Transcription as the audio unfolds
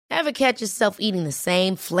Ever catch yourself eating the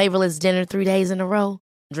same flavorless dinner 3 days in a row?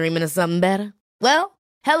 Dreaming of something better? Well,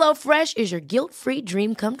 HelloFresh is your guilt-free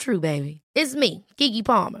dream come true, baby. It's me, Keke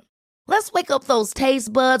Palmer. Let's wake up those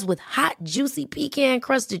taste buds with hot, juicy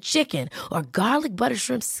pecan-crusted chicken or garlic butter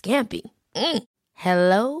shrimp scampi.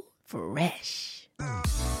 Hello Fresh.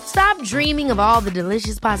 Stop dreaming of all the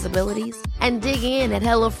delicious possibilities and dig in at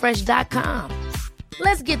HelloFresh.com.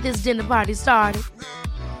 Let's get this dinner party started.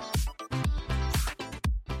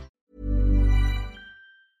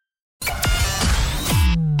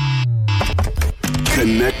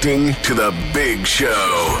 Connecting to the big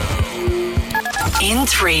show. In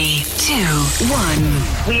 3, 2,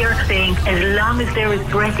 1. We are saying as long as there is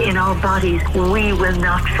breath in our bodies, we will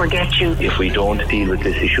not forget you. If we don't deal with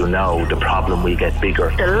this issue now, the problem will get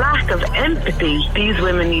bigger. The lack of empathy, these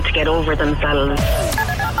women need to get over themselves.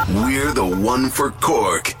 We're the one for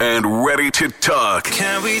Cork and ready to talk.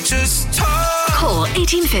 Can we just talk? Call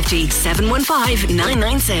 1850 715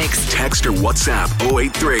 996. Text or WhatsApp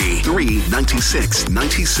 083 396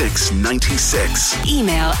 96 96.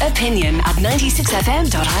 Email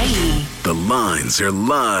opinion@96fm.ie. The lines are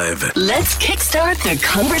live. Let's kickstart the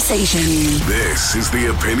conversation. This is the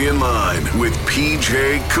Opinion Line with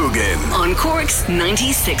PJ Coogan On Cork's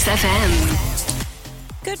 96FM.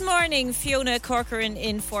 Good morning, Fiona Corcoran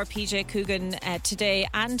in for PJ Coogan today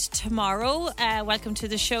and tomorrow. Welcome to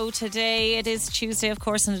the show today. It is Tuesday, of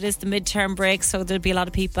course, and it is the midterm break, so there'll be a lot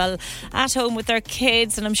of people at home with their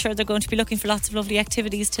kids, and I'm sure they're going to be looking for lots of lovely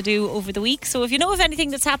activities to do over the week. So if you know of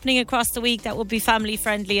anything that's happening across the week that will be family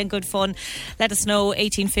friendly and good fun, let us know.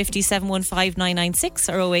 1850 715 996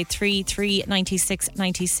 or 083 396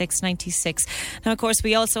 96 96. Now, of course,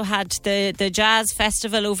 we also had the Jazz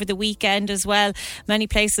Festival over the weekend as well. Many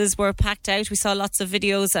places were packed out. We saw lots of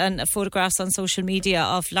videos and photographs on social media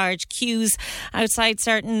of large queues outside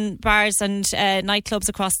certain bars and nightclubs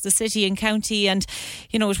across the city and county, and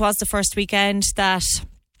you know, it was the first weekend that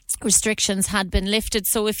restrictions had been lifted.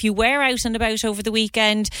 So if you were out and about over the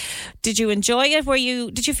weekend, did you enjoy it?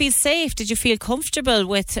 Did you feel safe? Did you feel comfortable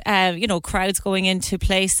with crowds going into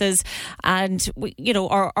places, and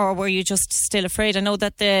or were you just still afraid? I know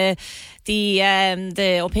that the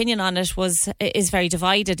opinion on it is very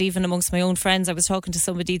divided, even amongst my own friends. I was talking to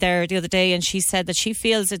somebody there the other day, and she said that she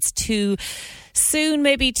feels it's too soon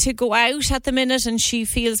maybe to go out at the minute, and she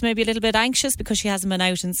feels maybe a little bit anxious because she hasn't been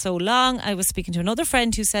out in so long. I was speaking to another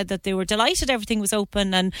friend who said that they were delighted everything was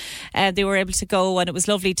open and they were able to go, and it was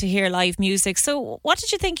lovely to hear live music. So what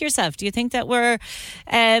did you think yourself? Do you think that we're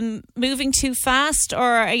moving too fast, or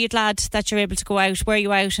are you glad that you're able to go out? Were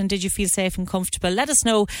you out, and did you feel safe and comfortable? Let us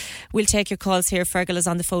know. We'll take your calls here. Fergal is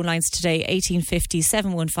on the phone lines today. 1850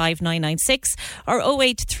 715 996 or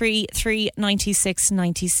 083 396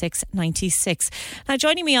 96 96. Now,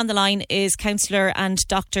 joining me on the line is Councillor and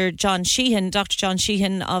Dr. John Sheehan. Dr. John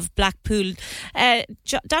Sheehan of Blackpool.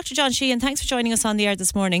 Dr. John Sheehan, thanks for joining us on the air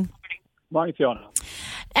this morning. Morning, Fiona.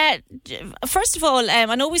 First of all,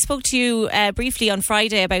 I know we spoke to you briefly on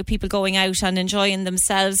Friday about people going out and enjoying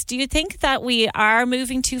themselves. Do you think that we are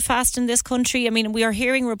moving too fast in this country? I mean, we are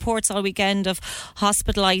hearing reports all weekend of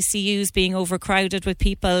hospital ICUs being overcrowded with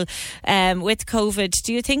people with COVID.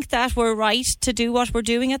 Do you think that we're right to do what we're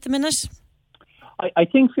doing at the minute? I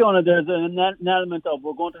think, Fiona, there's an element of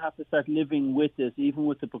we're going to have to start living with this, even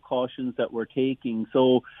with the precautions that we're taking.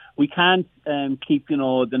 So we can't keep,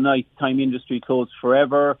 the nighttime industry closed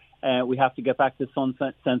forever. We have to get back to some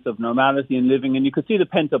sense of normality in living. And you could see the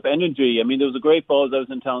pent-up energy. I mean, there was a great buzz. I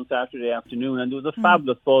was in town Saturday afternoon, and there was a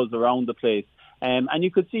fabulous buzz around the place. And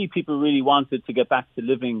you could see people really wanted to get back to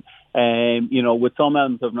living, with some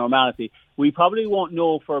element of normality. We probably won't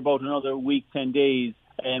know for about another week, 10 days,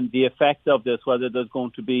 the effect of this, whether there's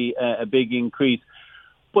going to be a big increase.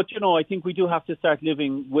 But, I think we do have to start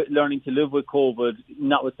learning to live with COVID,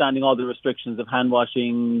 notwithstanding all the restrictions of hand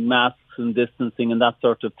washing, masks and distancing and that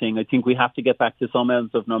sort of thing. I think we have to get back to some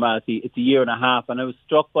element of normality. It's a year and a half, and I was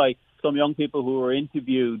struck by some young people who were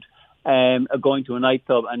interviewed going to a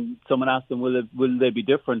nightclub, and someone asked them, will they be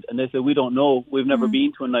different? And they said, we don't know. We've never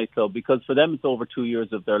been to a nightclub, because for them it's over 2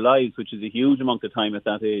 years of their lives, which is a huge amount of time at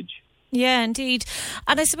that age. Yeah, indeed.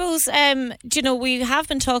 And I suppose, we have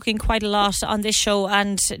been talking quite a lot on this show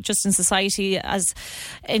and just in society as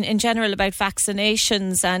in general about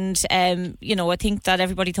vaccinations. And, I think that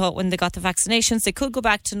everybody thought when they got the vaccinations, they could go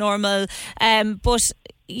back to normal. But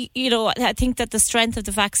I think that the strength of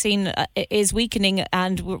the vaccine is weakening,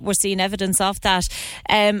 and we're seeing evidence of that.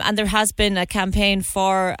 And there has been a campaign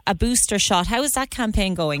for a booster shot. How is that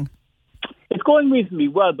campaign going? It's going reasonably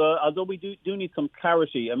well, but although we do need some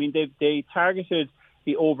clarity. I mean, they targeted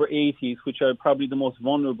the over 80s, which are probably the most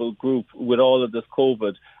vulnerable group with all of this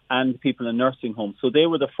COVID. and people in nursing homes. So they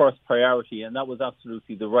were the first priority, and that was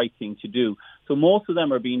absolutely the right thing to do. So most of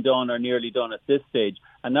them are being done or nearly done at this stage.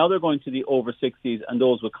 And now they're going to the over 60s and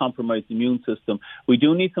those with compromised immune system. We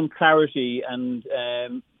do need some clarity, and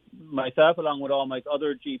myself, along with all my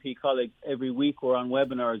other GP colleagues, every week we're on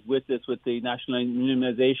webinars with the National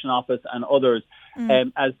Immunisation Office and others,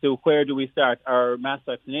 as to where do we start. Our mass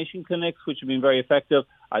vaccination clinics, which have been very effective,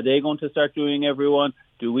 are they going to start doing everyone?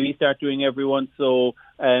 Do we start doing everyone? So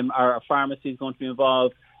our pharmacy is going to be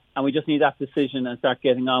involved. And we just need that decision and start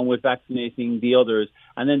getting on with vaccinating the others.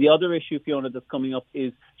 And then the other issue, Fiona, that's coming up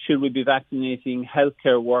is, should we be vaccinating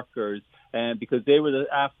healthcare workers? Because they were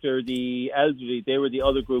after the elderly, they were the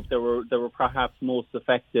other group that were perhaps most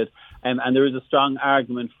affected. And there is a strong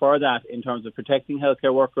argument for that in terms of protecting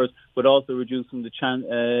healthcare workers, but also reducing the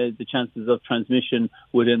chances of transmission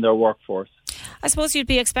within their workforce. I suppose you'd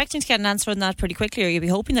be expecting to get an answer on that pretty quickly, or you'd be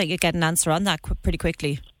hoping that you'd get an answer on that pretty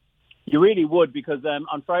quickly. You really would, because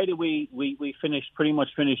on Friday we pretty much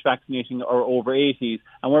finished vaccinating our over 80s,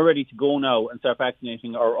 and we're ready to go now and start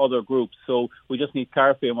vaccinating our other groups. So we just need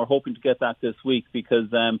clarity, and we're hoping to get that this week,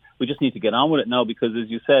 because we just need to get on with it now, because as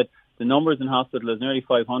you said, the numbers in hospital, there's nearly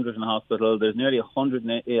 500 in hospital, there's nearly 100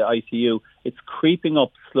 in ICU. It's creeping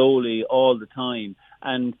up slowly all the time.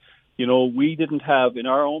 And you know, we didn't have, in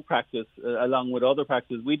our own practice, along with other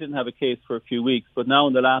practices, we didn't have a case for a few weeks. But now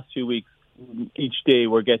in the last 2 weeks, each day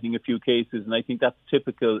we're getting a few cases, and I think that's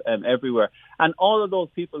typical everywhere. And all of those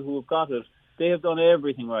people who have got it, they have done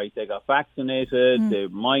everything right. They got vaccinated, they're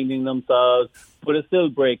minding themselves, but it still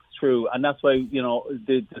breaks through. And that's why, you know,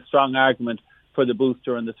 the strong argument for the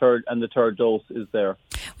booster and the third dose is there.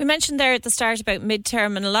 We mentioned there at the start about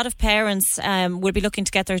midterm, and a lot of parents would be looking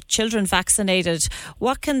to get their children vaccinated.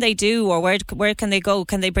 What can they do, or where can they go?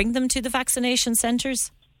 Can they bring them to the vaccination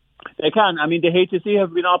centres? They can. I mean, the HSE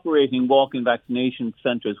have been operating walk-in vaccination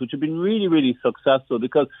centres, which have been really, really successful,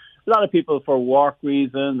 because a lot of people, for work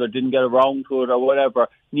reasons or didn't get around to it or whatever,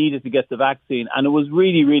 needed to get the vaccine. And it was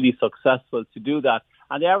really, really successful to do that.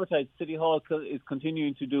 And the advertised City Hall is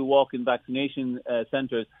continuing to do walk-in vaccination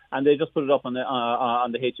centres, and they just put it up on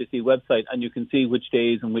the HSE website, and you can see which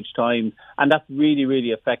days and which times. And that's really,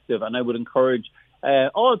 really effective. And I would encourage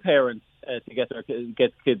all parents to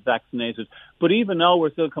get kids vaccinated. But even now,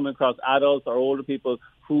 we're still coming across adults or older people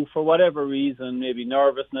who, for whatever reason, maybe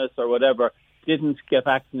nervousness or whatever, didn't get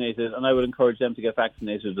vaccinated, and I would encourage them to get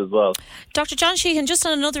vaccinated as well. Dr. John Sheehan, just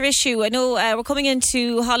on another issue, I know we're coming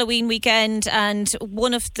into Halloween weekend, and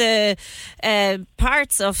one of the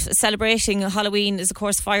parts of celebrating Halloween is, of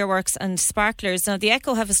course, fireworks and sparklers. Now, the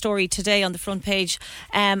Echo have a story today on the front page,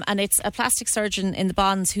 and it's a plastic surgeon in the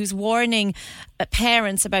Bonds who's warning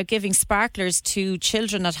parents about giving sparklers to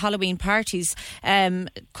children at Halloween parties.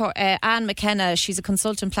 Anne McKenna, she's a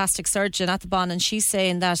consultant plastic surgeon at the Bond, and she's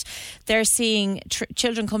saying that they're seeing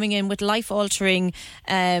children coming in with life-altering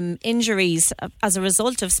injuries as a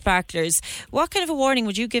result of sparklers. What kind of a warning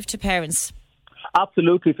would you give to parents?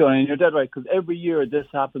 Absolutely, Fiona, and you're dead right, because every year this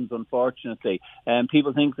happens, unfortunately.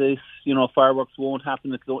 People think this, fireworks won't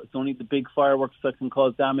happen. It's only the big fireworks that can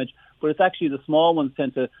cause damage, but it's actually the small ones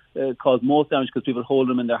tend to cause most damage, because people hold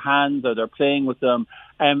them in their hands or they're playing with them.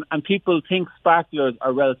 And people think sparklers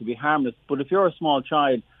are relatively harmless, but if you're a small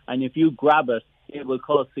child and if you grab it, it will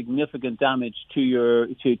cause significant damage to your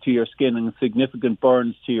skin and significant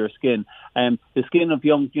burns to your skin. The skin of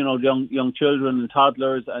young children and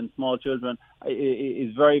toddlers and small children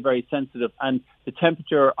is very, very sensitive, and the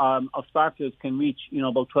temperature of sparklers can reach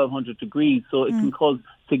about 1,200 degrees, so it can cause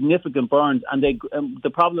significant burns. And the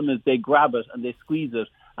problem is they grab it and they squeeze it,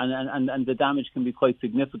 and the damage can be quite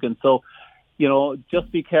significant. So,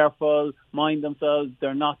 just be careful, mind themselves.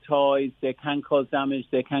 They're not toys. They can cause damage.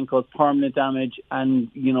 They can cause permanent damage,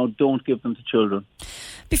 and, don't give them to children.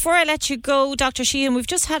 Before I let you go, Dr. Sheehan, we've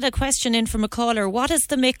just had a question in from a caller. What is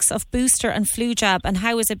the mix of booster and flu jab, and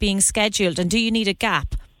how is it being scheduled, and do you need a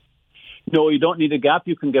gap? No, you don't need a gap.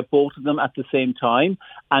 You can get both of them at the same time.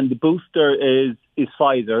 And the booster is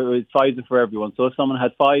Pfizer. It's Pfizer for everyone. So if someone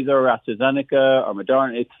has Pfizer or AstraZeneca or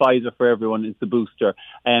Moderna, it's Pfizer for everyone. It's the booster.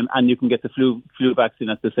 And you can get the flu vaccine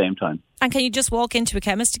at the same time. And can you just walk into a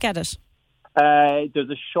chemist to get it? There's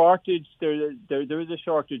a shortage. There is a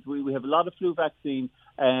shortage. We have a lot of flu vaccine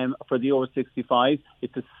for the over 65.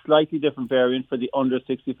 It's a slightly different variant for the under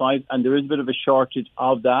 65, and there is a bit of a shortage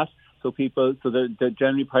of that. So they're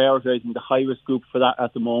generally prioritising the high-risk group for that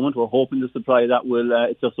at the moment. We're hoping the supply of that will,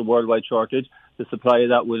 it's just a worldwide shortage, the supply of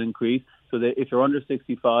that will increase. So that if you're under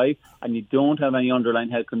 65 and you don't have any underlying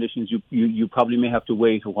health conditions, you probably may have to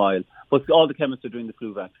wait a while. But all the chemists are doing the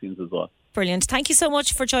flu vaccines as well. Brilliant. Thank you so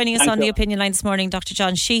much for joining us Thank on you. the Opinion Line this morning, Dr.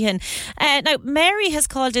 John Sheehan. Now, Mary has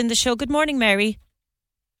called in the show. Good morning, Mary.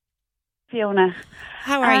 Fiona.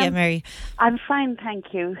 How are you, Mary? I'm fine,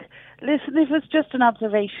 thank you. Listen, it was just an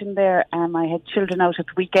observation there. I had children out at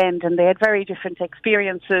the weekend and they had very different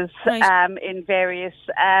experiences in various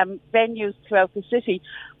venues throughout the city.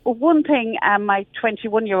 But one thing my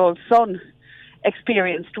 21-year-old son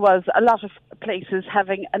experienced was a lot of places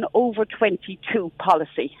having an over 22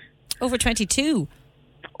 policy. Over 22?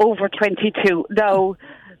 Over 22. Now,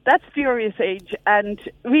 that's furious age, and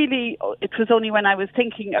really it was only when I was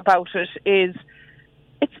thinking about it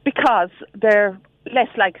it's because they're less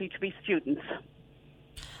likely to be students.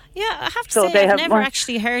 Yeah, I have to say, I've never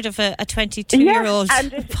actually heard of a 22-year-old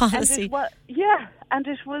policy. And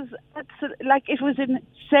it was in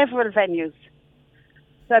several venues.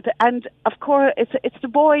 And of course, it's the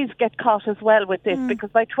boys get caught as well with this,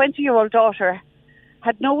 because my 20-year-old daughter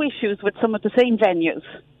had no issues with some of the same venues,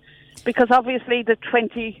 because obviously the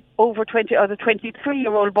 20 or the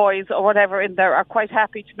 23-year-old boys or whatever in there are quite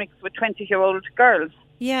happy to mix with 20-year-old girls.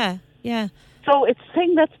 Yeah. So it's a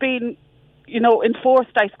thing that's been,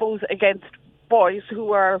 enforced, I suppose, against boys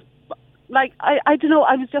who are, like, I don't know,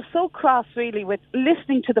 I was just so cross, really, with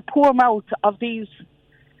listening to the poor mouth of these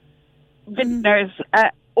vintners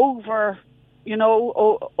over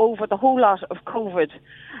the whole lot of COVID.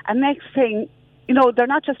 And next thing, they're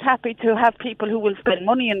not just happy to have people who will spend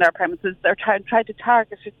money in their premises, they're trying to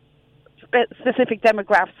target specific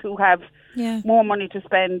demographics who have more money to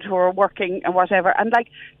spend, who are working and whatever. And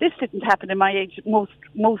this didn't happen in my age. Most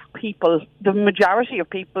people, the majority of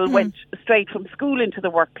people, went straight from school into the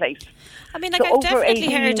workplace. I mean, so I've over definitely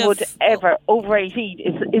 18 heard would of... over 18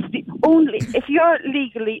 is the only, if you're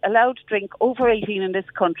legally allowed to drink over 18 in this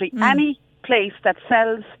country, any place that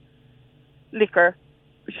sells liquor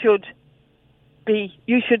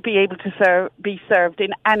you should be able to be served in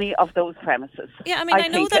any of those premises. Yeah, I mean, I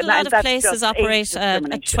know that a lot of places operate a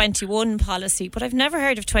 21 policy, but I've never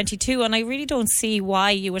heard of 22, and I really don't see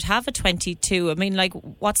why you would have a 22. I mean,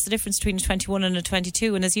 what's the difference between a 21 and a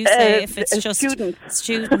 22? And as you say, if it's just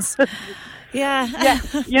students. Yeah.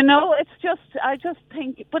 It's just, I just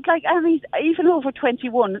think, but even over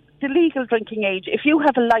 21, the legal drinking age, if you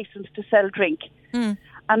have a license to sell drink, and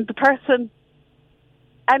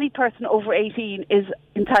any person over 18 is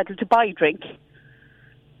entitled to buy drink,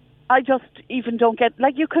 I just even don't get,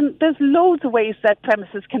 there's loads of ways that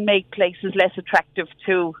premises can make places less attractive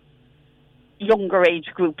to younger age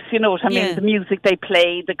groups. You know what I mean? The music they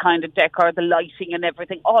play, the kind of decor, the lighting and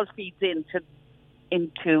everything all feeds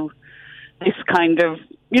into this kind of,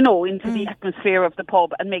 into the atmosphere of the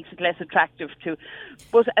pub and makes it less attractive to.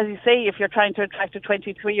 But as you say, if you're trying to attract a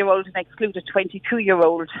 23-year-old and exclude a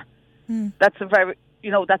 22-year-old, that's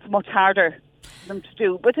that's much harder for them to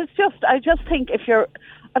do. But I just think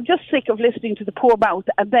I'm just sick of listening to the poor mouth,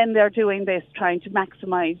 and then they're doing this, trying to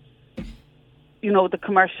maximise, the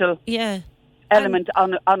commercial element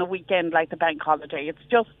on a weekend like the bank holiday. It's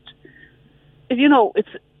just,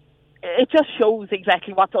 it just shows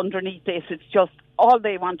exactly what's underneath this. It's just all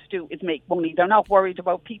they want to do is make money. They're not worried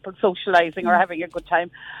about people socialising or having a good time,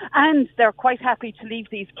 and they're quite happy to leave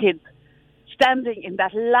these kids standing in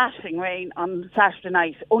that lashing rain on Saturday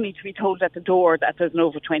night, only to be told at the door that there's an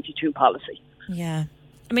over 22 policy. Yeah.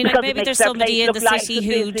 I mean, maybe there's somebody in the city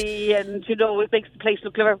who... busy, and, it makes the place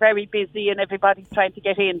look very busy and everybody's trying to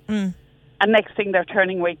get in. And next thing, they're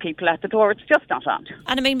turning away people at the door. It's just not on.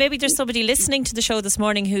 And I mean, maybe there's somebody listening to the show this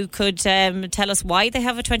morning who could tell us why they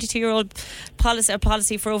have a 22-year-old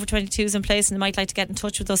policy for over 22s in place, and they might like to get in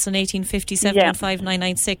touch with us on 1850 715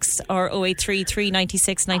 996 or 083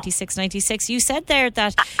 396 96 96. You said there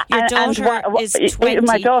that your daughter is 20.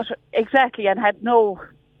 My daughter, exactly, and had no...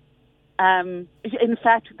 in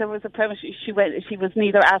fact, there was a premise. She was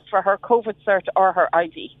neither asked for her COVID cert or her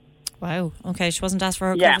ID. Wow. Okay, she wasn't asked for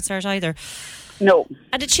her COVID cert either. No.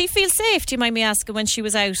 And did she feel safe, do you mind me asking, when she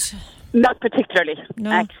was out? Not particularly. No.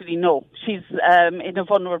 Actually, no. She's in a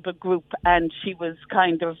vulnerable group, and she was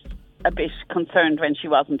kind of a bit concerned when she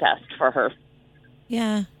wasn't asked for her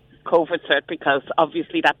COVID cert, because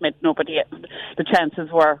obviously that meant the chances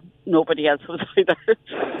were nobody else was either.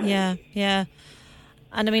 Yeah.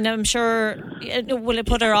 And I mean, I'm sure, will it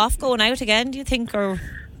put her off going out again, do you think, or...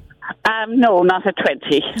 No, not at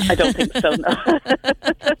 20. I don't think so, no.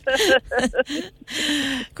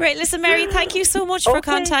 Great. Listen, Mary, thank you so much for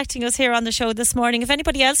contacting us here on the show this morning. If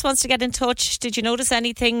anybody else wants to get in touch, did you notice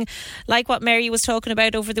anything like what Mary was talking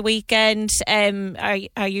about over the weekend?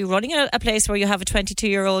 Are you running a place where you have a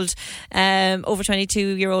 22-year-old, over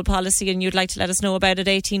 22-year-old policy and you'd like to let us know about it?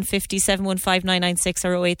 1850 715 996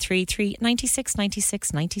 or 0833 96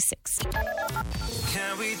 96 96.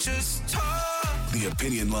 Can we just talk? The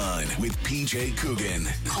Opinion Line with PJ Coogan.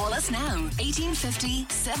 Call us now, 1850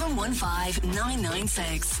 715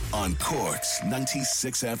 996. On Cork's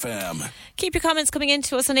 96 FM. Keep your comments coming in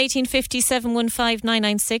to us on 1850 715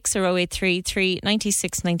 996 or 0833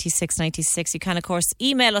 96 96 96. You can, of course,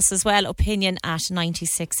 email us as well,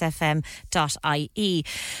 opinion@96fm.ie.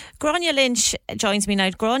 Grania Lynch joins me now.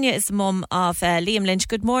 Grania is the mum of Liam Lynch.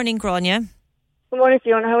 Good morning, Grania. Good morning,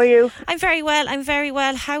 Fiona. How are you? I'm very well.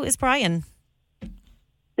 How is Brian?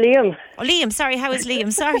 Liam. Oh, Liam, sorry. How is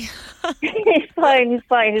Liam? Sorry. He's fine.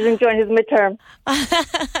 He's enjoying his midterm.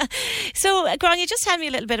 So, Grania, just tell me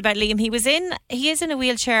a little bit about Liam. He is in a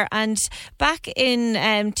wheelchair, and back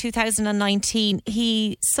in 2019,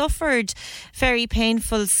 he suffered very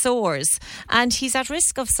painful sores, and he's at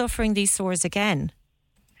risk of suffering these sores again.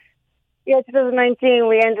 Yeah, 2019,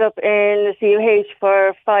 we ended up in the CUH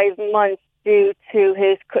for 5 months due to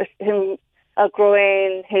him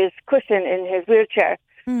outgrowing his cushion in his wheelchair.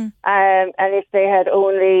 And if they had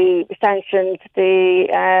only sanctioned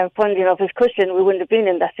the funding of his cushion, we wouldn't have been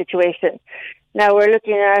in that situation. Now we're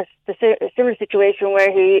looking at a similar situation where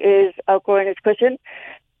he is outgrowing his cushion,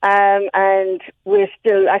 and we're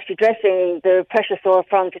still actually dressing the pressure sore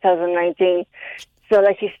from 2019. So,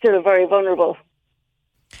 he's still very vulnerable.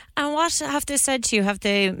 And what have they said to you? Have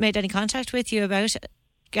they made any contact with you about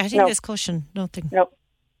getting this cushion? Nothing? No.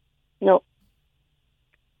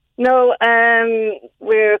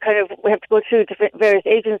 We have to go through different various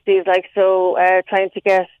agencies, trying to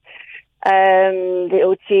get the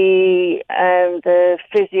OT, the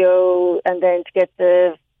physio, and then to get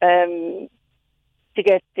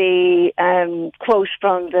the quote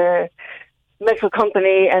from the medical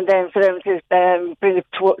company, and then for them to bring it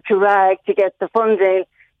to RAG to get the funding.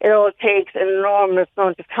 It all takes an enormous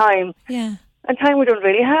amount of time. Yeah. And time we don't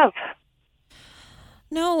really have.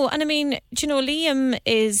 No, and I mean, Liam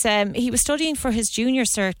is, he was studying for his junior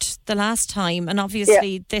cert the last time, and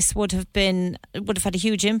obviously this would have had a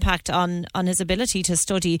huge impact on his ability to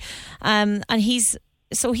study. And he's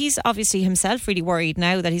obviously himself really worried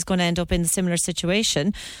now that he's going to end up in a similar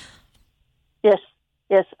situation. Yes,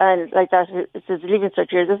 and like that, it's his leaving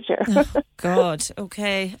cert year this year. Oh, God,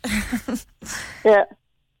 okay. Yeah.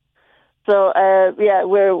 So,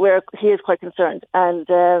 he is quite concerned, and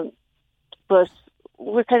but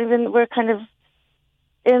we're kind of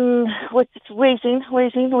in waiting.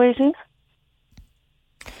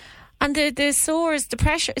 And the sores, the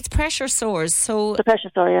pressure, it's pressure sores. So the pressure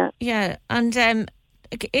sore, yeah. Yeah, and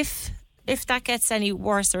if that gets any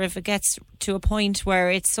worse, or if it gets to a point where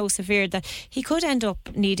it's so severe that he could end up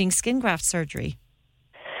needing skin graft surgery.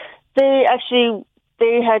 They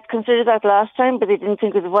had considered that last time, but they didn't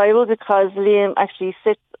think it was viable because Liam has to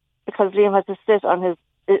sit on his.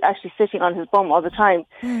 Actually sitting on his bum all the time.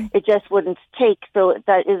 It just wouldn't take, so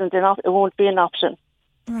that isn't enough. It won't be an option.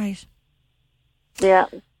 Right. Yeah.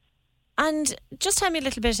 And just tell me a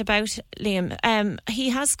little bit about Liam.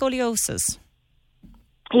 He has scoliosis.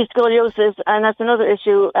 He's scoliosis, and that's another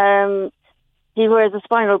issue. He wears a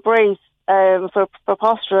spinal brace for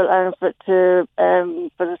postural and for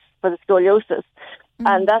the scoliosis.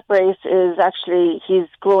 And that brace is actually, he's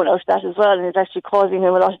grown out of that as well, and it's actually causing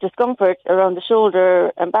him a lot of discomfort around the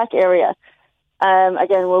shoulder and back area.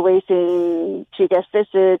 Again, we're waiting to get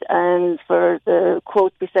fitted and for the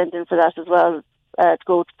quote to be sent in for that as well, to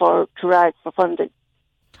go to RAG for funding.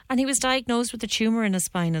 And he was diagnosed with a tumour in his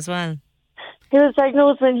spine as well. He was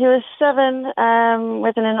diagnosed when he was 7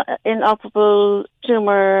 with an inoperable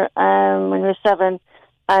tumour when he was 7,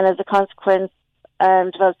 and as a consequence,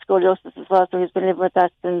 developed scoliosis as well, so he's been living with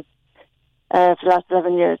that since for the last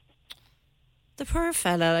 11 years. The poor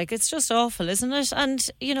fella, it's just awful, isn't it? And,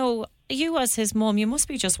 you as his mum, you must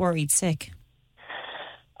be just worried sick.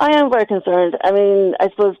 I am very concerned. I mean, I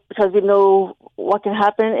suppose because we know what can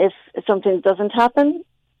happen if something doesn't happen,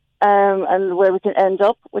 and where we can end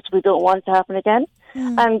up, which we don't want to happen again.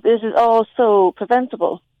 And this is all so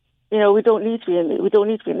preventable. We don't need to be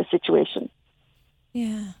in this situation.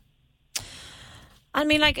 Yeah. I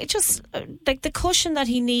mean, the cushion that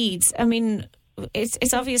he needs, I mean,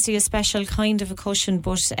 it's obviously a special kind of a cushion,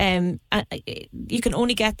 but you can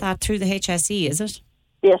only get that through the HSE, is it?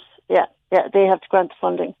 Yes, yeah. They have to grant the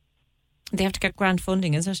funding. They have to get grant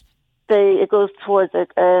funding, is it? it goes towards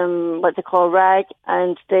what they call RAG,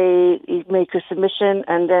 and they make a submission,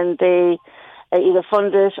 and then they either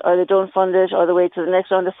fund it or they don't fund it, or they wait till the next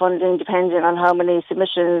round of funding, depending on how many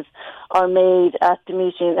submissions are made at the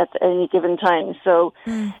meeting at any given time. So,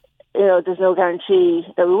 there's no guarantee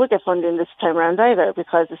that we will get funding this time around either,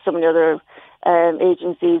 because there's so many other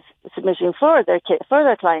agencies submitting for their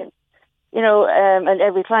clients. And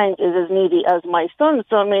every client is as needy as my son.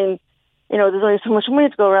 So, I mean, there's only so much money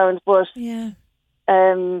to go around, but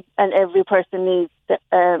and every person needs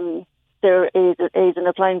their aids and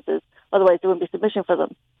appliances. Otherwise, there wouldn't be submission for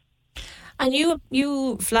them. And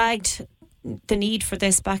you flagged the need for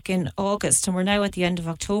this back in August, and we're now at the end of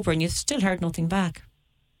October, and you've still heard nothing back.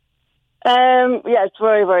 It's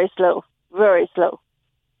very, very slow. Very slow.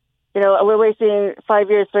 We're waiting 5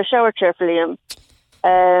 years for a shower chair for Liam.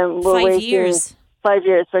 5 years? 5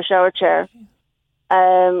 years for a shower chair.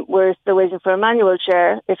 We're still waiting for a manual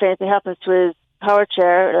chair. If anything happens to his power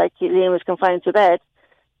chair, like Liam is confined to bed.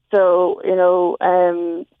 So,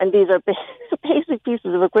 and these are basic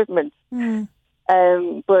pieces of equipment.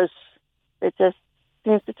 But it just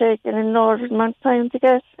seems to take an inordinate amount of time to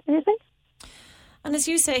get anything. And as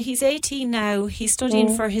you say, he's 18 now. He's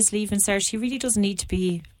studying for his Leaving Cert. He really doesn't need to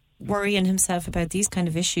be worrying himself about these kind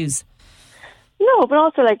of issues. No, but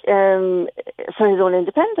also, for his own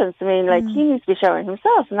independence. I mean, he needs to be showering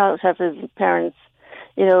himself, not have his parents,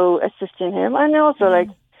 assisting him. And also,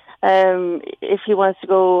 if he wants to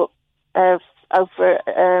go out for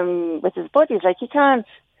with his buddies, he can't.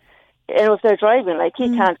 If they're driving,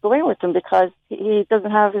 he can't go in with them because he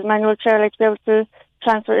doesn't have his manual chair, to be able to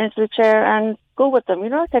transfer into the chair and go with them.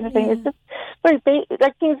 That kind of thing. It's just very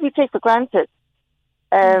things we take for granted.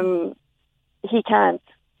 He can't.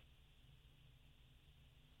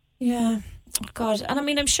 Yeah. Oh, God. And I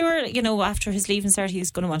mean, I'm sure, after his Leaving Cert,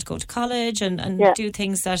 he's going to want to go to college and do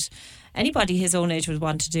things that anybody his own age would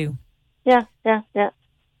want to do. Yeah. That's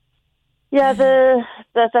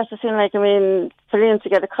the thing. I mean, for Liam to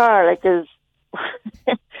get a car, is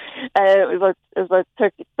about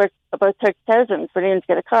 30,000 for Liam to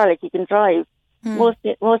get a car. He can drive. Most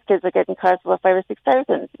kids are getting cars for about 5,000 or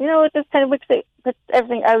 6,000. It just kind of puts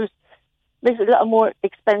everything out, makes it a lot more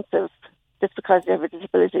expensive just because they have a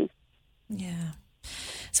disability. Yeah.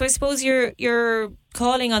 So I suppose you're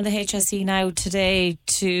calling on the HSE now today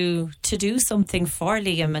to do something for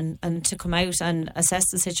Liam and to come out and assess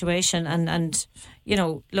the situation and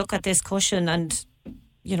look at this cushion and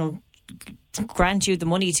grant you the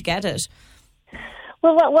money to get it.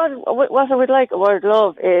 Well, what I would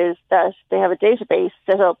love is that they have a database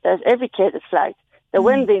set up that every kid is flagged. That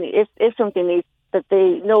when if something needs, that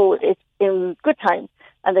they know it's in good time,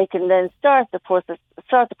 and they can then start the process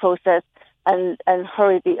and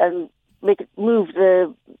hurry and make it move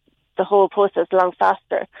the whole process along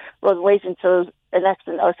faster, rather than wait until an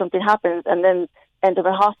accident or something happens and then end up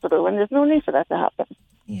in hospital when there's no need for that to happen.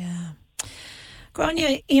 Yeah.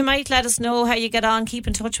 Grania, you might let us know how you get on. Keep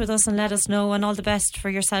in touch with us and let us know, and all the best for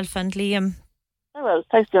yourself and Liam. I will.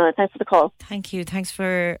 Thanks, Jonah. Thanks for the call. Thank you. Thanks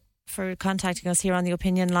for contacting us here on the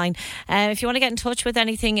Opinion Line. If you want to get in touch with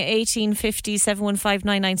anything, 1850 715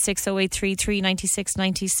 996 0833 96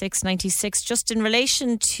 96 96. Just in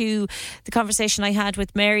relation to the conversation I had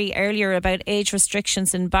with Mary earlier about age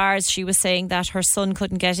restrictions in bars, she was saying that her son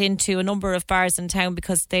couldn't get into a number of bars in town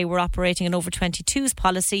because they were operating an over 22s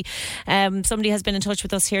policy. Somebody has been in touch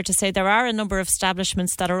with us here to say there are a number of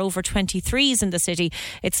establishments that are over 23s in the city.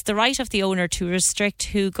 It's the right of the owner to restrict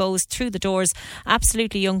who goes through the doors.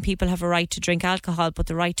 Absolutely, young people have a right to drink alcohol, but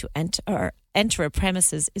the right to enter a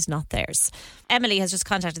premises is not theirs. Emily has just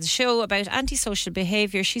contacted the show about antisocial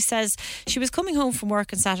behaviour. She says she was coming home from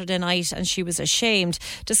work on Saturday night and she was ashamed.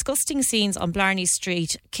 Disgusting scenes on Blarney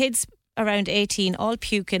Street. Kids around 18, all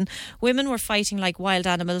puking. Women were fighting like wild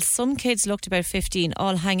animals. Some kids looked about 15,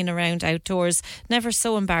 all hanging around outdoors. Never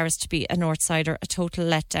so embarrassed to be a Northsider. A total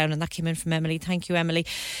letdown. And that came in from Emily. Thank you, Emily.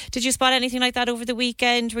 Did you spot anything like that over the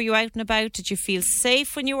weekend? Were you out and about? Did you feel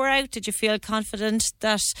safe when you were out? Did you feel confident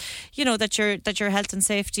that that your health and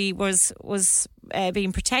safety was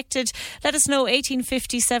being protected? Let us know.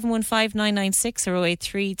 1850 715 996 or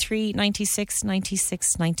 0833 96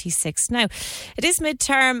 96 96. Now, it is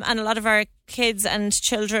midterm and a lot of our kids and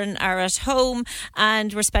children are at home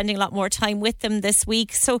and we're spending a lot more time with them this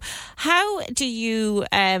week. So how do you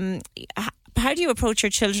approach your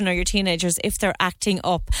children or your teenagers if they're acting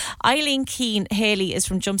up? Eileen Keane Haley is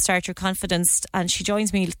from Jumpstart Your Confidence and she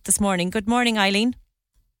joins me this morning. Good morning, Eileen.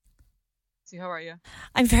 Patsy. How are you?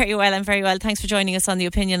 I'm very well. Thanks for joining us on the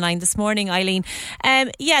Opinion Line this morning, Eileen.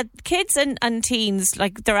 Kids and teens,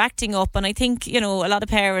 like, they're acting up, and I think, a lot of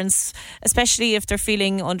parents, especially if they're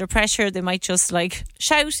feeling under pressure, they might just like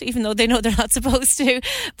shout, even though they know they're not supposed to.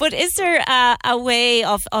 But is there a way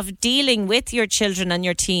of dealing with your children and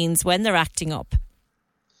your teens when they're acting up?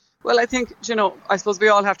 Well, I think, I suppose we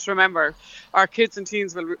all have to remember our kids and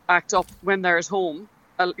teens will act up when they're at home.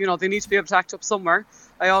 They need to be able to act up somewhere.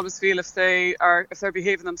 I always feel if they're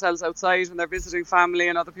behaving themselves outside when they're visiting family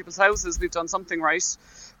and other people's houses, we've done something right.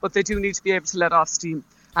 But they do need to be able to let off steam,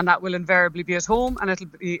 and that will invariably be at home, and it'll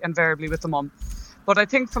be invariably with the mum. But I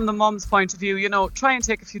think from the mum's point of view, try and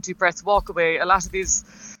take a few deep breaths, walk away. A lot of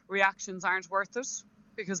these reactions aren't worth it,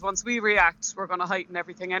 because once we react, we're going to heighten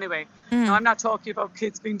everything anyway. Now, I'm not talking about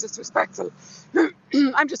kids being disrespectful.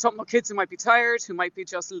 I'm just talking about kids who might be tired, who might be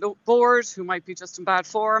just bored, who might be just in bad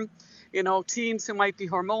form, teens who might be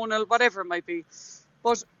hormonal, whatever it might be.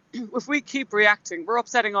 But if we keep reacting, we're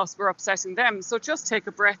upsetting us, we're upsetting them. So just take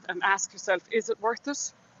a breath and ask yourself, is it worth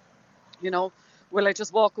it? Will I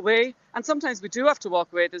just walk away? And sometimes we do have to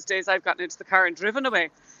walk away. There's days I've gotten into the car and driven away.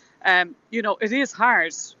 It is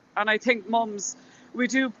hard. And I think mums, we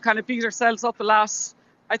do kind of beat ourselves up a lot.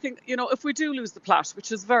 I think, if we do lose the plot,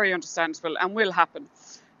 which is very understandable and will happen,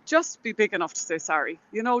 just be big enough to say sorry.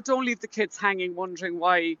 Don't leave the kids hanging, wondering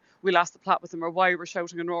why we lost the plot with them, or why we're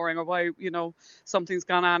shouting and roaring, or why, something's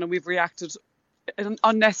gone on and we've reacted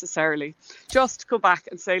unnecessarily. Just go back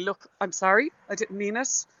and say, look, I'm sorry, I didn't mean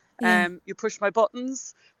it. You pushed my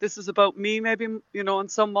buttons. This is about me, maybe,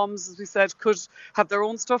 and some mums, as we said, could have their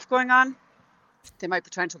own stuff going on. They might be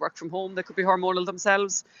trying to work from home. They could be hormonal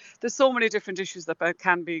themselves. There's so many different issues that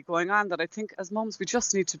can be going on that I think as mums we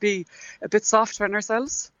just need to be a bit softer on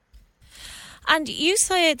ourselves. And you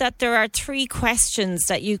say that there are 3 questions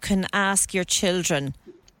that you can ask your children.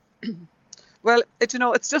 Well,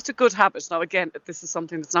 it's just a good habit. Now, again, this is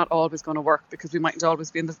something that's not always going to work because we mightn't always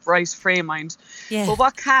be in the right frame of mind. Yeah. But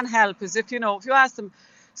what can help is if you ask them,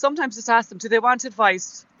 sometimes just ask them, do they want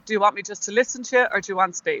advice? Do you want me just to listen to you, or do you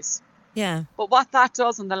want space? Yeah. But what that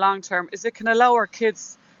does in the long term is it can allow our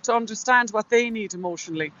kids to understand what they need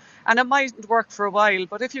emotionally. And it mightn't work for a while,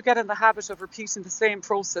 but if you get in the habit of repeating the same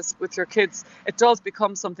process with your kids, it does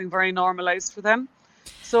become something very normalised for them.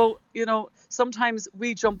 So, sometimes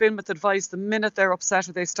we jump in with advice the minute they're upset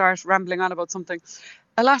or they start rambling on about something.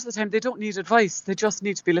 A lot of the time they don't need advice, they just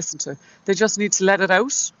need to be listened to. They just need to let it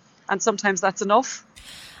out, and sometimes that's enough.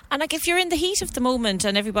 And like, if you're in the heat of the moment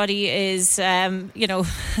and everybody is, a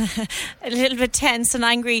little bit tense and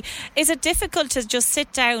angry, is it difficult to just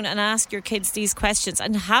sit down and ask your kids these questions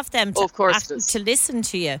and have them to listen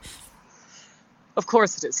to you? Of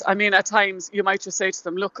course it is. I mean, at times you might just say to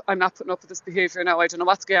them, look, I'm not putting up with this behaviour now. I don't know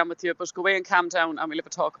what's going on with you, but go away and calm down and we'll have a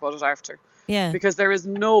talk about it after. Yeah. Because there is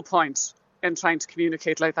no point in trying to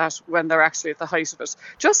communicate like that when they're actually at the height of it.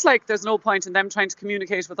 Just like there's no point in them trying to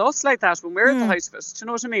communicate with us like that when we're at the height of it. Do you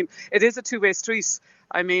know what I mean? It is a two-way street.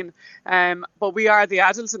 I mean, but we are the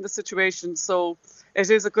adults in the situation, so it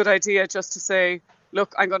is a good idea just to say,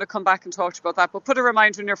 look, I'm going to come back and talk to you about that, but put a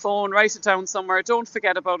reminder on your phone, write it down somewhere, don't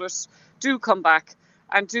forget about it, do come back,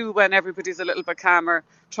 and do, when everybody's a little bit calmer,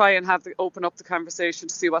 try and open up the conversation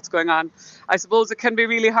to see what's going on. I suppose it can be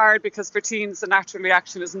really hard because for teens the natural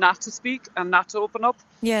reaction is not to speak and not to open up.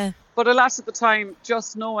 Yeah. But a lot of the time,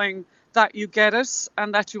 just knowing that you get it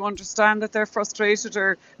and that you understand that they're frustrated,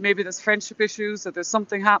 or maybe there's friendship issues or there's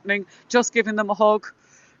something happening, just giving them a hug,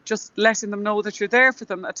 just letting them know that you're there for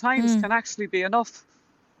them at times can actually be enough.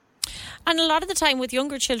 And a lot of the time with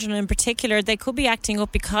younger children in particular, they could be acting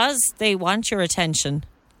up because they want your attention.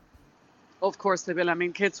 Of course they will. I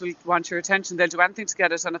mean, kids will want your attention. They'll do anything to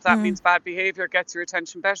get it. And if that means bad behaviour gets your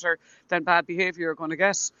attention better, then bad behaviour you're going to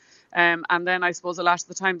get. And then I suppose a lot of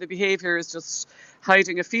the time the behaviour is just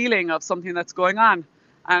hiding a feeling of something that's going on.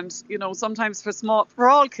 And, sometimes for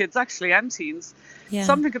all kids actually and teens,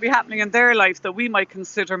 something could be happening in their life that we might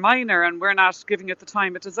consider minor and we're not giving it the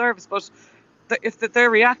time it deserves. But if they're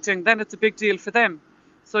reacting, then it's a big deal for them.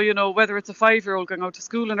 So, whether it's a 5-year-old going out to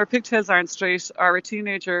school and her pigtails aren't straight, or a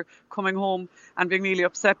teenager coming home and being really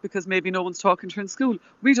upset because maybe no one's talking to her in school,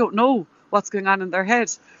 we don't know what's going on in their head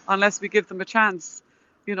unless we give them a chance.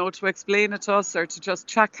 to explain it to us or to just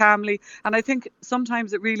chat calmly. And I think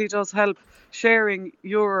sometimes it really does help sharing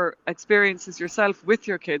your experiences yourself with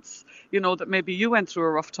your kids, that maybe you went through a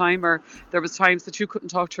rough time, or there was times that you couldn't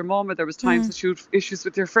talk to your mum, or there was times that you had issues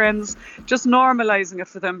with your friends. Just normalising it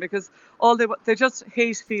for them, because they just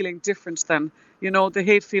hate feeling different then. They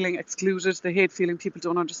hate feeling excluded. They hate feeling people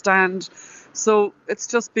don't understand. So it's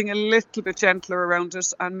just being a little bit gentler around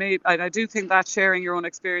it. And I do think that sharing your own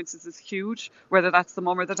experiences is huge, whether that's the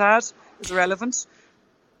mum or the dad, is relevant.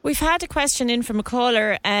 We've had a question in from a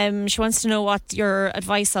caller. She wants to know what your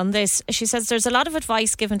advice on this. She says there's a lot of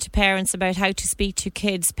advice given to parents about how to speak to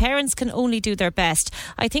kids. Parents can only do their best.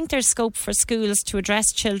 I think there's scope for schools to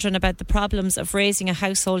address children about the problems of raising a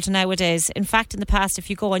household nowadays. In fact, in the past, if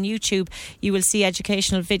you go on YouTube, you will see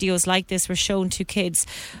educational videos like this were shown to kids.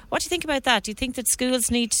 What do you think about that? Do you think that schools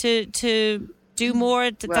need to do more?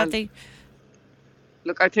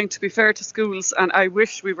 Look, I think, to be fair to schools, and I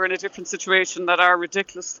wish we were in a different situation, that our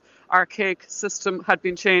ridiculous, archaic system had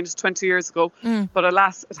been changed 20 years ago. But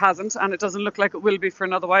alas, it hasn't, and it doesn't look like it will be for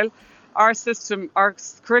another while. Our system, our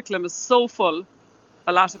curriculum is so full,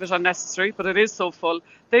 a lot of it unnecessary, but it is so full.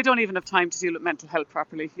 They don't even have time to deal with mental health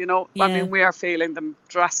properly. I mean, we are failing them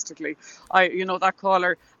drastically. That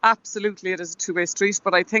caller, absolutely, it is a two-way street.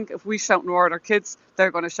 But I think if we shout and roar at our kids, they're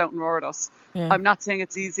going to shout and roar at us. Yeah. I'm not saying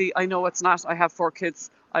it's easy. I know it's not. I have 4 kids.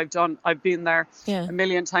 I've been there a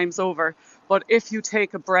million times over. But if you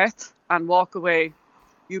take a breath and walk away,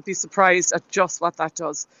 you'd be surprised at just what that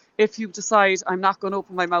does. If you decide, I'm not going to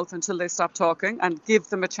open my mouth until they stop talking, and give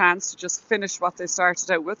them a chance to just finish what they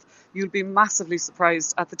started out with, you'll be massively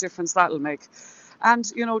surprised at the difference that'll make. And,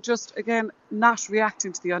 just, again, not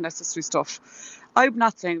reacting to the unnecessary stuff. I'm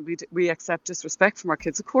not saying we accept disrespect from our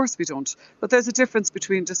kids. Of course we don't. But there's a difference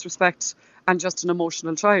between disrespect and just an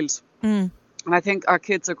emotional child. And I think our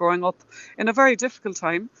kids are growing up in a very difficult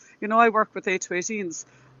time. I work with 8 to 18s.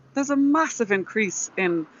 There's a massive increase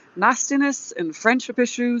in nastiness, in friendship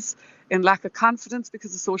issues, in lack of confidence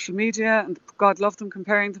because of social media, and God love them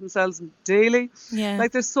comparing themselves daily.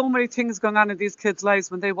 Like, there's so many things going on in these kids'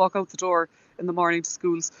 lives when they walk out the door in the morning to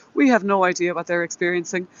schools. We have no idea what they're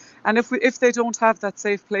experiencing, and if they don't have that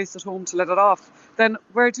safe place at home to let it off, then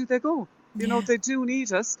where do they go? They do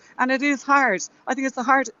need us, and it is hard. I think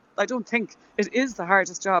it is the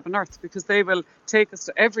hardest job on earth, because they will take us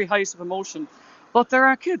to every height of emotion. But they're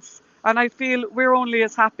our kids, and I feel we're only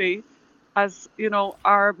as happy as,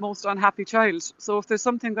 our most unhappy child. So if there's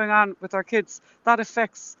something going on with our kids, that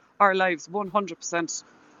affects our lives 100%.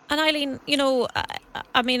 And Eileen,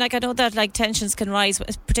 I mean, I know that tensions can rise,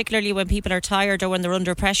 particularly when people are tired or when they're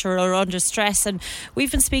under pressure or under stress. And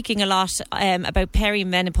we've been speaking a lot about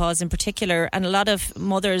perimenopause in particular, and a lot of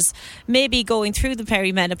mothers may be going through the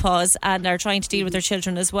perimenopause and are trying to deal with their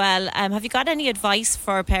children as well. Have you got any advice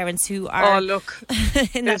for parents who are? Oh, look,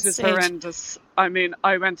 in that this is stage? Horrendous. I mean,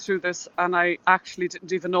 I went through this and I actually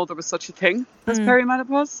didn't even know there was such a thing as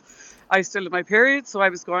perimenopause. I still had my period, so I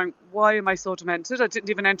was going, why am I so demented? I didn't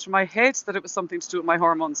even enter my head that it was something to do with my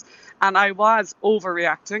hormones. And I was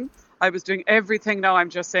overreacting. I was doing everything now I'm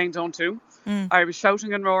just saying don't do. I was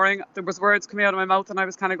shouting and roaring. There was words coming out of my mouth and I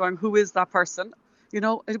was kind of going, who is that person?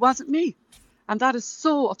 It wasn't me. And that is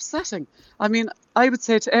so upsetting. I mean, I would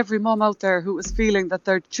say to every mum out there who is feeling that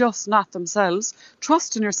they're just not themselves,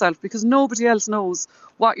 trust in yourself, because nobody else knows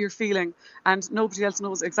what you're feeling and nobody else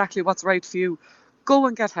knows exactly what's right for you. Go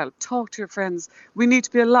and get help. Talk to your friends. We need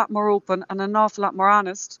to be a lot more open and an awful lot more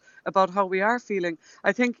honest about how we are feeling.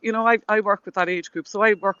 I think, I work with that age group, so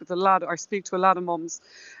I speak to a lot of mums.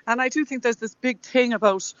 And I do think there's this big thing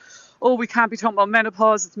about, we can't be talking about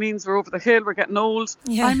menopause. It means we're over the hill, we're getting old.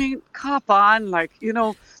 Yeah. I mean, cop on.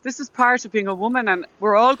 This is part of being a woman, and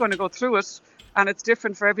we're all going to go through it, and it's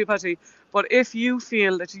different for everybody. But if you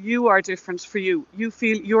feel that you are different for you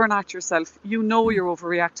feel you're not yourself, you're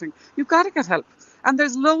overreacting, you've got to get help. And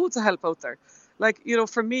there's loads of help out there.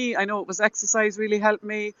 For me, I know it was exercise really helped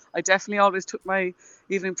me. I definitely always took my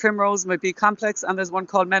Evening Primrose, my B complex, and there's one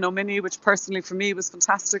called Meno Mini, which personally for me was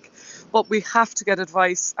fantastic. But we have to get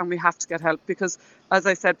advice and we have to get help, because, as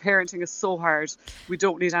I said, parenting is so hard. We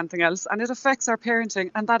don't need anything else. And it affects our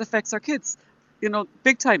parenting, and that affects our kids,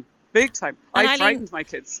 big time. Big time. I frightened my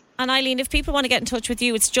kids. And Eileen, if people want to get in touch with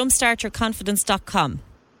you, it's jumpstartyourconfidence.com.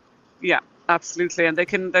 Yeah. Absolutely, and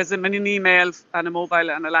there's an email and a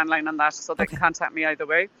mobile and a landline on that, so they can contact me either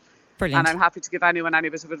way. Brilliant. And I'm happy to give anyone any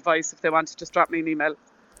bit of advice if they want to just drop me an email.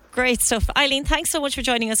 Great stuff. Eileen, thanks so much for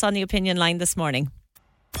joining us on The Opinion Line this morning.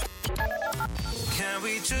 Can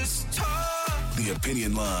we just talk? The The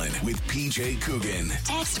Opinion Line with PJ Coogan.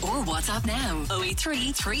 Text or WhatsApp now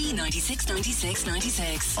 083 396 96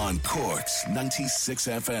 96 on Cork's 96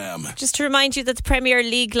 FM. Just to remind you that the Premier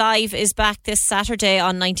League Live is back this Saturday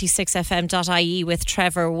on 96fm.ie with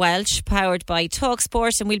Trevor Welch, powered by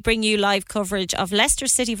TalkSport, and we'll bring you live coverage of Leicester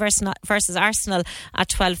City versus Arsenal at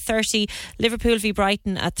 12:30, Liverpool v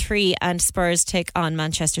Brighton at 3, and Spurs take on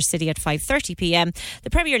Manchester City at 5:30pm. The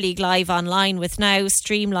Premier League Live online with Now,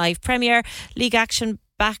 stream live Premier League action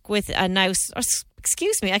back with Now.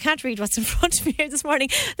 Excuse me, I can't read what's in front of me here this morning.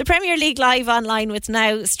 The Premier League Live online with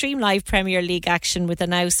Now. Stream live Premier League action with a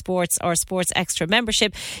Now Sports or Sports Extra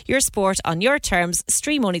membership. Your sport on your terms.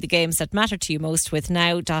 Stream only the games that matter to you most with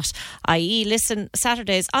now.ie. Listen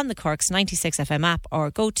Saturdays on the Cork's 96FM app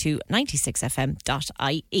or go to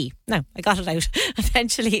 96fm.ie. Now, I got it out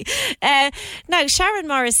eventually. Now, Sharon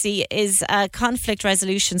Morrissey is a conflict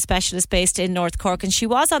resolution specialist based in North Cork, and she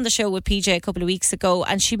was on the show with PJ a couple of weeks ago,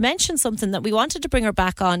 and she mentioned something that we wanted to bring her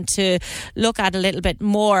back on to look at a little bit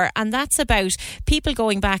more, and that's about people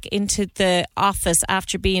going back into the office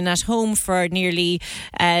after being at home for nearly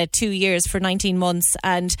 2 years, for 19 months,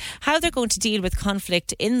 and how they're going to deal with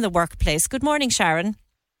conflict in the workplace. Good morning, Sharon.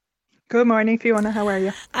 Good morning, Fiona. How are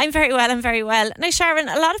you? I'm very well. Now, Sharon,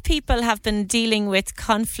 a lot of people have been dealing with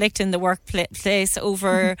conflict in the workplace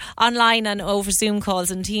over online and over Zoom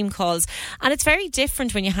calls and team calls, and it's very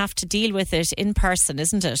different when you have to deal with it in person,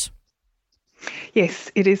 isn't it?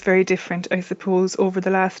 Yes, it is very different. I suppose over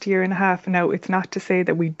the last year and a half now, it's not to say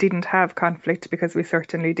that we didn't have conflict, because we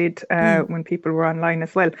certainly did when people were online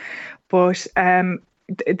as well. But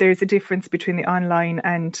there's a difference between the online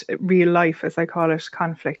and real life, as I call it,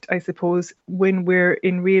 conflict. I suppose when we're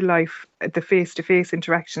in real life, the face-to-face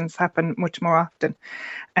interactions happen much more often.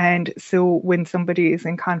 And so when somebody is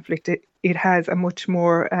in conflict, it has a much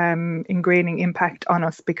more ingraining impact on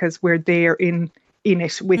us, because we're there in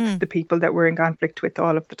it with the people that we're in conflict with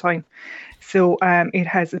all of the time. So it can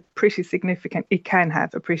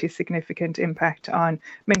have a pretty significant impact on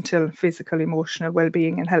mental, physical, emotional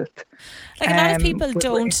well-being and health. Like, a lot of people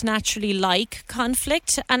don't naturally like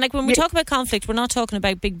conflict, and like when we talk about conflict, we're not talking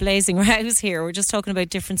about big blazing rows here. We're just talking about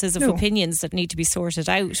differences of opinions that need to be sorted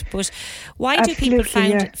out. But why do people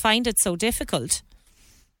find it so difficult?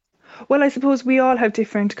 Well, I suppose we all have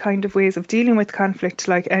different kind of ways of dealing with conflict.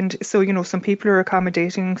 And so, some people are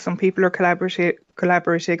accommodating, some people are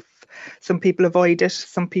collaborative, some people avoid it,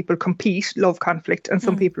 some people compete, love conflict, and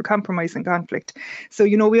some people compromise in conflict. So,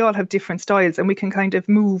 we all have different styles, and we can kind of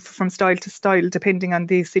move from style to style depending on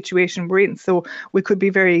the situation we're in. So we could be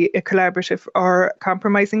very collaborative or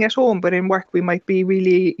compromising at home, but in work we might be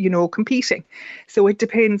really, competing. So it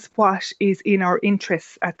depends what is in our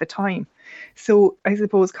interests at the time. So I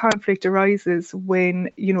suppose conflict arises when,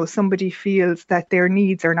 somebody feels that their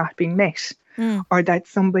needs are not being met, or that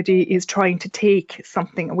somebody is trying to take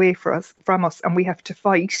something away from us, and we have to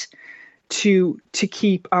fight to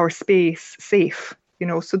keep our space safe.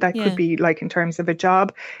 So that could be like in terms of a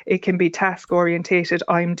job, it can be task orientated,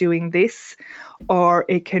 I'm doing this, or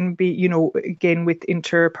it can be, again with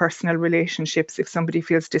interpersonal relationships, if somebody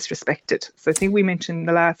feels disrespected. So I think we mentioned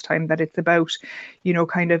the last time that it's about,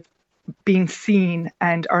 kind of being seen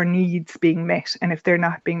and our needs being met, and if they're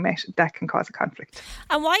not being met, that can cause a conflict.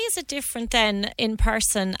 And why is it different then in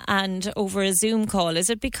person and over a Zoom call? Is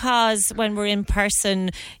it because when we're in person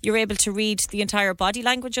you're able to read the entire body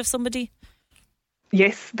language of somebody?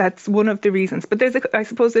 Yes, that's one of the reasons. But I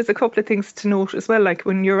suppose there's a couple of things to note as well. Like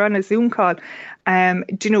when you're on a Zoom call,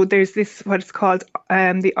 there's this, what's called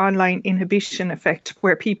the online inhibition effect,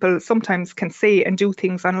 where people sometimes can say and do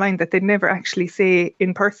things online that they'd never actually say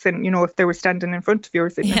in person, if they were standing in front of you or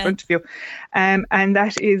sitting in front of you. And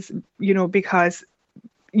that is, because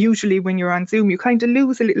usually when you're on Zoom, you kind of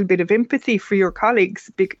lose a little bit of empathy for your colleagues,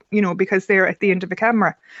 because they're at the end of a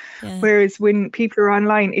camera. Yeah. Whereas when people are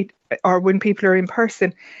online, or when people are in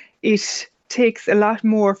person, it takes a lot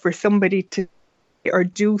more for somebody to or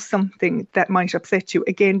do something that might upset you,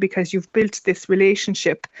 again, because you've built this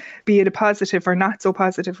relationship, be it a positive or not so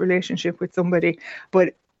positive relationship with somebody,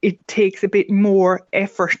 but it takes a bit more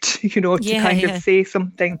effort, to kind of say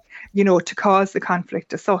something, to cause the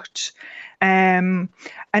conflict as such. And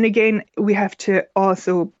again, we have to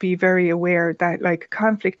also be very aware that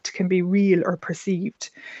conflict can be real or perceived.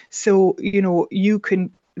 So, you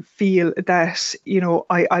can feel that,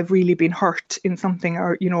 I've really been hurt in something,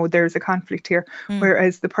 or, there's a conflict here,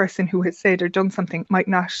 whereas the person who has said or done something might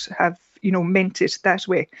not have, meant it that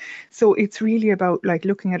way. So it's really about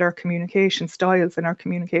looking at our communication styles and our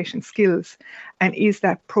communication skills, and is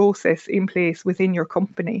that process in place within your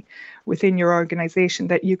company, within your organisation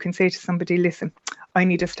that you can say to somebody, listen, I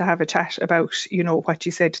need us to have a chat about, what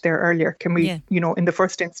you said there earlier. Can we, in the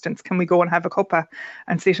first instance, can we go and have a cuppa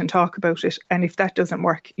and sit and talk about it? And if that doesn't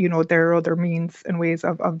work, there are other means and ways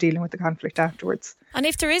of dealing with the conflict afterwards. And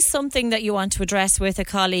if there is something that you want to address with a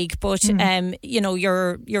colleague, but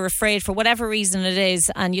you're afraid for whatever reason it is,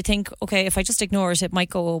 and you think, okay, if I just ignore it, it might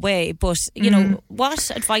go away. But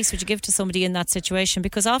what advice would you give to somebody in that situation?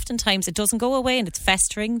 Because oftentimes it doesn't go away and it's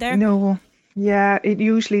festering there. No. Yeah, it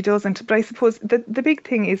usually doesn't. But I suppose the big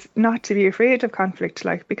thing is not to be afraid of conflict,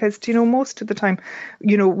 because, most of the time,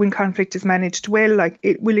 when conflict is managed well,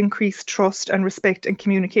 it will increase trust and respect and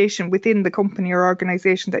communication within the company or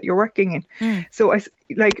organisation that you're working in. So it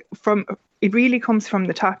really comes from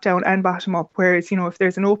the top down and bottom up. Whereas, if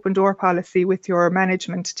there's an open door policy with your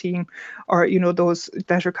management team or, those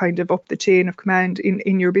that are kind of up the chain of command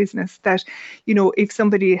in your business, that, if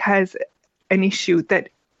somebody has an issue that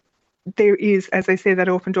there is, as I say, that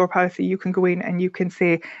open door policy, you can go in and you can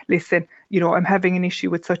say, listen, I'm having an issue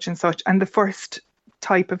with such and such. And the first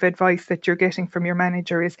type of advice that you're getting from your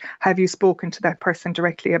manager is, have you spoken to that person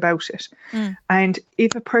directly about it? And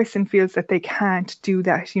if a person feels that they can't do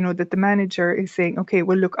that, that the manager is saying, okay,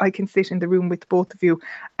 well, look, I can sit in the room with both of you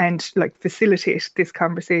and facilitate this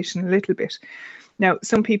conversation a little bit. Now,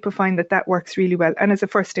 some people find that works really well. And as a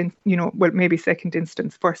maybe second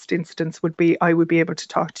instance, first instance would be, I would be able to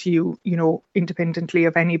talk to you, independently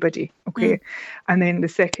of anybody. Okay. And then the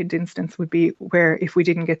second instance would be where if we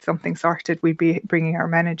didn't get something sorted, we'd be bringing our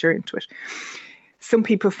manager into it. Some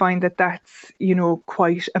people find that that's,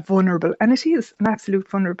 quite a vulnerable, and it is an absolute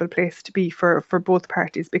vulnerable place to be for both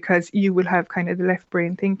parties, because you will have kind of the left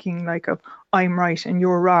brain thinking I'm right and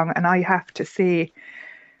you're wrong. And I have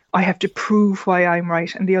to prove why I'm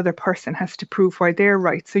right, and the other person has to prove why they're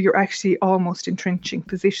right. So you're actually almost entrenching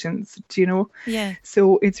positions, Yeah.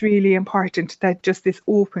 So it's really important that just this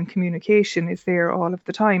open communication is there all of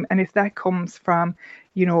the time. And if that comes from,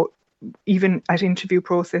 even at interview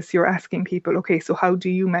process, you're asking people, okay, so how do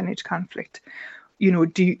you manage conflict?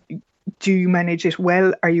 Do you manage it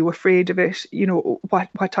well? Are you afraid of it?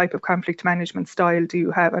 What type of conflict management style do you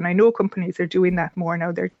have? And I know companies are doing that more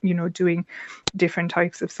now. They're, doing different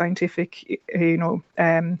types of scientific,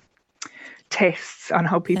 tests on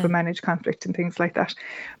how people manage conflict and things like that.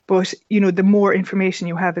 But, the more information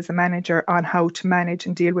you have as a manager on how to manage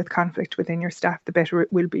and deal with conflict within your staff, the better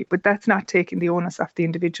it will be. But that's not taking the onus off the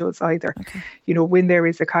individuals either. Okay. When there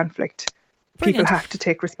is a conflict, Brilliant. People have to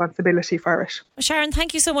take responsibility for it. Sharon,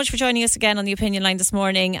 thank you so much for joining us again on the Opinion Line this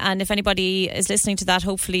morning. And if anybody is listening to that,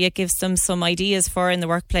 hopefully it gives them some ideas for in the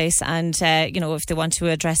workplace. And, if they want to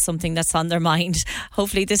address something that's on their mind,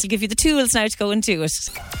 hopefully this will give you the tools now to go and do it.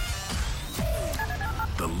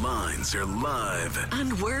 The lines are live.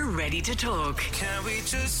 And we're ready to talk. Can we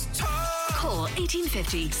just talk? Call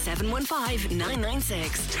 1850 715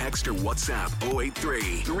 996. Text or WhatsApp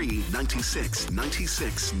 083 396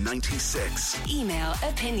 96 96. Email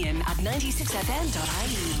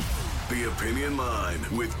opinion@96fm.ie. The Opinion Line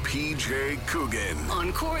with PJ Coogan.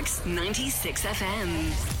 On Cork's 96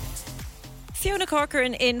 FM. Fiona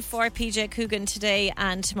Corcoran in for PJ Coogan today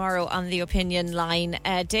and tomorrow on the Opinion Line.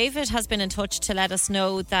 David has been in touch to let us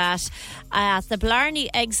know that at the Blarney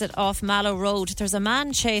exit off Mallow Road, there's a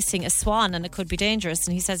man chasing a swan and it could be dangerous,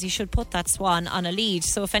 and he says he should put that swan on a lead.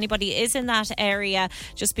 So if anybody is in that area,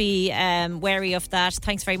 just be wary of that.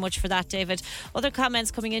 Thanks very much for that, David. Other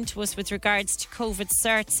comments coming into us with regards to COVID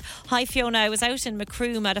certs. Hi Fiona, I was out in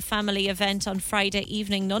Macroom at a family event on Friday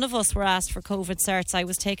evening. None of us were asked for COVID certs. I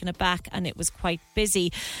was taken aback and it was quite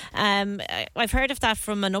busy. I've heard of that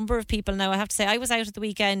from a number of people now. I have to say, I was out at the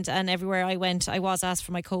weekend and everywhere I went I was asked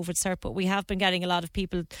for my COVID cert, but we have been getting a lot of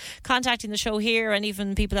people contacting the show here, and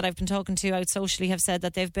even people that I've been talking to out socially have said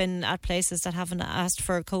that they've been at places that haven't asked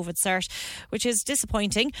for a COVID cert, which is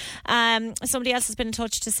disappointing. Somebody else has been in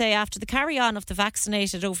touch to say after the carry on of the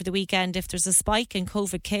vaccinated over the weekend, if there's a spike in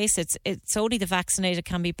COVID cases, it's only the vaccinated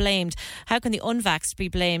can be blamed. How can the unvaxxed be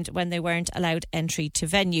blamed when they weren't allowed entry to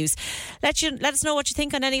venues? Let us know what you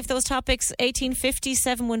think on any of those topics. 1850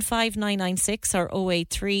 715 996 or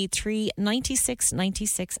 083 396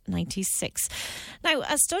 96 96. Now,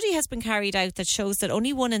 a study has been carried out that shows that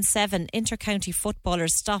only 1 in 7 inter-county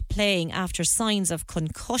footballers stop playing after signs of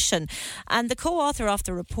concussion. And the co-author of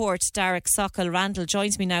the report, Derek Sokol Randall,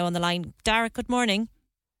 joins me now on the line. Derek, good morning.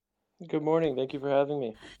 Good morning. Thank you for having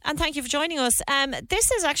me. And thank you for joining us. This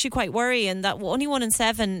is actually quite worrying that only 1 in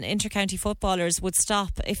 7 intercounty footballers would stop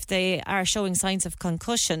if they are showing signs of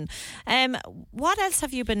concussion. What else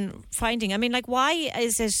have you been finding? I mean, like, why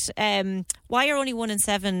is it? Why are only 1 in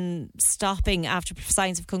 7 stopping after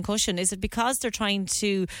signs of concussion? Is it because they're trying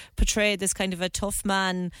to portray this kind of a tough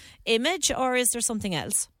man image, or is there something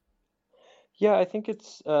else? Yeah, I think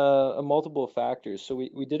it's a multiple factors. So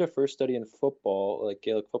we did a first study in football, like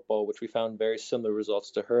Gaelic football, which we found very similar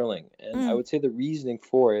results to hurling. And I would say the reasoning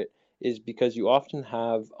for it is because you often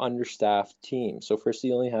have understaffed teams. So first,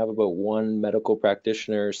 you only have about one medical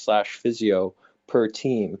practitioner / physio per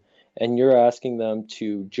team, and you're asking them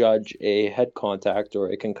to judge a head contact or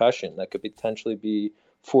a concussion that could potentially be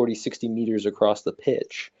 40, 60 meters across the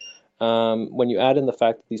pitch. When you add in the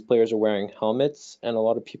fact that these players are wearing helmets, and a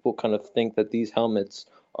lot of people kind of think that these helmets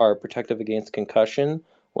are protective against concussion,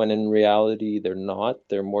 when in reality they're not.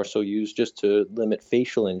 They're more so used just to limit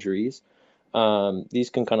facial injuries. These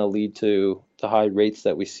can kind of lead to the high rates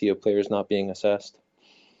that we see of players not being assessed.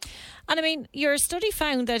 And I mean, your study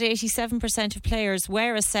found that 87% of players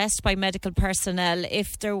were assessed by medical personnel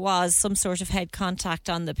if there was some sort of head contact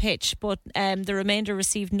on the pitch, but the remainder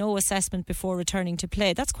received no assessment before returning to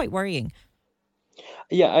play. That's quite worrying.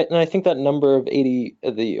 Yeah, and I think that number of 80,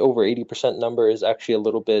 the over 80% number is actually a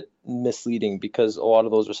little bit misleading, because a lot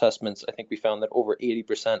of those assessments, I think we found that over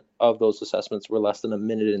 80% of those assessments were less than a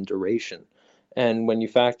minute in duration. And when you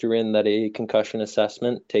factor in that a concussion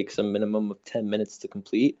assessment takes a minimum of 10 minutes to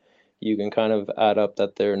complete, you can kind of add up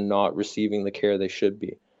that they're not receiving the care they should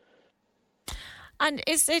be. And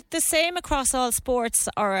is it the same across all sports,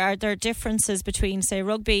 or are there differences between, say,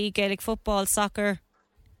 rugby, Gaelic football, soccer?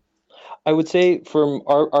 I would say from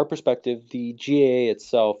our perspective, the GAA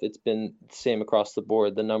itself, it's been the same across the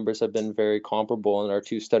board. The numbers have been very comparable in our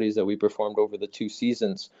two studies that we performed over the 2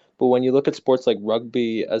 seasons. But when you look at sports like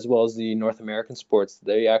rugby, as well as the North American sports,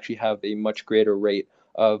 they actually have a much greater rate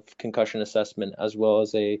of concussion assessment, as well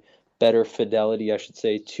as a better fidelity, I should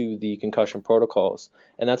say, to the concussion protocols.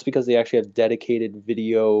 And that's because they actually have dedicated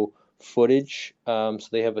video footage. So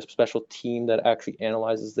they have a special team that actually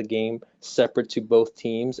analyzes the game separate to both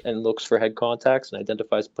teams and looks for head contacts and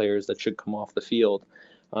identifies players that should come off the field.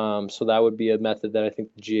 So that would be a method that I think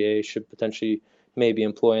the GAA should potentially maybe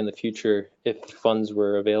employ in the future if funds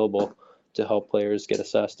were available to help players get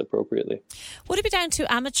assessed appropriately. Would it be down to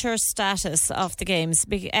amateur status of the games?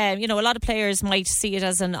 A lot of players might see it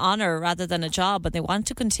as an honour rather than a job, but they want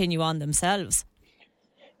to continue on themselves.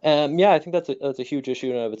 Yeah, I think that's a huge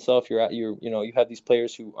issue in and of itself. You have these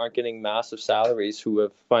players who aren't getting massive salaries, who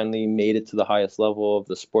have finally made it to the highest level of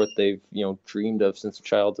the sport they've dreamed of since a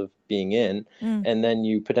child of being in, and then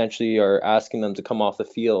you potentially are asking them to come off the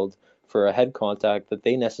field for a head contact that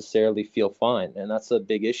they necessarily feel fine, and that's a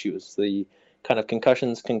big issue. Is the kind of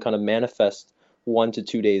concussions can kind of manifest 1 to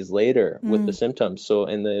 2 days later with the symptoms. So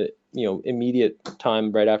in the immediate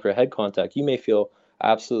time right after a head contact, you may feel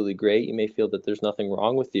absolutely great. You may feel that there's nothing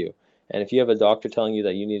wrong with you, and if you have a doctor telling you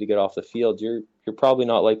that you need to get off the field, you're probably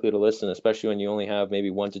not likely to listen, especially when you only have maybe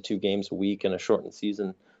 1 to 2 games a week in a shortened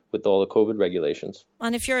season with all the COVID regulations.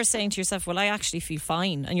 And if you're saying to yourself, well, I actually feel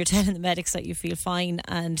fine, and you're telling the medics that you feel fine,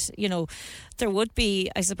 and there would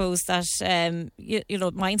be, I suppose, that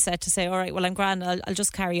mindset to say, all right, well, I'm grand, I'll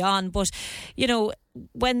just carry on. But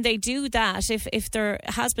when they do that, if there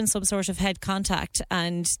has been some sort of head contact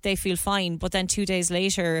and they feel fine, but then 2 days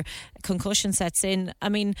later concussion sets in, I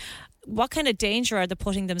mean, what kind of danger are they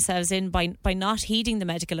putting themselves in by not heeding the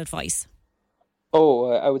medical advice? Oh,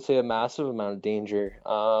 I would say a massive amount of danger.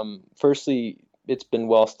 Firstly, it's been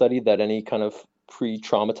well studied that any kind of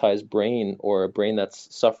pre-traumatized brain, or a brain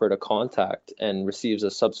that's suffered a contact and receives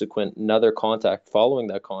a subsequent another contact following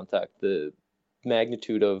that contact, the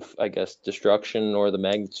magnitude of, I guess, destruction, or the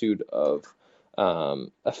magnitude of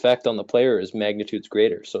effect on the player is magnitudes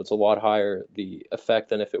greater. So it's a lot higher, the effect,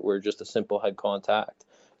 than if it were just a simple head contact.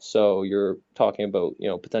 So you're talking about,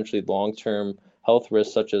 potentially long-term health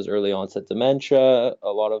risks such as early onset dementia. A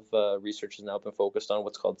lot of research has now been focused on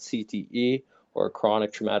what's called CTE, or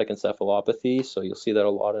chronic traumatic encephalopathy. So you'll see that a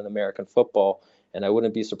lot in American football. And I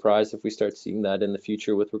wouldn't be surprised if we start seeing that in the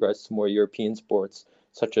future with regards to more European sports,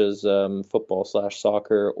 such as football /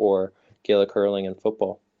 soccer, or Gaelic hurling and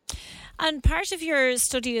football. And part of your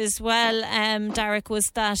study as well, Derek,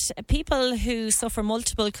 was that people who suffer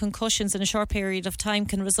multiple concussions in a short period of time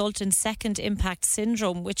can result in second impact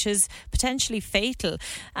syndrome, which is potentially fatal.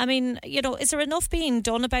 I mean, is there enough being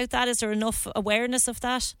done about that? Is there enough awareness of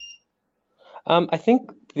that? I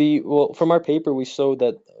think from our paper, we showed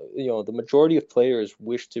that the majority of players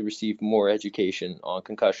wish to receive more education on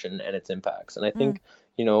concussion and its impacts. And I think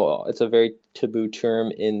it's a very taboo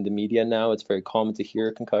term in the media now. It's very common to hear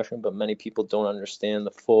a concussion, but many people don't understand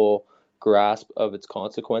the full grasp of its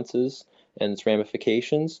consequences and its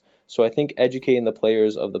ramifications. So I think educating the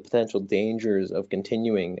players of the potential dangers of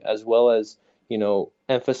continuing, as well as,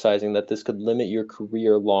 emphasizing that this could limit your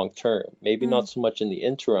career long term, maybe not so much in the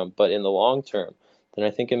interim, but in the long term, then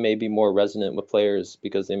I think it may be more resonant with players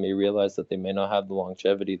because they may realize that they may not have the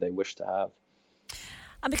longevity they wish to have.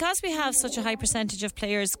 And because we have such a high percentage of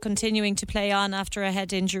players continuing to play on after a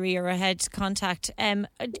head injury or a head contact,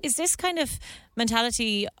 is this kind of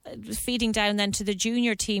mentality feeding down then to the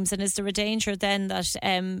junior teams? And is there a danger then that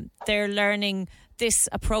they're learning this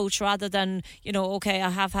approach rather than, okay,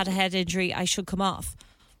 I have had a head injury, I should come off?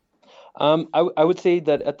 I would say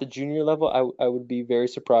that at the junior level, I would be very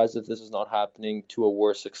surprised if this is not happening to a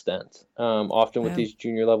worse extent. Often with these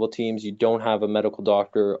junior level teams, you don't have a medical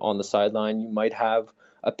doctor on the sideline. You might have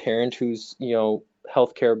a parent who's,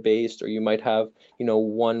 healthcare based, or you might have,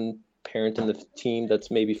 one parent in the team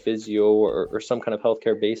that's maybe physio or some kind of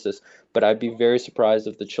healthcare basis. But I'd be very surprised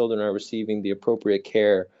if the children are receiving the appropriate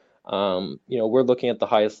care. We're looking at the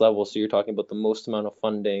highest level. So you're talking about the most amount of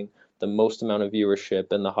funding, the most amount of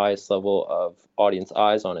viewership, and the highest level of audience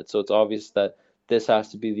eyes on it. So it's obvious that this has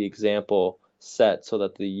to be the example set so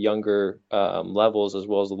that the younger levels as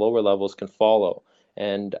well as the lower levels can follow.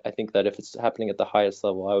 And I think that if it's happening at the highest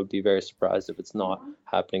level, I would be very surprised if it's not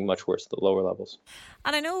happening much worse at the lower levels.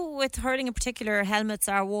 And I know with hurling in particular, helmets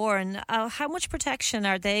are worn. How much protection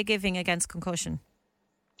are they giving against concussion?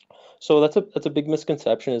 So that's a big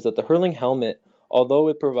misconception, is that the hurling helmet, although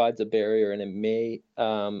it provides a barrier and it may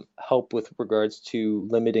help with regards to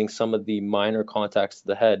limiting some of the minor contacts to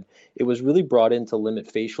the head, it was really brought in to limit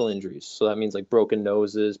facial injuries. So that means like broken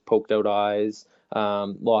noses, poked out eyes,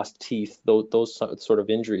 lost teeth, those sort of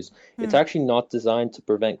injuries. It's actually not designed to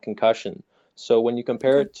prevent concussion. So when you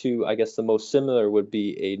compare it to, I guess the most similar would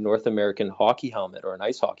be a North American hockey helmet or an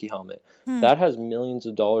ice hockey helmet. That has millions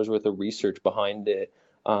of dollars worth of research behind it.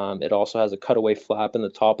 It also has a cutaway flap in the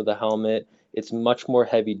top of the helmet. It's much more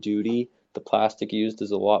heavy duty. The plastic used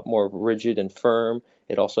is a lot more rigid and firm.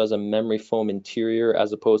 It also has a memory foam interior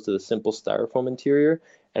as opposed to the simple styrofoam interior.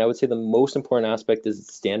 And I would say the most important aspect is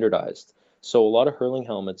it's standardized. So a lot of hurling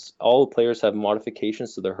helmets, all the players have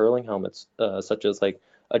modifications to their hurling helmets, such as like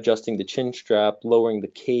adjusting the chin strap, lowering the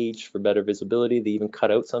cage for better visibility. They even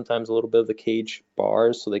cut out sometimes a little bit of the cage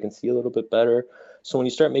bars so they can see a little bit better. So when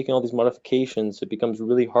you start making all these modifications, it becomes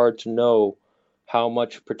really hard to know how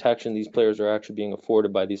much protection these players are actually being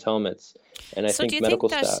afforded by these helmets. And I think medical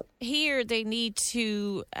staff. So do you think that here they need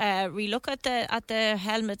to relook at the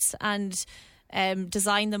helmets and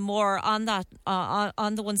design them more on that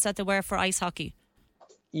on the ones that they wear for ice hockey?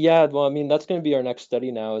 Yeah, well, I mean, that's going to be our next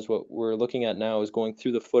study now, is what we're looking at now, is going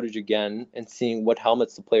through the footage again and seeing what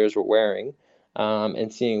helmets the players were wearing,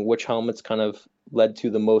 and seeing which helmets kind of led to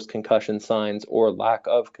the most concussion signs or lack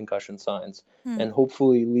of concussion signs, and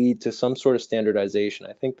hopefully lead to some sort of standardization.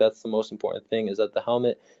 I think that's the most important thing, is that the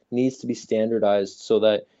helmet needs to be standardized so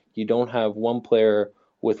that you don't have one player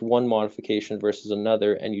with one modification versus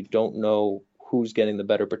another, and you don't know who's getting the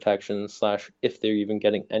better protection / if they're even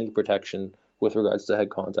getting any protection with regards to head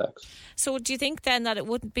contacts. So do you think then that it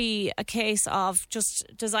wouldn't be a case of just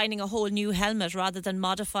designing a whole new helmet rather than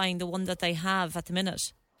modifying the one that they have at the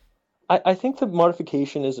minute? I think the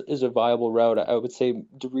modification is a viable route. I would say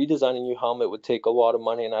to redesign a new helmet would take a lot of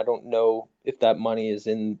money, and I don't know if that money is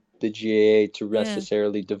in the GAA to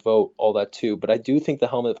necessarily devote all that to. But I do think the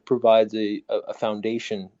helmet provides a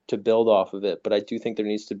foundation to build off of it. But I do think there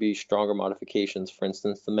needs to be stronger modifications. For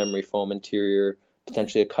instance, the memory foam interior,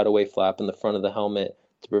 potentially a cutaway flap in the front of the helmet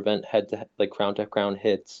to prevent crown to crown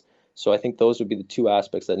hits. So I think those would be the two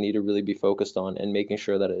aspects that need to really be focused on, and making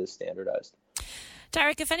sure that it is standardized.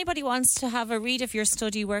 Derek, if anybody wants to have a read of your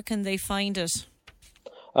study, where can they find it?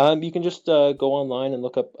 You can just go online and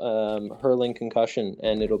look up hurling concussion,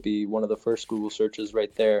 and it'll be one of the first Google searches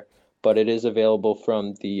right there. But it is available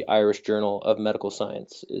from the Irish Journal of Medical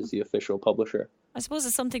Science, is the official publisher. I suppose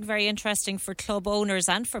it's something very interesting for club owners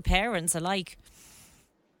and for parents alike.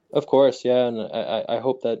 Of course, yeah, and I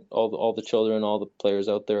hope that all the children, all the players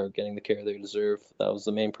out there are getting the care they deserve. That was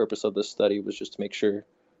the main purpose of this study, was just to make sure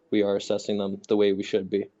we are assessing them the way we should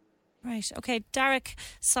be. Right. Okay. Derek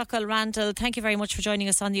Suckle Randall, thank you very much for joining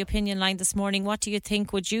us on the opinion line this morning. What do you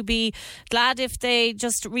think? Would you be glad if they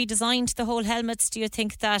just redesigned the whole helmets? Do you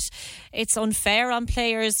think that it's unfair on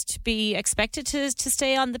players to be expected to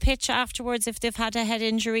stay on the pitch afterwards if they've had a head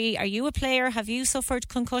injury? Are you a player? Have you suffered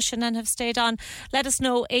concussion and have stayed on? Let us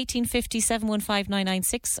know. 1850 715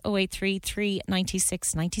 996 0833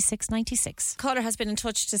 96 96 96. Caller has been in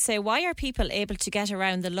touch to say, why are people able to get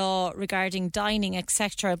around the law regarding dining,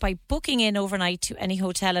 etc., by booking in overnight to any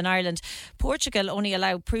hotel in Ireland? Portugal only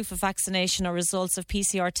allow proof of vaccination or results of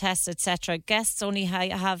PCR tests, etc. Guests only.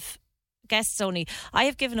 I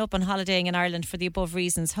have given up on holidaying in Ireland for the above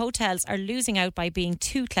reasons. Hotels are losing out by being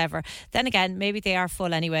too clever. Then again, maybe they are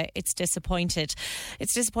full anyway. It's disappointing.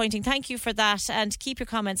 Thank you for that, and keep your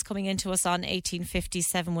comments coming into us on 1850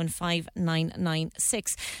 715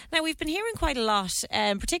 996. Now, we've been hearing quite a lot,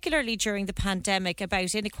 particularly during the pandemic,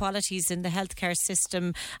 about inequalities in the healthcare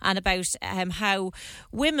system and about how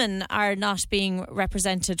women are not being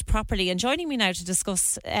represented properly. And joining me now to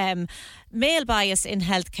discuss male bias in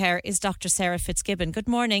healthcare is Dr. Sarah Fitzgibbon. Good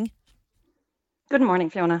morning. Good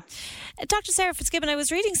morning, Fiona. Dr. Sarah Fitzgibbon, I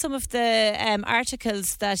was reading some of the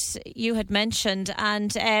articles that you had mentioned,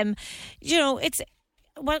 and it's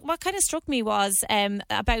what kind of struck me was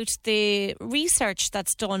about the research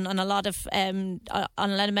that's done on a lot of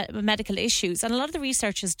medical issues, and a lot of the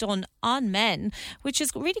research is done on men, which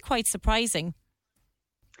is really quite surprising.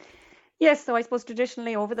 Yes, so I suppose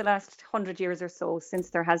traditionally over the last 100 years or so,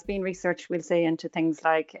 since there has been research, we'll say, into things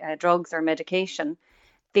like drugs or medication,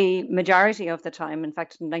 the majority of the time, in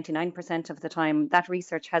fact 99% of the time, that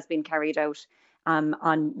research has been carried out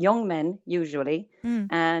on young men usually.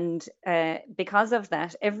 And because of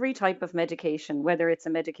that, every type of medication, whether it's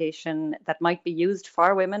a medication that might be used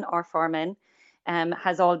for women or for men,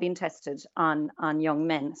 has all been tested on young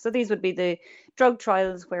men. So these would be the drug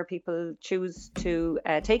trials where people choose to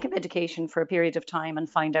take a medication for a period of time and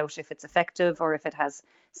find out if it's effective or if it has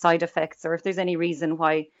side effects or if there's any reason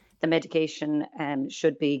why the medication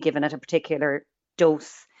should be given at a particular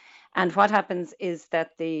dose. And what happens is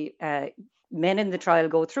that the men in the trial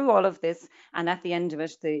go through all of this, and at the end of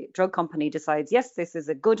it, the drug company decides, yes, this is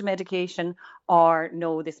a good medication, or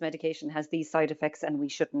no, this medication has these side effects and we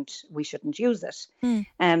shouldn't use it.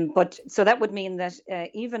 But so that would mean that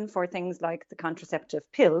even for things like the contraceptive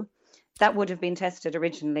pill, that would have been tested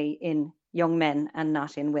originally in young men and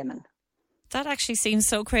not in women. That actually seems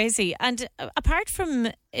so crazy. And apart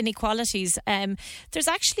from inequalities, there's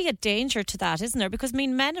actually a danger to that, isn't there? Because, I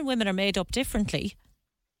mean, men and women are made up differently.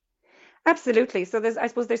 Absolutely. So I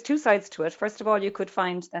suppose there's two sides to it. First of all, you could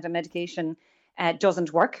find that a medication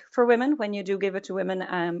doesn't work for women when you do give it to women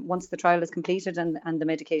once the trial is completed and the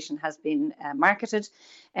medication has been marketed.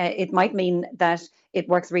 It might mean that it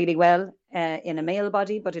works really well in a male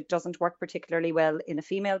body, but it doesn't work particularly well in a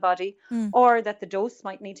female body, or that the dose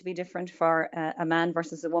might need to be different for a man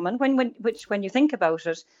versus a woman. When you think about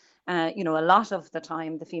it, a lot of the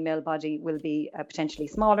time the female body will be potentially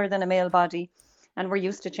smaller than a male body. And we're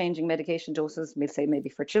used to changing medication doses, we'll say maybe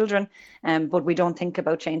for children, but we don't think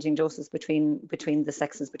about changing doses between the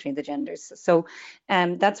sexes, between the genders. So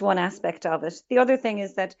that's one aspect of it. The other thing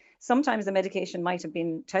is that sometimes the medication might have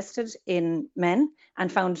been tested in men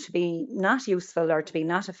and found to be not useful or to be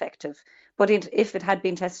not effective. But if it had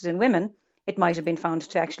been tested in women, it might have been found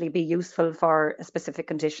to actually be useful for a specific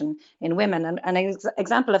condition in women. And an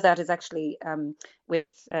example of that is actually with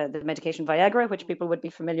the medication Viagra, which people would be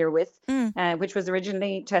familiar with, which was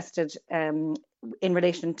originally tested in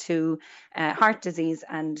relation to heart disease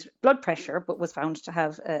and blood pressure, but was found to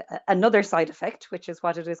have another side effect, which is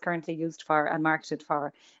what it is currently used for and marketed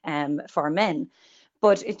for men.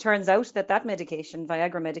 But it turns out that medication,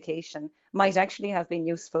 Viagra medication, might actually have been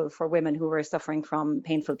useful for women who were suffering from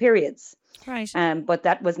painful periods. Right. But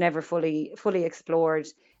that was never fully explored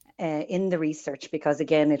in the research because,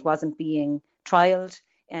 again, it wasn't being trialled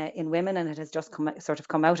in women, and it has just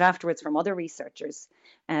come out afterwards from other researchers.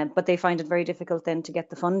 But they find it very difficult then to get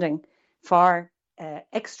the funding for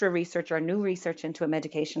extra research or new research into a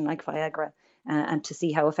medication like Viagra. And to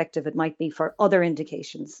see how effective it might be for other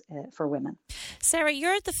indications for women. Sarah,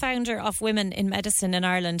 you're the founder of Women in Medicine in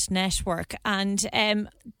Ireland Network, and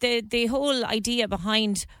the whole idea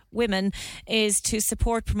behind Women is to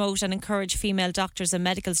support, promote and encourage female doctors and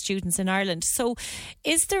medical students in Ireland. So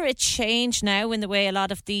is there a change now in the way a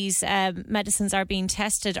lot of these medicines are being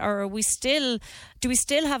tested, or do we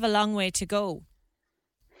still have a long way to go?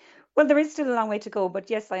 Well, there is still a long way to go, but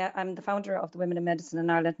yes, I'm the founder of the Women in Medicine in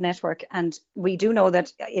Ireland network, and we do know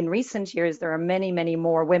that in recent years there are many, many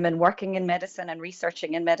more women working in medicine and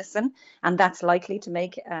researching in medicine, and that's likely to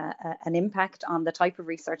make an impact on the type of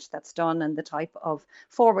research that's done and the type of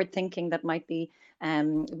forward thinking that might be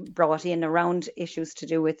brought in around issues to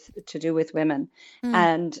do with women.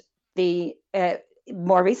 And the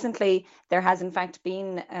more recently, there has in fact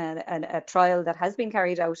been a trial that has been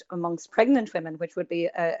carried out amongst pregnant women, which would be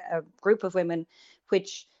a group of women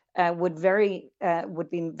which would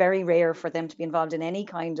be very rare for them to be involved in any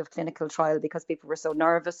kind of clinical trial because people were so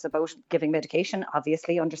nervous about giving medication,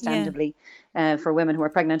 obviously, understandably, for women who are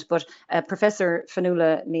pregnant. But Professor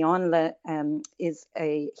Fionnuala Ní Aonla is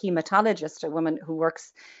a hematologist, a woman who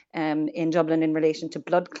works in Dublin in relation to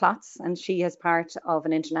blood clots, and she is part of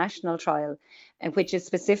an international trial which is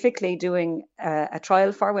specifically doing a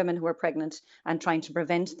trial for women who are pregnant and trying to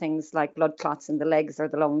prevent things like blood clots in the legs or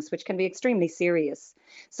the lungs, which can be extremely serious.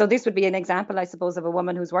 So this would be an example, I suppose, of a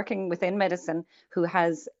woman who's working within medicine who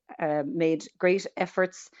has made great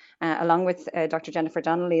efforts, along with Dr. Jennifer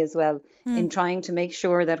Donnelly as well, in trying to make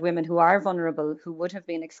sure that women who are vulnerable, who would have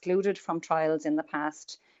been excluded from trials in the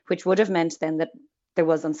past, which would have meant then that there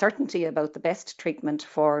was uncertainty about the best treatment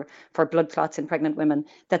for blood clots in pregnant women,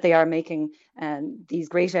 that they are making these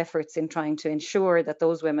great efforts in trying to ensure that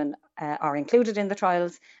those women are included in the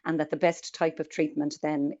trials and that the best type of treatment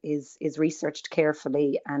then is researched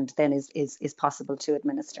carefully and then is possible to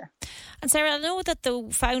administer. And Sarah, I know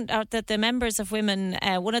that found out that the members of women,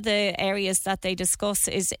 one of the areas that they discuss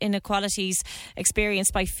is inequalities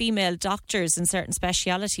experienced by female doctors in certain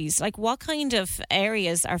specialities. Like, what kind of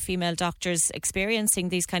areas are female doctors experiencing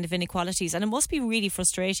these kind of inequalities? And it must be really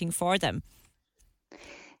frustrating for them.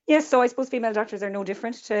 Yes, so I suppose female doctors are no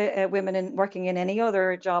different to women working in any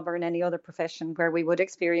other job or in any other profession where we would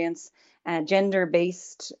experience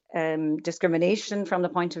gender-based discrimination from the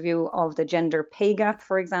point of view of the gender pay gap,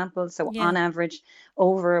 for example. So on average,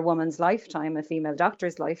 over a woman's lifetime, a female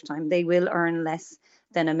doctor's lifetime, they will earn less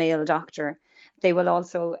than a male doctor. They will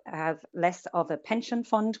also have less of a pension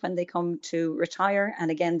fund when they come to retire.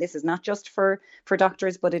 And again, this is not just for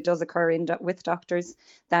doctors, but it does occur with doctors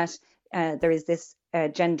that there is this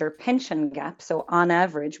gender pension gap. So on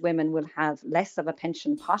average, women will have less of a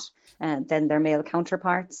pension pot than their male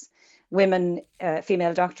counterparts. Women,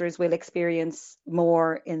 female doctors will experience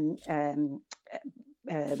more in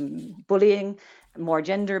bullying, more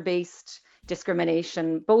gender-based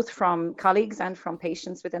discrimination, both from colleagues and from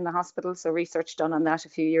patients within the hospital. So research done on that a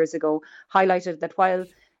few years ago highlighted that while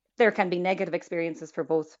there can be negative experiences for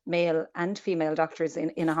both male and female doctors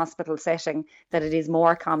in a hospital setting, that it is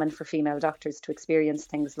more common for female doctors to experience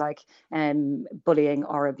things like bullying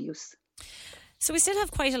or abuse. So we still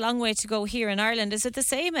have quite a long way to go here in Ireland. Is it the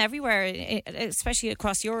same everywhere, especially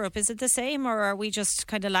across Europe? Is it the same, or are we just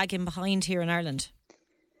kind of lagging behind here in Ireland?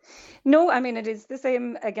 No, I mean, it is the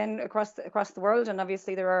same again across the world, and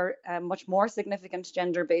obviously there are much more significant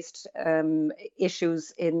gender-based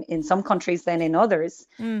issues in some countries than in others.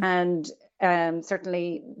 And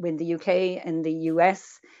certainly in the UK and the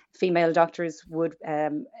US, female doctors would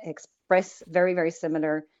express very, very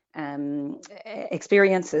similar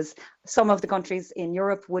experiences. Some of the countries in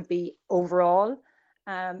Europe would be overall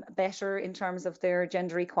better in terms of their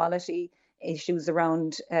gender equality. Issues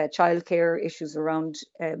around childcare, issues around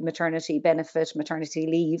maternity benefit, maternity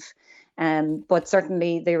leave, but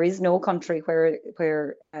certainly there is no country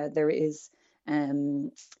where there is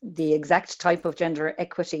the exact type of gender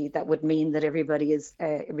equity that would mean that everybody is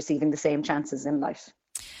receiving the same chances in life.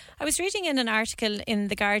 I was reading in an article in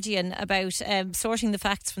The Guardian about sorting the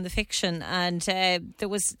facts from the fiction, and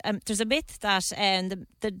there's a myth that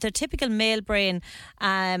the typical male brain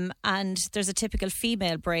and there's a typical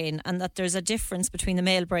female brain, and that there's a difference between the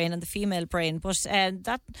male brain and the female brain, but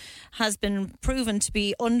that has been proven to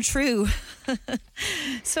be untrue.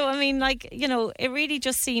 So, I mean, like, you know, it really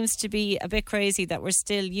just seems to be a bit crazy that we're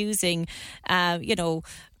still using,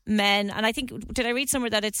 men, and I think, did I read somewhere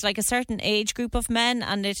that it's like a certain age group of men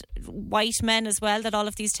and white men as well that all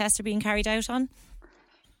of these tests are being carried out on?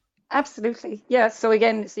 Absolutely, yeah. So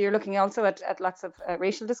again, you're looking also at lots of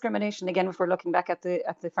racial discrimination. Again, if we're looking back at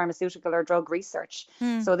the pharmaceutical or drug research,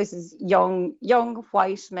 so this is young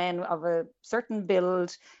white men of a certain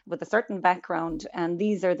build with a certain background, and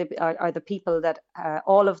these are the people that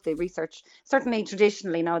all of the research. Certainly,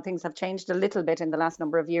 traditionally, now things have changed a little bit in the last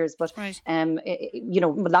number of years, but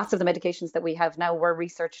lots of the medications that we have now were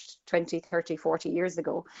researched 20, 30, 40 years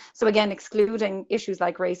ago. So again, excluding issues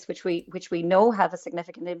like race, which we know have a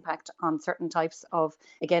significant impact on certain types of,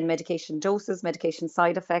 again, medication doses, medication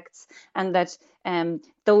side effects, and that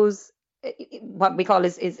those what we call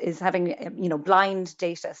is having blind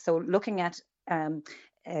data. So looking at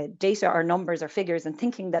data or numbers or figures and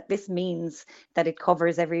thinking that this means that it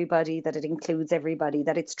covers everybody, that it includes everybody,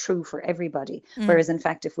 that it's true for everybody. Whereas in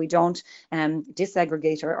fact, if we don't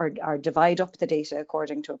disaggregate or divide up the data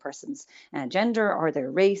according to a person's gender or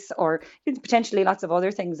their race or potentially lots of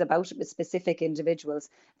other things about specific individuals,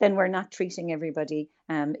 then we're not treating everybody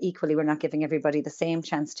equally. We're not giving everybody the same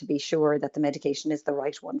chance to be sure that the medication is the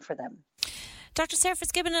right one for them. Dr. Sarah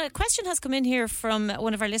Fitzgibbon, a question has come in here from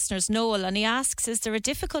one of our listeners, Noel, and he asks, is there a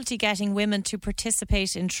difficulty getting women to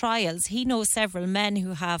participate in trials? He knows several men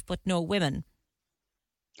who have, but no women.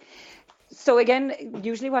 So again,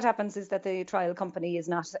 usually what happens is that the trial company is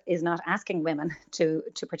not asking women to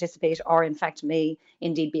participate, or in fact may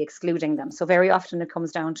indeed be excluding them. So very often it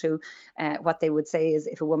comes down to what they would say is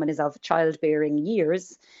if a woman is of childbearing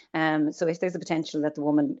years, so if there's a potential that the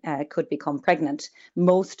woman could become pregnant,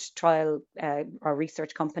 most trial or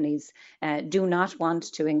research companies do not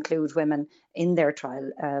want to include women in their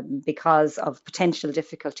trial because of potential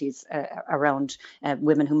difficulties around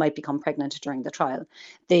women who might become pregnant during the trial.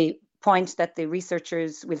 The point that the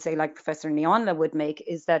researchers will say, like Professor Neonla would make,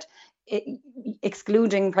 is that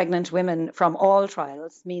excluding pregnant women from all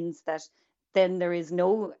trials means that then there is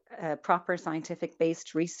no proper scientific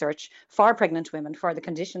based research for pregnant women, for the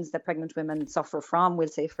conditions that pregnant women suffer from. We'll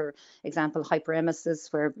say, for example,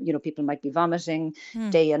 hyperemesis, where people might be vomiting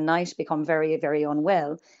day and night, become very, very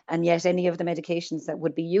unwell. And yet any of the medications that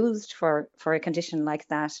would be used for a condition like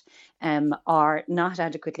that are not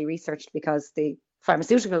adequately researched, because the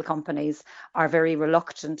pharmaceutical companies are very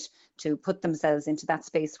reluctant to put themselves into that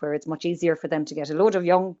space where it's much easier for them to get a load of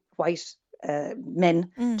young white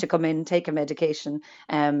men to come in, take a medication,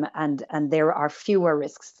 and there are fewer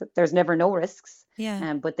risks. There's never no risks,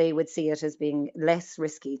 but they would see it as being less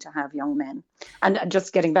risky to have young men. And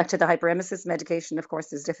just getting back to the hyperemesis medication, of course,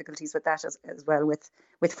 there's difficulties with that as well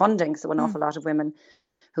with funding. So an awful lot of women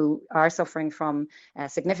who are suffering from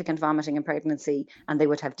significant vomiting in pregnancy, and they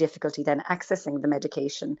would have difficulty then accessing the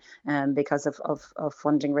medication because of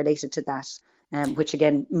funding related to that, which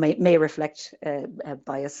again may reflect a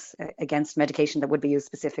bias against medication that would be used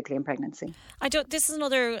specifically in pregnancy. This is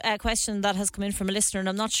another question that has come in from a listener, and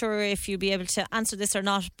I'm not sure if you'll be able to answer this or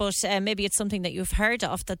not, but maybe it's something that you've heard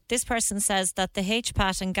of, that this person says that the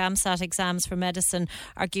HPAT and GAMSAT exams for medicine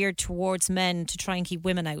are geared towards men to try and keep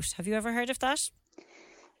women out. Have you ever heard of that?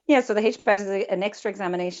 Yeah, so the HPAT is an extra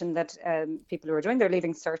examination that people who are doing their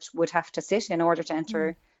Leaving Cert would have to sit in order to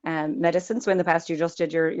enter medicine. So in the past, you just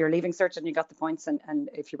did your Leaving Cert and you got the points, and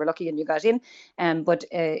if you were lucky and you got in. But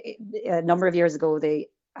a number of years ago, they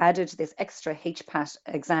added this extra HPAT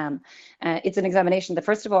exam. It's an examination that,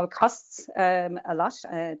 first of all, costs a lot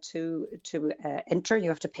to enter. You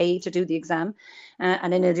have to pay to do the exam,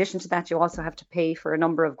 and in addition to that, you also have to pay for a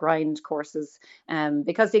number of grind courses,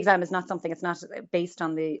 because the exam is not something. It's not based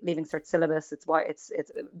on the Leaving Cert syllabus.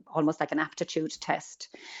 It's almost like an aptitude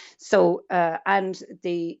test. So and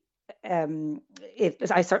the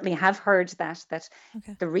I certainly have heard that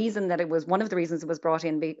the reason that it was, one of the reasons it was brought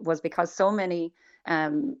in was because so many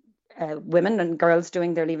women and girls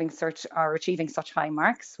doing their Leaving Cert are achieving such high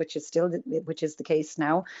marks, which is the case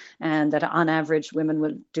now, and that on average women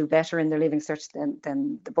will do better in their Leaving Cert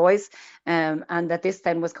than the boys, and that this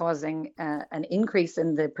then was causing an increase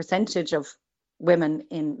in the percentage of women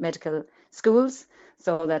in medical schools,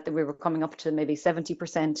 so that we were coming up to maybe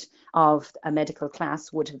 70% of a medical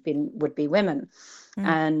class would be women.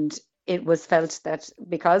 And it was felt that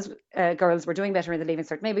because girls were doing better in the Leaving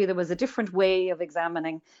Cert, maybe there was a different way of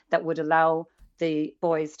examining that would allow the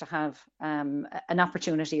boys to have an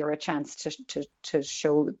opportunity or a chance to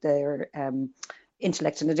show their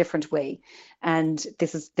intellect in a different way. And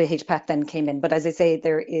this is the HPAT then came in. But as I say,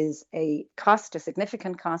 there is a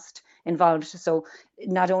significant cost involved. So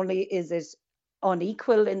not only is it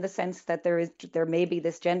unequal in the sense that there may be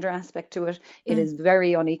this gender aspect to it, it is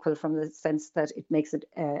very unequal from the sense that it makes it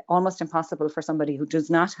almost impossible for somebody who does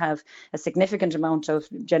not have a significant amount of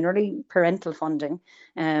generally parental funding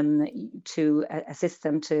to assist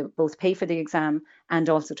them to both pay for the exam and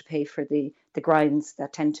also to pay for the grinds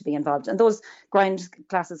that tend to be involved. And those grind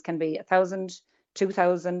classes can be 1,000,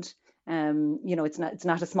 2,000. It's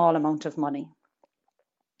not a small amount of money.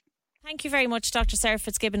 Thank you very much, Dr. Sarah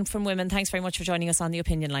Fitzgibbon from Women. Thanks very much for joining us on the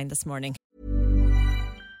Opinion Line this morning.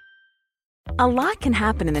 A lot can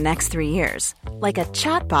happen in the next 3 years. Like a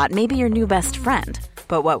chatbot may be your new best friend.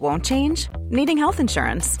 But what won't change? Needing health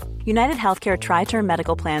insurance. United Healthcare Tri-Term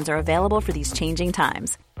Medical Plans are available for these changing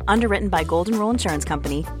times. Underwritten by Golden Rule Insurance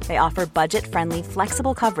Company, they offer budget-friendly,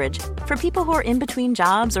 flexible coverage for people who are in between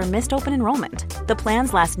jobs or missed open enrollment. The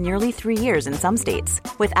plans last nearly 3 years in some states,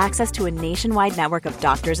 with access to a nationwide network of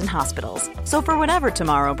doctors and hospitals. So for whatever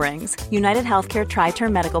tomorrow brings, United Healthcare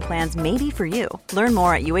Tri-Term Medical Plans may be for you. Learn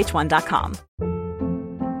more at uh1.com.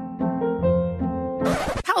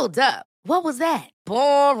 Hold up. What was that?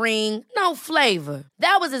 Boring. No flavor.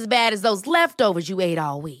 That was as bad as those leftovers you ate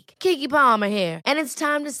all week. Keke Palmer here, and it's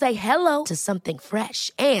time to say hello to something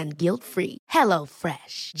fresh and guilt-free. Hello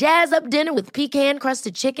Fresh. Jazz up dinner with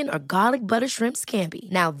pecan-crusted chicken or garlic butter shrimp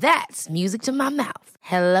scampi. Now that's music to my mouth.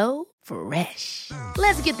 Hello Fresh.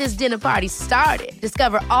 Let's get this dinner party started.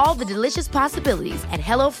 Discover all the delicious possibilities at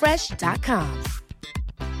hellofresh.com.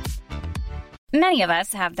 Many of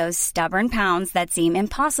us have those stubborn pounds that seem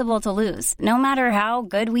impossible to lose, no matter how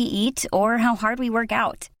good we eat or how hard we work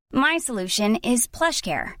out. My solution is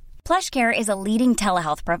PlushCare. PlushCare is a leading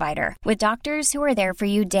telehealth provider with doctors who are there for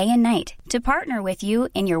you day and night to partner with you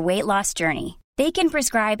in your weight loss journey. They can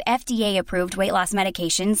prescribe FDA-approved weight loss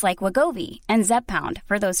medications like Wegovy and Zepbound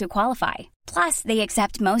for those who qualify. Plus, they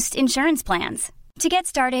accept most insurance plans. To get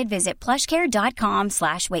started, visit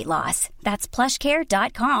plushcare.com/weightloss. That's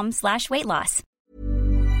plushcare.com/weightloss.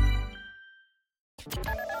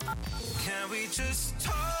 Can we just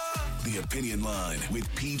talk? The Opinion Line with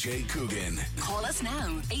PJ Coogan. Call us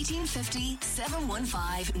now, 1850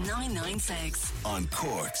 715 996. On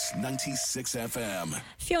Cork's 96 FM.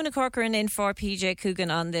 Fiona Corcoran in for PJ Coogan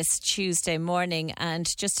on this Tuesday morning.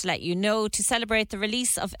 And just to let you know, to celebrate the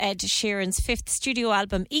release of Ed Sheeran's 5th studio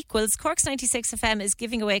album Equals, Cork's 96 FM is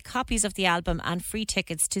giving away copies of the album and free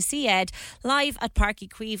tickets to see Ed live at Páirc Uí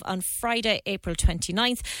Chaoimh on Friday, April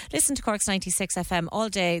 29th. Listen to Cork's 96 FM all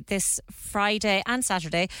day this Friday and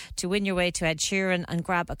Saturday to win your way to Ed Sheeran and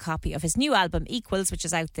grab a copy of his new album Equals, which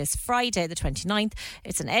is out this Friday the 29th.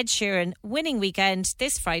 It's an Ed Sheeran winning weekend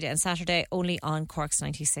this Friday and Saturday only on Cork's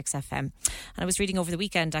 96 FM. And I was reading over the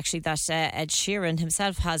weekend actually that Ed Sheeran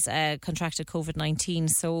himself has contracted COVID-19,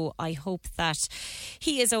 so I hope that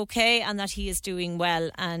he is okay and that he is doing well,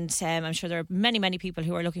 and I'm sure there are many people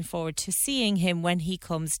who are looking forward to seeing him when he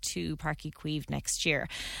comes to Páirc Uí Chaoimh next year.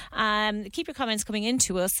 Keep your comments coming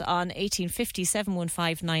into us on 1850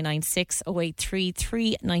 715 996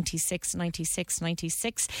 0833 96 96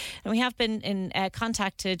 96. And we have been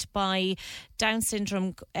contacted by Down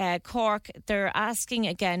Syndrome Cork. They're asking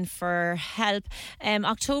again for help.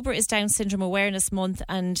 October is Down Syndrome Awareness Month,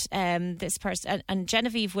 and this person and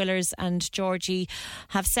Genevieve Willers and Georgie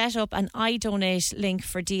have set up an iDonate link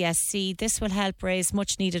for DSC. This will help raise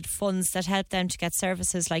much needed funds that help them to get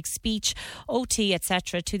services like speech, OT,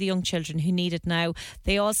 etc. to the young children who need it now.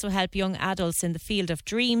 They also help young adults in the field of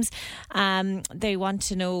dreams. They want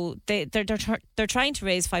to know, they're trying to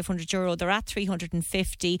raise €500. They're at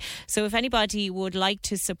 350. So if anybody would like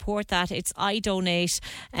to support that, it's iDonate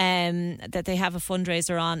that they have a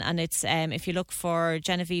fundraiser on, and it's if you look for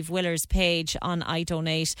Genevieve Willer's page on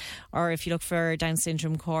iDonate, or if you look for Down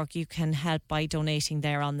Syndrome Cork, you can help by donating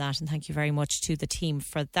there on that. And thank you very much to the team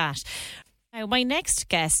for that. Now, my next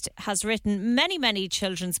guest has written many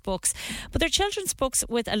children's books, but they're children's books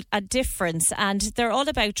with a difference, and they're all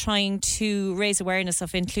about trying to raise awareness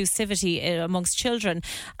of inclusivity amongst children.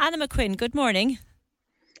 Anna McQuinn, good morning.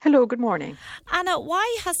 Hello, good morning. Anna,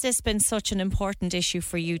 why has this been such an important issue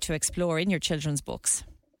for you to explore in your children's books?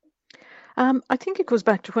 I think it goes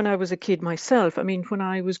back to when I was a kid myself. I mean, when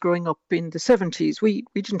I was growing up in the 70s, we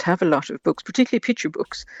didn't have a lot of books, particularly picture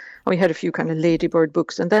books. We had a few kind of ladybird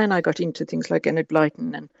books, and then I got into things like Enid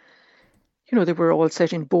Blyton, and, you know, they were all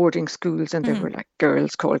set in boarding schools, and there were like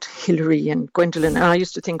girls called Hilary and Gwendolyn. And I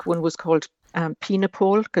used to think one was called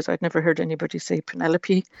Pinapole, because I'd never heard anybody say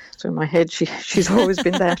Penelope. So in my head, she's always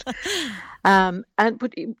been that.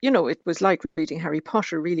 But you know, it was like reading Harry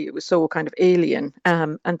Potter, really. It was so kind of alien.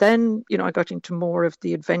 And then, you know, I got into more of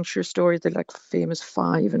the adventure stories, the like Famous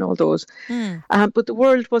Five and all those. But the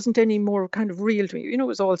world wasn't any more kind of real to me. You know, it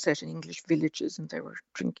was all set in English villages, and they were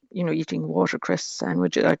eating watercress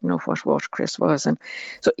sandwiches. I don't know what watercress was. And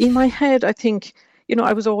so in my head, I think, you know,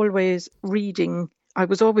 I was always reading. I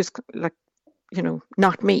was always like, you know,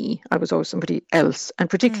 not me. I was always somebody else, and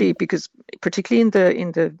particularly in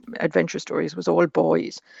the adventure stories, it was all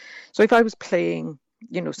boys. So if I was playing,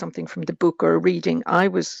 you know, something from the book or reading, I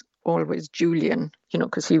was always Julian, you know,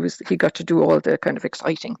 because he got to do all the kind of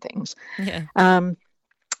exciting things. Yeah. And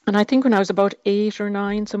I think when I was about 8 or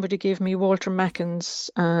 9, somebody gave me Walter Macken's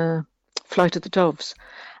Flight of the Doves.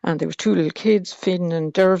 And there was 2 little kids, Finn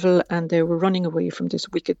and Derval, and they were running away from this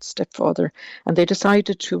wicked stepfather. And they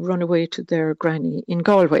decided to run away to their granny in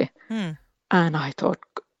Galway. And I thought,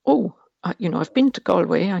 oh, I've been to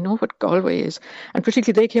Galway. I know what Galway is. And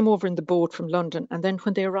particularly they came over in the boat from London. And then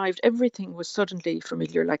when they arrived, everything was suddenly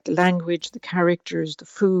familiar, like the language, the characters, the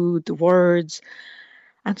food, the words.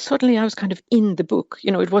 And suddenly I was kind of in the book.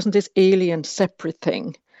 It wasn't this alien separate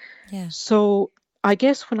thing. Yeah. So I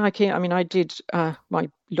guess when I came, I did, my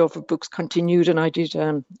love of books continued, and I did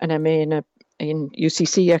an MA in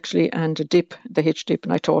UCC actually, and a dip, the HDip,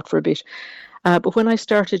 and I taught for a bit. But when I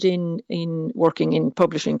started in working in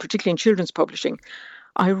publishing, particularly in children's publishing,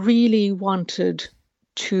 I really wanted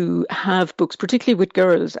to have books, particularly with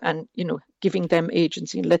girls, and giving them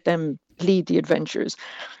agency and let them lead the adventures.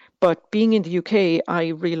 But being in the UK, I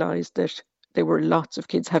realized that there were lots of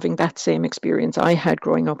kids having that same experience I had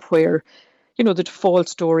growing up, where the default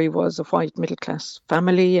story was a white middle class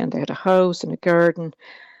family, and they had a house and a garden.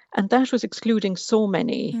 And that was excluding so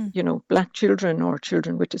many, black children or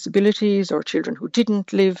children with disabilities or children who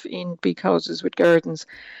didn't live in big houses with gardens.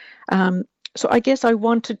 So I guess I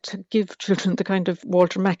wanted to give children the kind of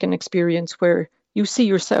Walter Mackin experience where you see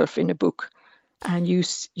yourself in a book and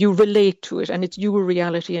you relate to it, and it's your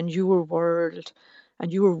reality and your world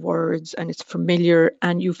and your words, and it's familiar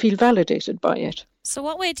and you feel validated by it. So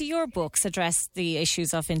what way do your books address the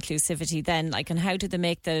issues of inclusivity then? And how do they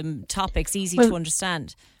make the topics easy to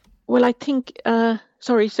understand? Well, I think,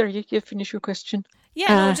 sorry, you finish your question.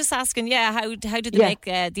 Yeah, no, just asking, how do they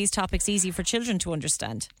make these topics easy for children to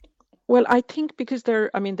understand? Well, I think because they're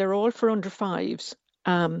all for under fives.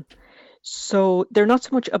 So they're not so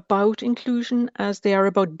much about inclusion as they are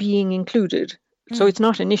about being included. So it's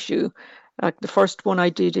not an issue. Like the first one I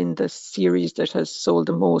did in the series that has sold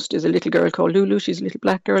the most is a little girl called Lulu. She's a little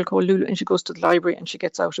black girl called Lulu, and she goes to the library and she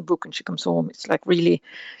gets out a book and she comes home. It's like really,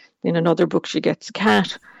 in another book, she gets a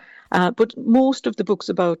cat. But most of the books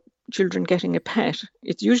about children getting a pet,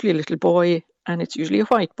 it's usually a little boy and it's usually a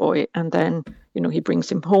white boy. And then, he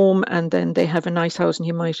brings him home and then they have a nice house, and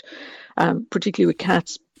he might, particularly with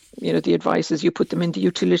cats, the advice is you put them in the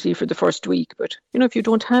utility for the first week. But, if you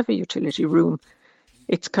don't have a utility room,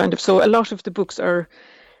 it's kind of, so a lot of the books they're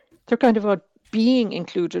kind of about being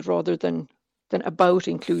included rather than about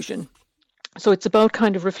inclusion. So it's about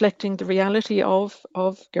kind of reflecting the reality of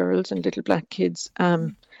girls and little black kids.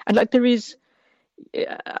 And like there is,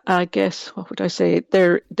 I guess, what would I say?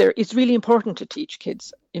 There it's really important to teach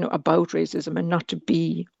kids, about racism and not to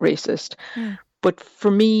be racist. But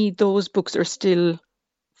for me, those books are still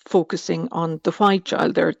focusing on the white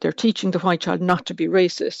child. They're teaching the white child not to be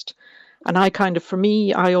racist. And I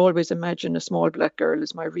always imagine a small black girl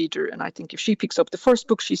as my reader. And I think if she picks up the first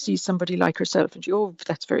book, she sees somebody like herself and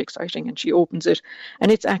that's very exciting. And she opens it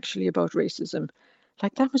and it's actually about racism.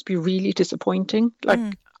 Like, that must be really disappointing. Like,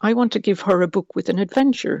 I want to give her a book with an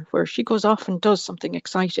adventure where she goes off and does something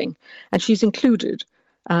exciting and she's included.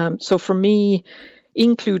 So for me,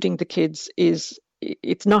 including the kids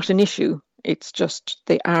it's not an issue. It's just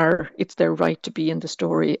it's their right to be in the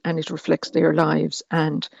story, and it reflects their lives,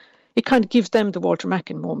 and it kind of gives them the Walter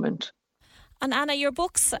Mackin moment. And Anna, your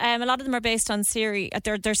books, a lot of them are based on series.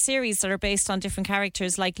 They're series that are based on different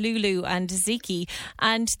characters like Lulu and Ziki,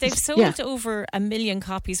 and they've sold over 1 million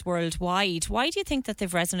copies worldwide. Why do you think that they've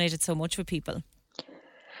resonated so much with people?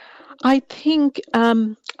 I think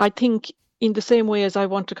in the same way as I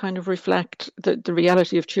want to kind of reflect the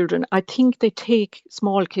reality of children, I think they take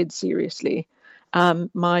small kids seriously.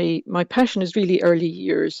 My passion is really early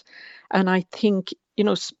years, and I think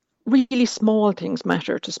really small things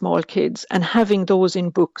matter to small kids, and having those in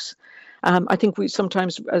books. I think we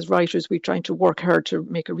sometimes, as writers, we're trying to work hard to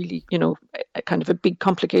make a really, a kind of a big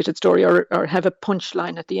complicated story or have a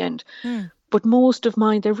punchline at the end. But most of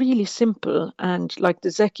mine, they're really simple. And like the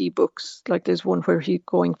Zeki books, like there's one where he's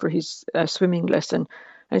going for his swimming lesson.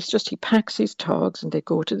 And it's just he packs his togs and they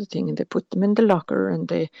go to the thing and they put them in the locker and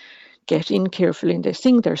they get in carefully and they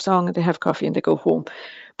sing their song and they have coffee and they go home.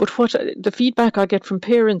 But what the feedback I get from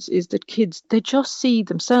parents is that kids, they just see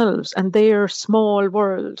themselves, and their small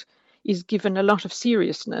world is given a lot of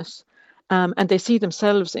seriousness, and they see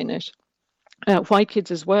themselves in it. White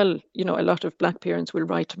kids as well, a lot of black parents will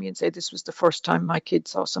write to me and say this was the first time my kid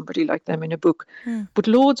saw somebody like them in a book. But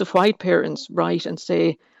loads of white parents write and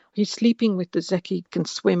say he's sleeping with the Zeki can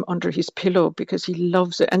swim under his pillow because he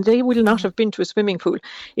loves it. And they will not have been to a swimming pool.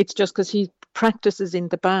 It's just because he practices in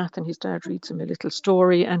the bath and his dad reads him a little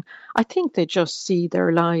story. And I think they just see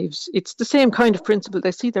their lives. It's the same kind of principle.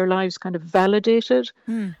 They see their lives kind of validated.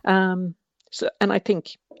 And I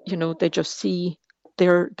think, they just see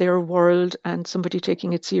their world and somebody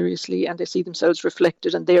taking it seriously, and they see themselves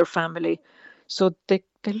reflected in their family. So they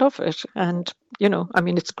love it. And,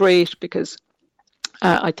 it's great because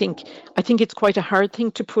I think it's quite a hard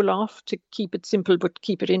thing to pull off, to keep it simple but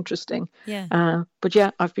keep it interesting. Yeah. But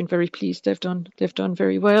yeah, I've been very pleased. They've done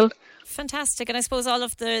very well. Fantastic. And I suppose all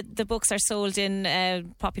of the books are sold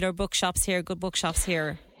in popular bookshops here, good bookshops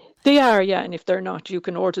here. They are, yeah, and if they're not, you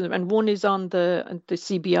can order them. And one is on the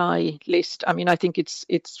CBI list. I mean, I think it's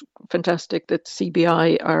fantastic that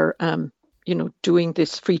CBI are doing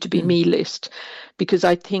this free to be me list, because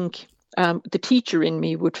I think the teacher in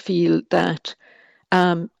me would feel that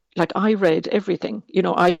like I read everything.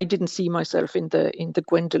 I didn't see myself in the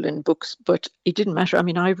Gwendolyn books, but it didn't matter. I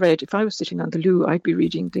mean, I read, if I was sitting on the loo, I'd be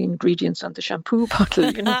reading the ingredients on the shampoo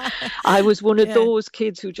bottle. I was one of those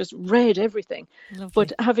kids who just read everything. Lovely.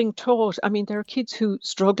 But having taught, I mean, there are kids who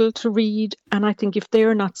struggle to read, and I think if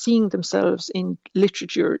they're not seeing themselves in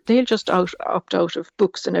literature, they'll just opt out of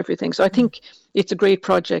books and everything. So I think it's a great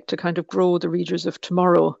project to kind of grow the readers of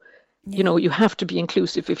tomorrow. Yeah. You have to be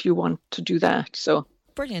inclusive if you want to do that. So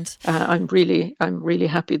brilliant. I'm really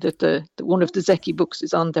happy that the one of the Zeki books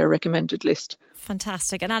is on their recommended list.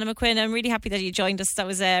 Fantastic. And Anna McQuinn, I'm really happy that you joined us. That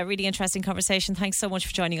was a really interesting conversation. Thanks so much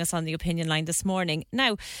for joining us on the Opinion Line this morning.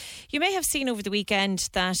 Now, you may have seen over the weekend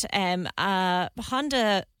that a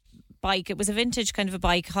Honda bike, it was a vintage kind of a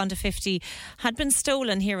bike, Honda 50, had been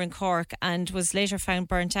stolen here in Cork and was later found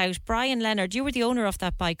burnt out. Brian Leonard, you were the owner of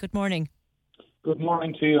that bike. Good morning. Good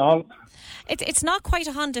morning to you all. It's not quite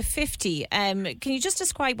a Honda 50. Can you just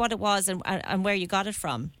describe what it was and where you got it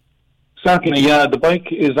from? Certainly, yeah. The bike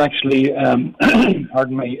is actually,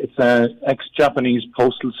 pardon me, it's a ex-Japanese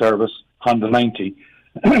postal service Honda 90.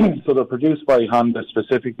 So they're produced by Honda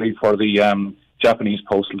specifically for the Japanese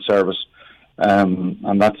postal service,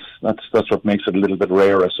 and that's what makes it a little bit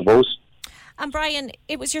rare, I suppose. And Brian,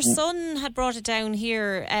 it was your son had brought it down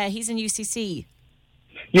here. He's in UCC.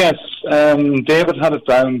 Yes, David had it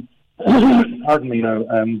down. Pardon me now.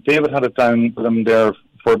 David had it down with him there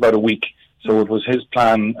for about a week, so it was his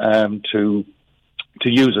plan to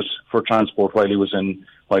use it for transport while he was in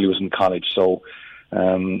college. So,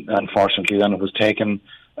 unfortunately, then it was taken.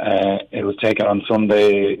 It was taken on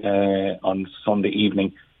Sunday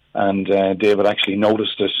evening, and David actually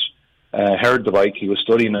noticed it. Heard the bike. He was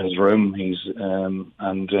studying in his room. He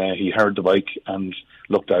heard the bike and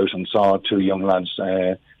looked out and saw two young lads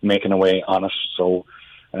making away on it. So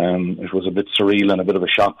it was a bit surreal and a bit of a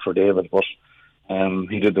shock for David, but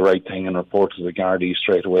he did the right thing and reported the Gardaí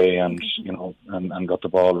straight away, and got the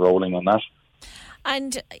ball rolling on that.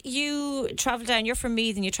 And you travelled down. You're from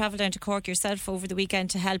Meath, and you travelled down to Cork yourself over the weekend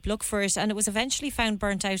to help look for it, and it was eventually found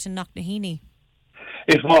burnt out in Knocknaheeny.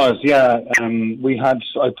 It was, yeah.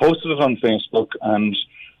 I posted it on Facebook, and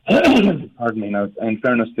pardon me now. In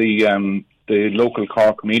fairness, the local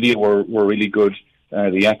Cork media were really good.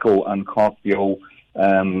 The Echo and Cork Bio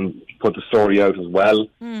put the story out as well,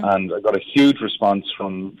 and I got a huge response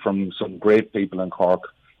from some great people in Cork,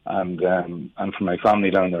 and from my family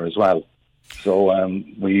down there as well. So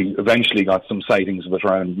we eventually got some sightings of it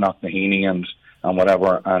around Knocknaheeny and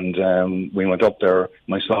whatever, and we went up there,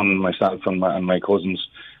 my son, myself, and my cousins,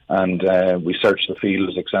 and we searched the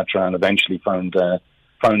fields, etc., and eventually found the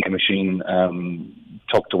machine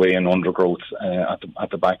tucked away in undergrowth at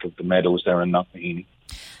the back of the meadows there in Knocknaheeny.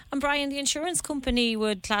 And Brian, the insurance company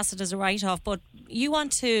would class it as a write-off, but you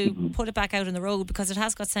want to put it back out on the road because it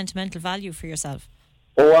has got sentimental value for yourself.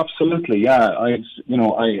 Oh, absolutely, yeah. I'm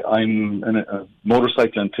a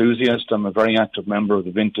motorcycle enthusiast. I'm a very active member of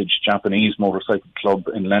the Vintage Japanese Motorcycle Club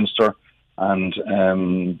in Leinster, and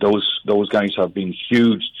those guys have been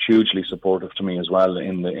hugely supportive to me as well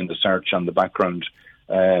in the search and the background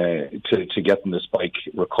to getting this bike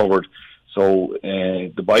recovered. So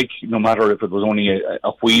the bike, no matter if it was only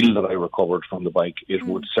a wheel that I recovered from the bike, it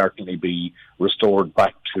would certainly be restored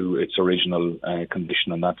back to its original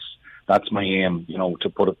condition, and that's my aim, to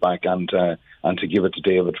put it back and to give it to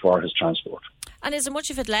David for his transport. And is there much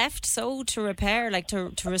of it left, so to repair, like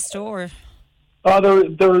to restore?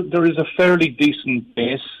 There is a fairly decent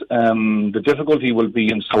base. The difficulty will be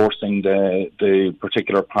in sourcing the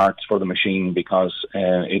particular parts for the machine, because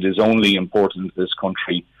it is only imported into this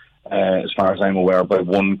country, as far as I'm aware, by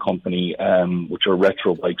one company, which are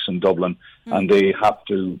Retro Bikes in Dublin, and they have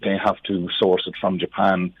to source it from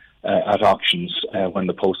Japan at auctions when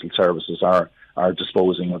the postal services are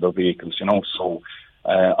disposing of their vehicles. So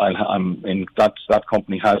that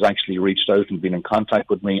company has actually reached out and been in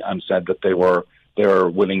contact with me and said that they're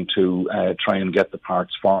willing to try and get the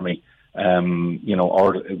parts for me,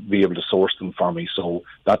 or be able to source them for me. So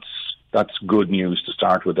that's good news to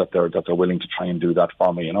start with, that they're willing to try and do that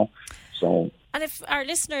for me. So. And if our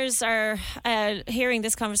listeners are hearing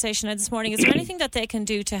this conversation this morning, is there anything that they can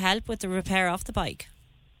do to help with the repair of the bike?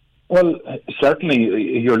 Well,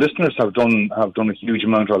 certainly, your listeners have done a huge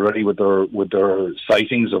amount already with their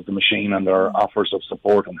sightings of the machine and their offers of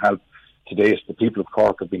support and help to date. The people of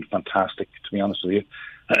Cork have been fantastic, to be honest with you.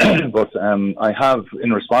 But I have,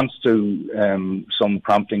 in response to some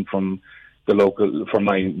prompting from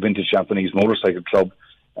my Vintage Japanese Motorcycle Club,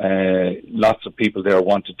 lots of people there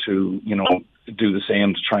wanted to, do the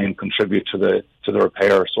same to try and contribute to the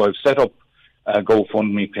repair. So I've set up a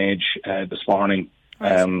GoFundMe page this morning.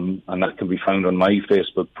 And that can be found on my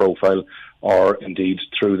Facebook profile, or indeed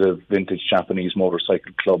through the Vintage Japanese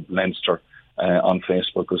Motorcycle Club Leinster on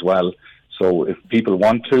Facebook as well. So if people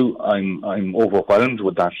want to, I'm overwhelmed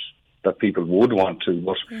with that people would want to.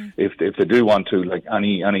 But if they do want to, like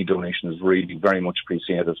any donation is really very much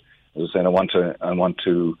appreciated. As I said, I want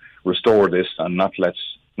to restore this and not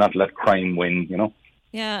let crime win.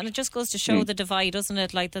 Yeah, and it just goes to show the divide, doesn't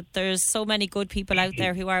it? Like that there's so many good people out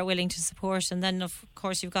there who are willing to support, and then of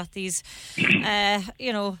course you've got these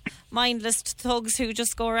mindless thugs who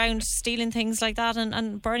just go around stealing things like that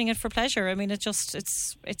and burning it for pleasure. I mean,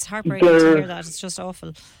 it's heartbreaking to hear that. It's just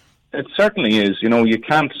awful. It certainly is. You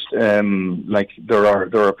can't there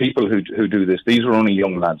are people who do this. These are only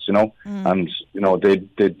young lads, and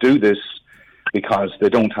they do this because they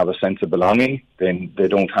don't have a sense of belonging. They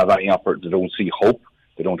don't have any they don't see hope.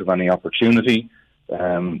 They don't have any opportunity,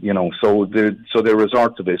 so they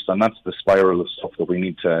resort to this, and that's the spiral of stuff that we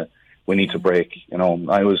need to break.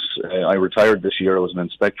 I retired this year. I was an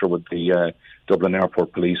inspector with the Dublin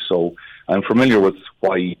Airport Police, so I'm familiar with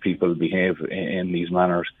why people behave in this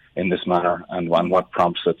manner, and what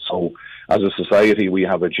prompts it. So, as a society, we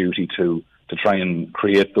have a duty to try and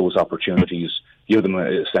create those opportunities, give them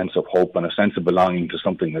a sense of hope and a sense of belonging to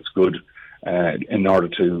something that's good, in order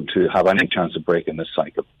to have any chance of breaking this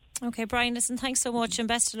cycle. Okay, Brian, listen, thanks so much and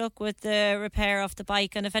best of luck with the repair of the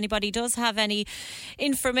bike. And if anybody does have any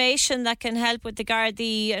information that can help with the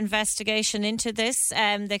Gardaí investigation into this,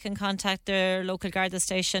 they can contact their local Garda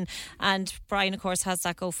station. And Brian, of course, has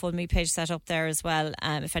that GoFundMe page set up there as well,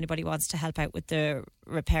 if anybody wants to help out with the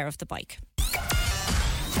repair of the bike.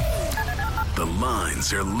 The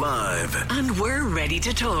lines are live. And we're ready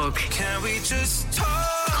to talk. Can we just talk?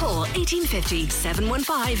 Call 1850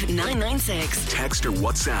 715 996. Text or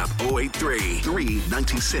WhatsApp 083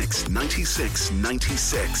 396 96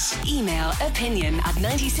 96. Email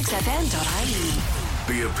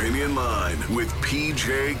opinion@96fm.ie. The Opinion Line with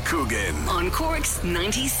PJ Coogan. On Cork's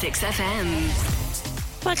 96 FM.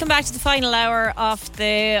 Welcome back to the final hour of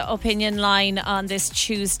the Opinion Line on this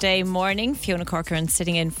Tuesday morning. Fiona Corcoran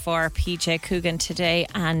sitting in for PJ Coogan today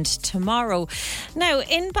and tomorrow. Now,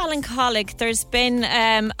 in Ballincollig, there's been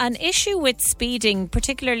an issue with speeding,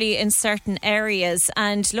 particularly in certain areas,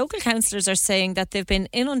 and local councillors are saying that they've been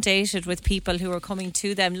inundated with people who are coming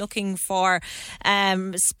to them looking for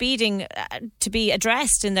speeding to be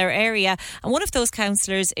addressed in their area. And one of those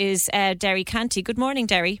councillors is Derry Canty. Good morning,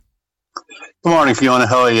 Derry. Good morning, Fiona.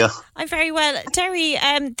 How are you? I'm very well. Derry,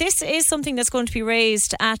 this is something that's going to be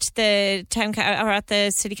raised at the at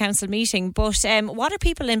the City Council meeting, but what are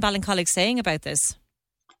people in Ballincollig saying about this?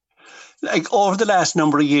 Like, over the last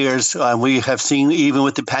number of years, we have seen, even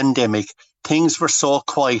with the pandemic, things were so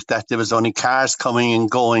quiet that there was only cars coming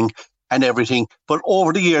and going and everything. But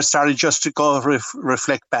over the years, just to go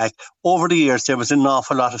reflect back, over the years there was an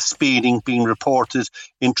awful lot of speeding being reported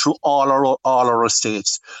in through all our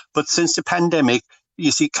estates. But since the pandemic,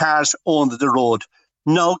 you see cars on the road.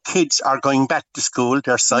 Now kids are going back to school,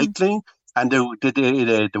 they're cycling, and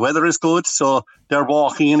the weather is good, so they're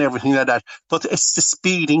walking and everything like that. But it's the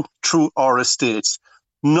speeding through our estates.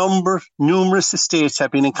 Numerous estates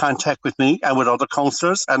have been in contact with me and with other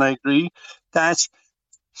councillors, and I agree that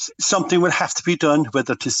something will have to be done,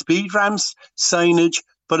 whether to speed ramps, signage.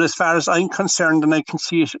 But as far as I'm concerned, and I can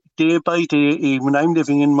see it day by day, even I'm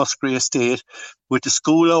living in Muskerry Estate, with the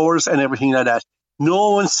school hours and everything like that,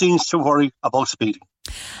 no one seems to worry about speeding.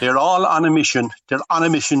 They're all on a mission. They're on a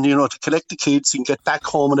mission, to collect the kids and get back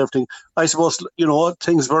home and everything. I suppose,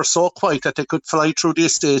 things were so quiet that they could fly through the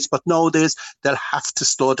estates, but nowadays they'll have to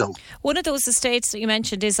slow down. One of those estates that you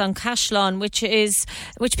mentioned is on Cashlawn,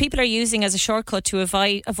 which people are using as a shortcut to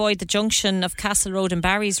avoid the junction of Castle Road and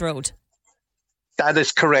Barry's Road. That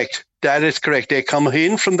is correct. They come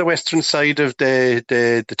in from the western side of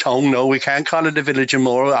the town now. We can't call it the village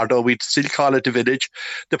anymore, although we'd still call it the village.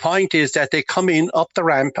 The point is that they come in up the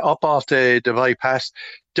ramp, up off the bypass,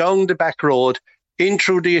 down the back road, in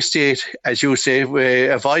through the estate, as you say,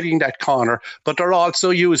 avoiding that corner. But they're also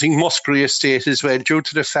using Muskerry Estate as well, due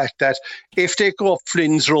to the fact that if they go up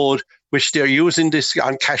Flynn's Road, which they're using this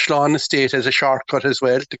on Cashlawn Estate as a shortcut as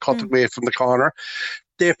well, to cut away from the corner,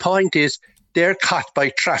 their point is, they're caught by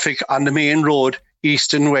traffic on the main road,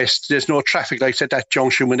 east and west. There's no traffic lights at that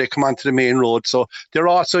junction when they come onto the main road. So they're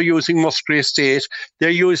also using Muskerry Estate. They're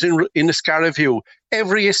using in the Scarra View.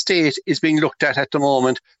 Every estate is being looked at the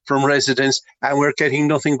moment from residents, and we're getting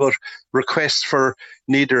nothing but requests for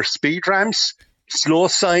neither speed ramps, slow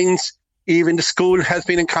signs. Even the school has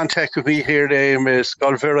been in contact with me here,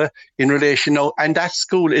 Scolvera, in relation now, and that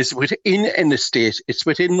school is within an estate. It's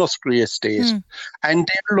within Muskerry Estate. And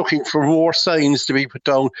they're looking for more signs to be put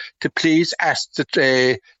down to please ask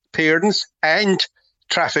the parents and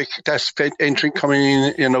traffic that's coming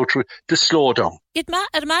in, to slow down.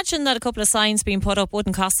 I'd imagine that a couple of signs being put up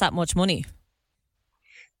wouldn't cost that much money.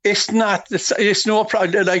 It's not. It's no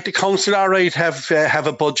problem. Like the council, all right, have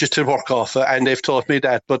a budget to work off, and they've told me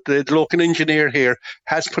that. But the local engineer here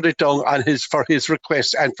has put it down on for his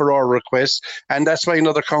request and for our request, and that's why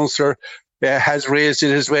another councillor has raised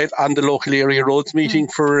it as well on the local area roads meeting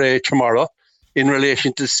for tomorrow, in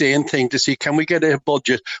relation to the same thing, to see can we get a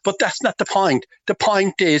budget. But that's not the point. The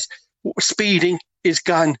point is speeding is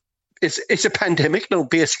gone. It's a pandemic now,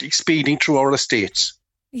 basically speeding through our estates.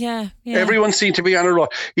 Yeah. Everyone seems to be on a road.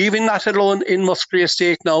 Even not alone in Muskerry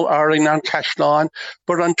Estate now, or in Cashelawn,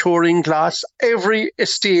 but on Turing Glass. Every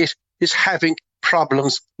estate is having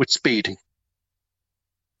problems with speeding.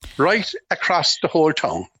 Right across the whole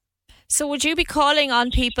town. So would you be calling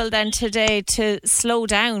on people then today to slow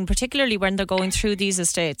down, particularly when they're going through these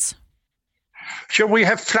estates? Sure, we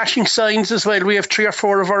have flashing signs as well. We have 3 or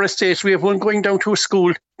 4 of our estates. We have one going down to a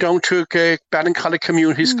school, down to Ballincollig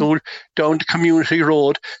Community School, down to Community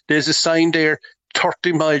Road. There's a sign there,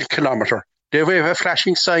 30-mile kilometre. There we have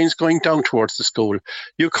flashing signs going down towards the school.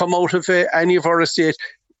 You come out of any of our estates,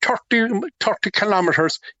 30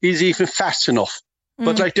 kilometres is even fast enough.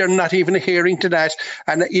 But they're not even adhering to that.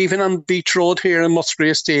 And even on Beach Road here in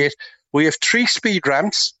Muskerry Estate, we have 3 speed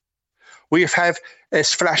ramps. We have a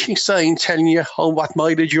flashing sign telling you what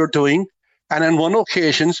mileage you're doing. And on one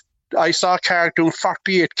occasion, I saw a car doing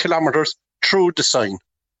 48 kilometres through the sign.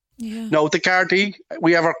 Yeah. Now, the Gardaí,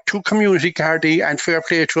 we have our 2 community Gardaí, and fair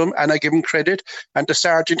play to him, and I give him credit. And the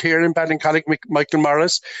sergeant here in Ballincollig, Michael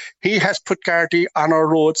Morris, he has put Gardaí on our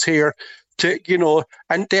roads here to,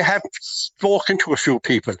 and they have spoken to a few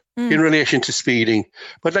people in relation to speeding.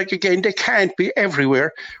 But again, they can't be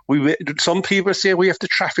everywhere. Some people say we have the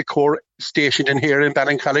traffic corps stationed in here in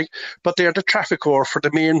Ballincollig, but they're the traffic corps for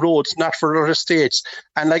the main roads, not for other estates.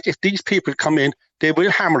 And if these people come in, they will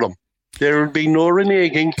hammer them. There will be no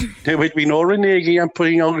reneging. There will be no reneging and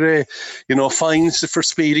putting out, fines for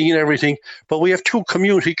speeding and everything. But we have 2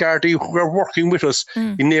 community Gardaí who are working with us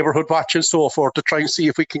in neighbourhood watch and so forth to try and see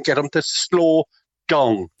if we can get them to slow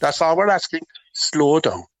down. That's all we're asking. Slow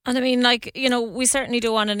down. And I mean, we certainly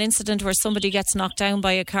don't want an incident where somebody gets knocked down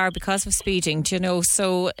by a car because of speeding,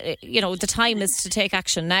 So, the time is to take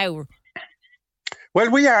action now. Well,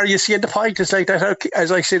 we are. You see, the point is like that.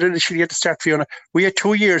 As I said initially at the start, Fiona, we had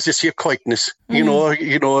 2 years this year of quietness.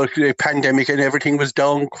 The pandemic and everything was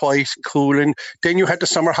down, quiet, cool, and then you had the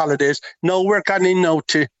summer holidays. Now we're gone in now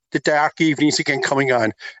to the dark evenings again coming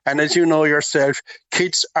on. And as you know yourself,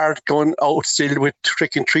 kids are going out still with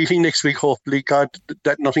trick and treating next week. Hopefully, God,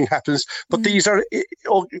 that nothing happens. But these are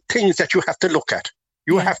things that you have to look at.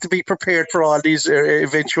 You have to be prepared for all these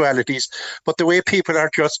eventualities. But the way people are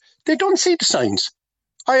they don't see the signs.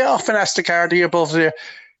 I often ask the Gardaí above there,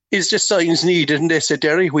 is the signs needed? And they said,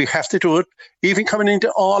 Derry, we have to do it. Even coming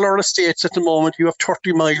into all our estates at the moment, you have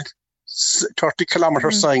 30 kilometre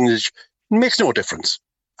signage. It makes no difference.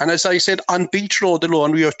 And as I said, on Beach Road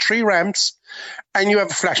alone, we have 3 ramps and you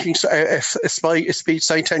have a flashing a speed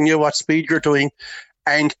sign telling you what speed you're doing,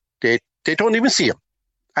 and they don't even see them.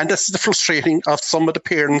 And this is the frustrating of some of the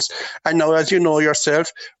parents. And now, as you know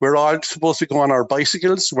yourself, we're all supposed to go on our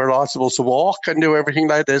bicycles. We're all supposed to walk and do everything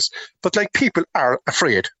like this. But people are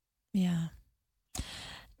afraid. Yeah.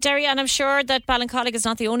 Derry, and I'm sure that Ballincollig is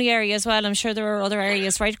not the only area as well. I'm sure there are other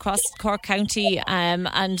areas right across Cork County and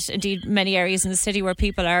indeed many areas in the city where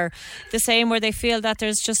people are the same, where they feel that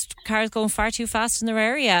there's just cars going far too fast in their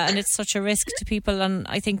area and it's such a risk to people. And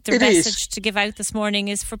I think the message to give out this morning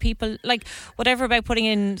is for people, whatever about putting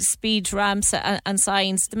in speed ramps and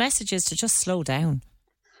signs, the message is to just slow down.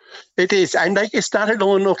 It is, and it's not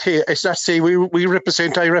alone. Okay, it's not say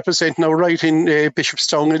I represent now right in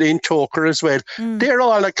Bishopstown and in Toker as well. They're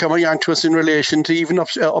all coming on to us in relation to even up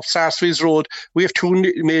Sarsfields Road. We have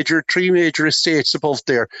 3 major estates above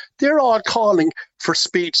there. They're all calling for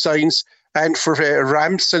speed signs and for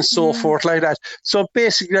ramps and so forth like that. So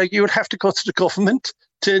basically, you would have to go to the government,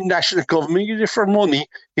 to national government for money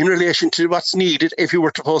in relation to what's needed if you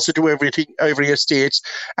were supposed to do everything, every estate.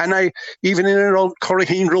 And even in around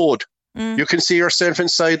Corraheen Road, You can see yourself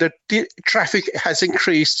inside that the traffic has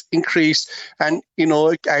increased, and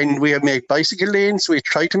and we have made bicycle lanes. We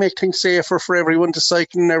try to make things safer for everyone to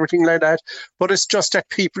cycle and everything like that. But it's just that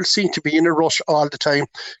people seem to be in a rush all the time,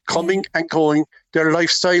 coming and going. Their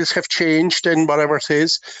lifestyles have changed and whatever it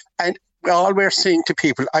is. And all we're saying to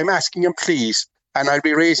people, I'm asking them, please, and I'll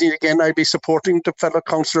be raising it again, I'll be supporting the fellow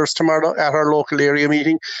councillors tomorrow at our local area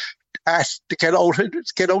meeting, to get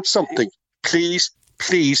out something. Please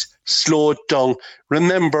slow it down.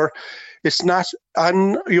 Remember, it's not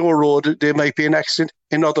on your road. There might be an accident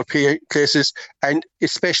in other places. And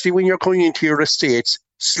especially when you're going into your estates,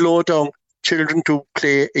 slow down. Children to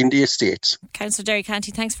play in the estates. Councillor Derry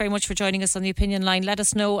Canty, thanks very much for joining us on the Opinion Line. Let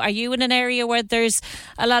us know, are you in an area where there's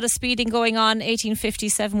a lot of speeding going on? 1850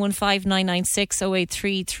 715 996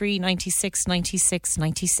 083 396 96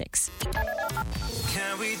 96.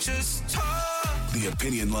 Can we just talk? The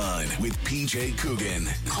Opinion Line with PJ Coogan.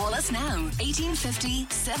 Call us now, 1850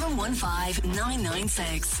 715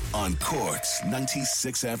 996. On Cork's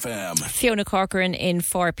 96 FM. Fiona Corcoran in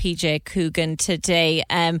for PJ Coogan today.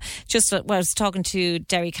 I was talking to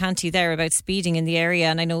Derry Canty there about speeding in the area,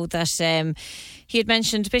 and I know that he had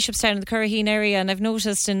mentioned Bishopstown in the Curraheen area, and I've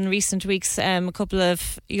noticed in recent weeks a couple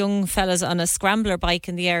of young fellas on a scrambler bike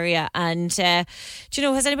in the area. And do you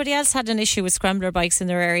know, has anybody else had an issue with scrambler bikes in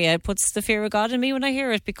their area? It puts the fear of God in me when I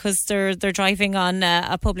hear it, because they're driving on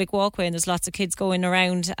a public walkway and there's lots of kids going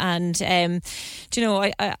around. And do you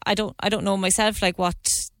know, I don't know myself, like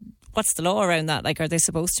what's the law around that? Like, are they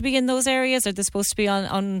supposed to be in those areas? Are they supposed to be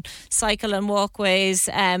on cycle and walkways?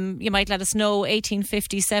 You might let us know,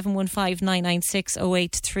 1850 715 996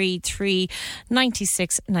 0833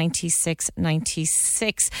 96 96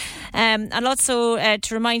 96. And also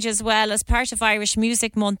to remind you as well, as part of Irish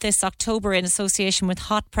Music Month this October, in association with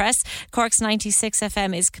Hot Press, Cork's 96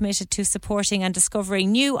 FM is committed to supporting and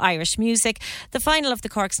discovering new Irish music. The final of the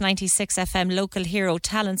Cork's 96 FM Local Hero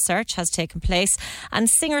Talent Search has taken place, and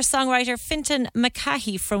singer-songwriter Fintan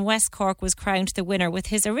McCahey from West Cork was crowned the winner with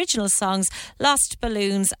his original songs Lost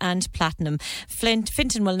Balloons and Platinum.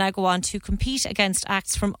 Fintan will now go on to compete against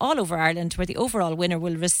acts from all over Ireland, where the overall winner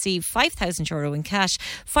will receive €5,000 in cash,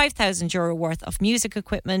 €5,000 worth of music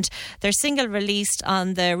equipment. Their single, released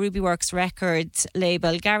on the Rubyworks Records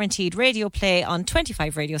label, guaranteed radio play on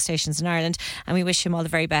 25 radio stations in Ireland, and we wish him all the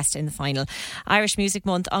very best in the final. Irish Music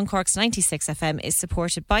Month on Cork's 96 FM is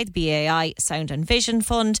supported by the BAI Sound and Vision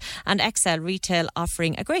Fund and Excel Retail,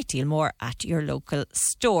 offering a great deal more at your local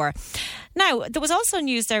store. Now, there was also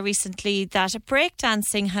news there recently that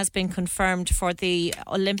breakdancing has been confirmed for the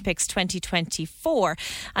Olympics 2024.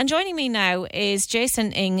 And joining me now is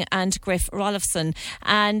Jason Ing and Griff Rolifson.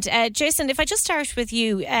 And Jason, if I just start with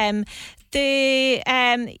you, the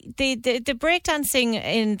breakdancing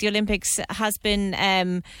in the Olympics has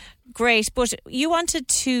been great, but you wanted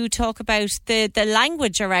to talk about the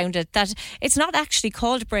language around it, that it's not actually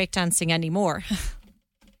called breakdancing anymore.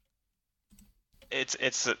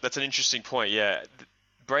 That's an interesting point. Yeah,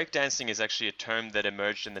 breakdancing is actually a term that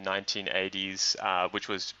emerged in the 1980s, which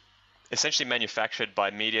was essentially manufactured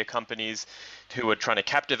by media companies who were trying to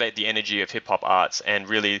captivate the energy of hip hop arts and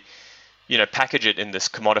really, package it in this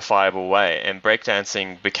commodifiable way. And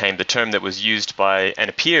breakdancing became the term that was used by and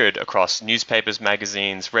appeared across newspapers,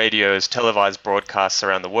 magazines, radios, televised broadcasts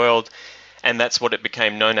around the world. And that's what it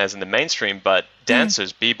became known as in the mainstream. But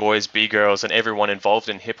dancers, b-boys, b-girls, and everyone involved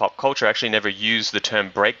in hip-hop culture actually never used the term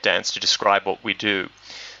breakdance to describe what we do.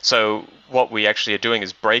 So what we actually are doing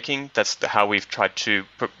is breaking. That's how we've tried to,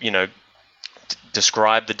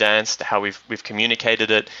 describe the dance, how we've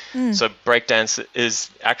communicated it. So breakdance is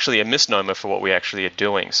actually a misnomer for what we actually are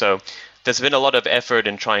doing. So there's been a lot of effort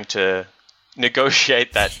in trying to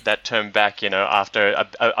negotiate that term back, after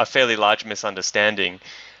a fairly large misunderstanding.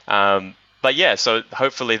 But yeah, so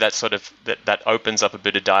hopefully that sort of that opens up a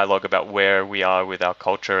bit of dialogue about where we are with our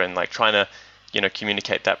culture and like trying to,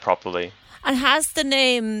 communicate that properly. And has the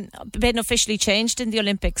name been officially changed in the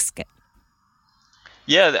Olympics?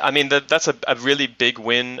 Yeah, I mean, that's a really big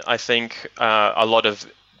win. I think a lot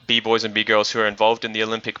of B-boys and B-girls who are involved in the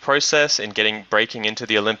Olympic process and breaking into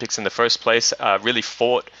the Olympics in the first place really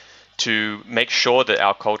fought to make sure that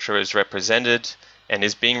our culture is represented and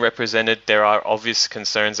is being represented. There are obvious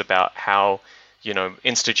concerns about how,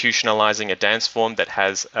 institutionalizing a dance form that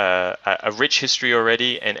has a rich history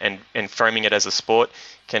already and framing it as a sport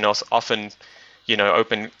can also often,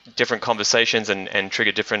 open different conversations and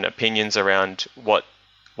trigger different opinions around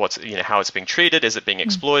what's how it's being treated. Is it being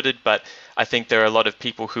exploited? But I think there are a lot of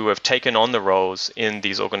people who have taken on the roles in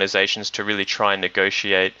these organizations to really try and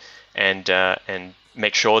negotiate and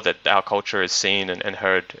make sure that our culture is seen and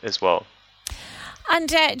heard as well. And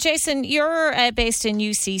Jason, you're based in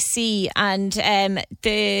UCC, and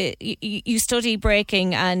you study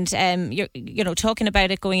breaking, and you're talking about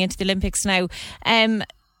it going into the Olympics now.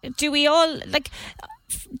 Do we all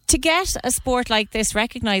to get a sport like this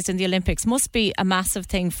recognised in the Olympics must be a massive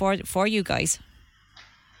thing for you guys?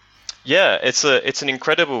 Yeah, it's an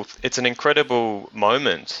incredible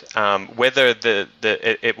moment. Whether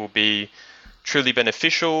it will be truly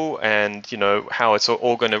beneficial, and how it's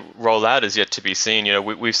all going to roll out is yet to be seen.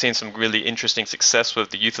 We've seen some really interesting success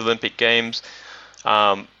with the Youth Olympic Games,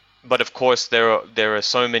 but of course there are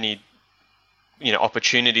so many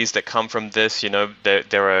opportunities that come from this.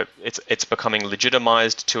 It's becoming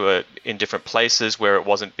legitimized in different places where it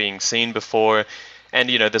wasn't being seen before, and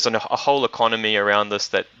there's a whole economy around this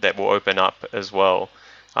that will open up as well.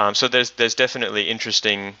 So there's definitely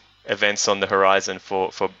interesting events on the horizon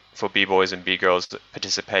for B-boys and B-girls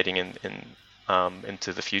participating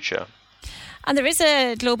into the future. And there is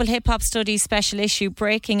a Global Hip Hop Studies special issue,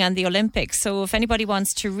 Breaking and the Olympics. So if anybody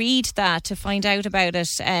wants to read that, to find out about it,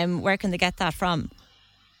 where can they get that from?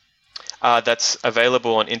 That's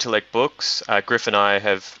available on Intellect Books. Griff and I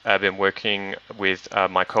have been working with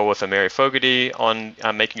my co-author Mary Fogarty on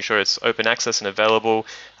making sure it's open access and available.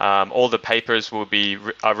 All the papers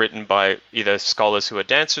are written by either scholars who are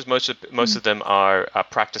dancers. Most of them are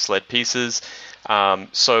practice-led pieces.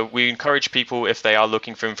 So we encourage people, if they are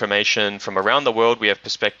looking for information from around the world, we have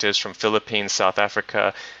perspectives from Philippines, South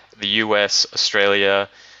Africa, the US, Australia,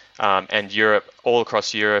 and Europe, all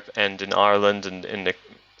across Europe and in Ireland and in the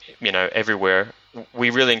everywhere.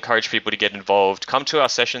 We really encourage people to get involved. Come to our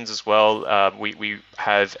sessions as well. We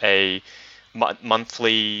have a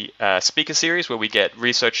monthly speaker series where we get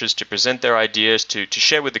researchers to present their ideas to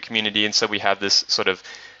share with the community, and so we have this sort of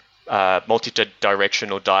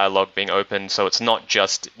multi-directional dialogue being open. So it's not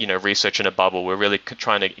just research in a bubble. We're really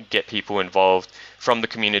trying to get people involved from the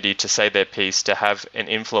community to say their piece, to have an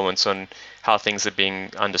influence on how things are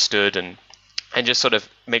being understood, and just sort of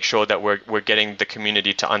make sure that we're getting the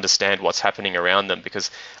community to understand what's happening around them. Because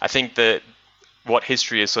I think that what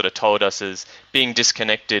history has sort of told us is being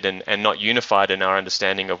disconnected and not unified in our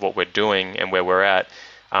understanding of what we're doing and where we're at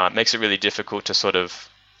makes it really difficult to sort of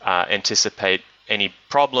anticipate any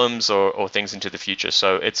problems or things into the future.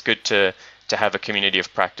 So it's good to have a community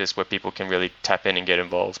of practice where people can really tap in and get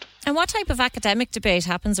involved. And what type of academic debate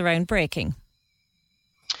happens around breaking?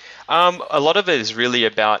 A lot of it is really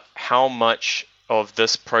about how much of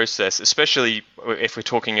this process, especially if we're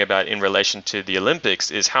talking about in relation to the Olympics,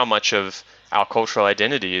 is how much of our cultural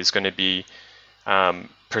identity is going to be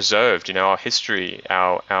preserved, our history,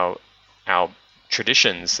 our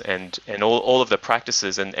traditions, and all of the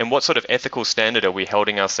practices, and what sort of ethical standard are we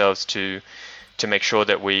holding ourselves to make sure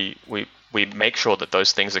that we make sure that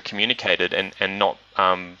those things are communicated and not,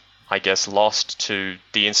 lost to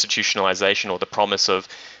the institutionalization or the promise of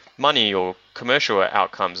money or commercial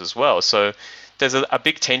outcomes as well. So there's a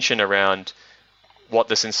big tension around what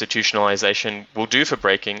this institutionalization will do for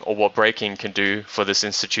breaking, or what breaking can do for this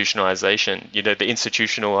institutionalization, the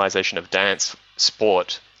institutionalization of dance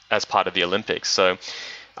sport as part of the Olympics. So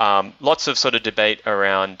lots of sort of debate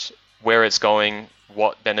around where it's going,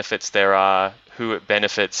 what benefits there are, who it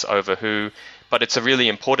benefits over who. But it's a really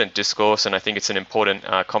important discourse, and I think it's an important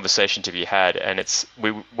conversation to be had. And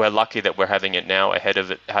we're lucky that we're having it now ahead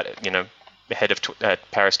of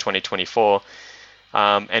Paris 2024,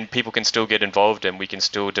 and people can still get involved, and we can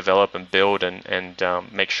still develop and build and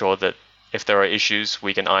make sure that if there are issues,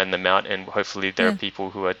 we can iron them out, and hopefully there are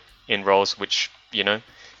people who are in roles which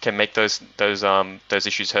can make those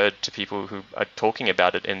issues heard to people who are talking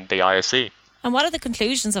about it in the IOC. And what are the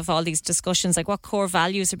conclusions of all these discussions? Like, what core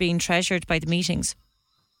values are being treasured by the meetings?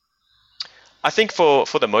 I think for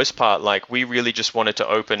the most part, we really just wanted to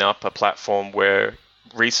open up a platform where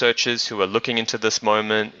researchers who are looking into this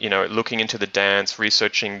moment, looking into the dance,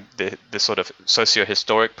 researching the sort of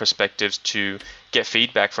socio-historic perspectives, to get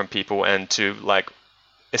feedback from people and to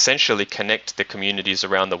essentially connect the communities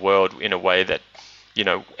around the world in a way that,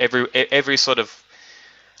 every sort of,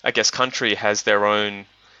 country has their own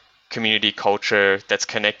community culture that's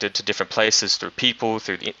connected to different places through people,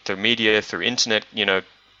 through media, through internet,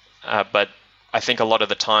 but I think a lot of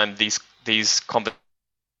the time these we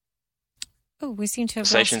seem to have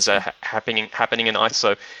conversations are happening in ice.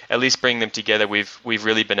 So at least bringing them together, we've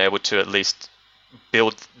really been able to at least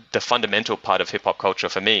build the fundamental part of hip hop culture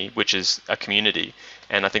for me, which is a community,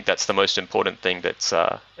 and I think that's the most important thing that's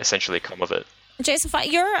essentially come of it. Jason,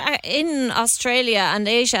 you're in Australia and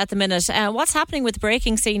Asia at the minute. What's happening with the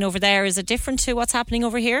breaking scene over there? Is it different to what's happening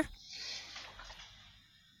over here?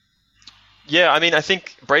 Yeah, I mean, I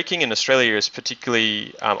think breaking in Australia is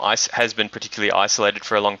particularly has been particularly isolated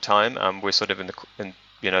for a long time. We're sort of in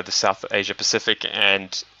the South Asia Pacific,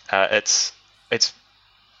 and it's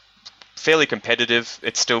fairly competitive.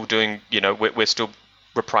 It's still doing, we're still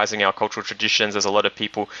reprising our cultural traditions. There's a lot of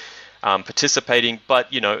people participating,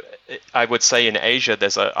 but I would say in Asia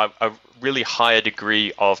there's a really higher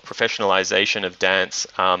degree of professionalization of dance.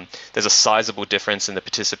 There's a sizable difference in the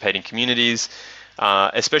participating communities.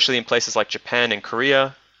 Especially in places like Japan and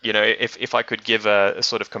Korea. If I could give a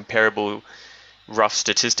sort of comparable rough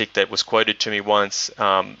statistic that was quoted to me once,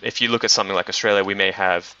 if you look at something like Australia, we may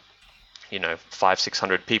have,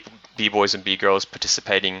 500-600 people, B-boys and B-girls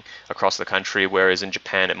participating across the country, whereas in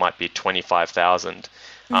Japan it might be 25,000.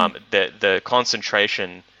 The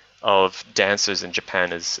concentration of dancers in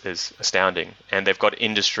Japan is astounding, and they've got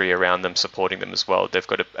industry around them supporting them as well. They've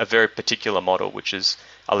got a very particular model which has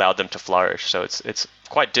allowed them to flourish. So it's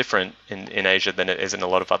quite different in Asia than it is in a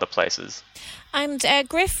lot of other places. And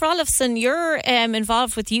Griff Rollifson, you're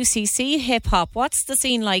involved with UCC Hip Hop. What's the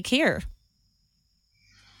scene like here?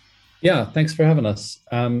 Yeah, thanks for having us.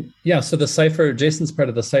 So the Cypher, Jason's part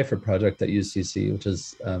of the Cypher project at UCC, which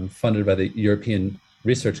is funded by the European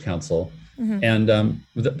Research Council. Mm-hmm. And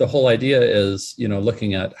the whole idea is,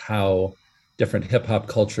 looking at how different hip hop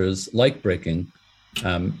cultures like breaking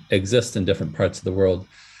exist in different parts of the world.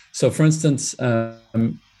 So, for instance,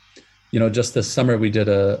 just this summer we did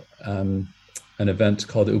an event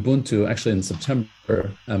called Ubuntu, actually in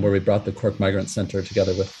September, where we brought the Cork Migrant Center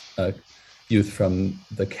together with youth from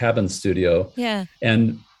the Cabin Studio. Yeah.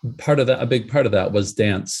 And a big part of that was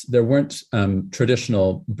dance. There weren't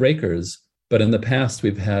traditional breakers, but in the past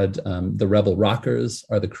we've had the Rebel Rockers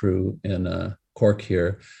are the crew in Cork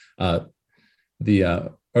here.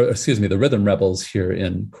 The Rhythm Rebels here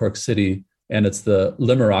in Cork City, and it's the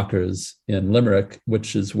Limerockers in Limerick,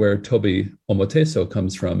 which is where Toby Omoteso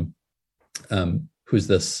comes from, who's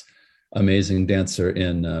this amazing dancer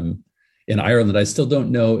in Ireland. I still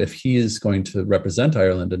don't know if he is going to represent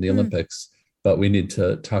Ireland in the Olympics, but we need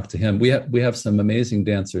to talk to him. We have some amazing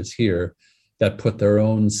dancers here that put their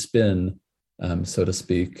own spin, so to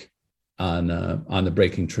speak, on the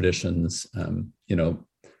breaking traditions.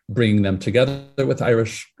 Bringing them together with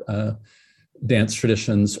Irish dance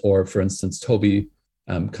traditions, or for instance, Toby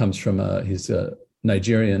comes from he's a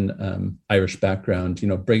Nigerian Irish background.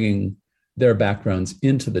 Bringing their backgrounds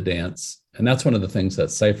into the dance, and that's one of the things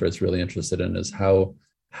that Cypher is really interested in: is how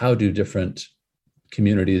do different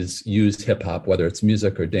communities use hip hop, whether it's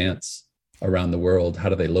music or dance, around the world. How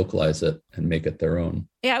do they localize it and make it their own?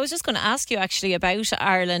 Yeah, I was just going to ask you actually about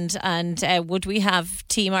Ireland, and would we have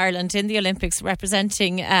Team Ireland in the Olympics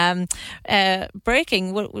representing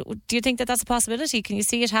breaking? Do you think that that's a possibility? Can you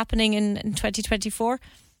see it happening in 2024?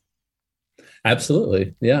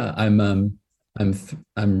 Absolutely. Yeah, I'm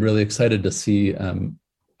really excited to see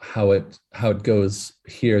how it goes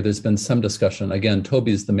here. There's been some discussion. Again,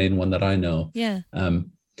 Toby's the main one that I know. Yeah.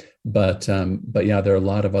 But yeah, there are a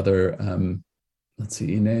lot of other, let's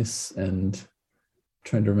see, Ines, and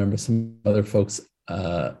trying to remember some other folks.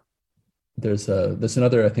 There's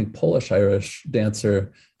another, I think, Polish-Irish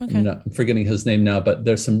dancer. Okay. I'm forgetting his name now, but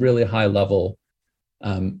there's some really high level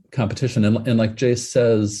competition. And like Jace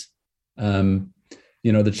says,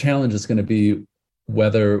 the challenge is going to be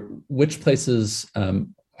which places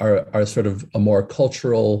are sort of a more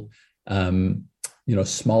cultural,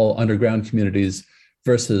 small underground communities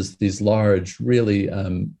versus these large, really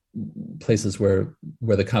places where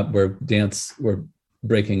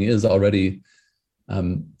breaking is already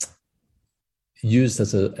used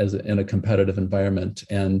as in a competitive environment,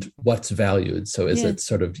 and what's valued. So is it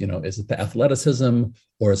sort of, is it the athleticism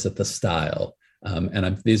or is it the style?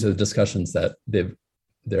 And these are the discussions that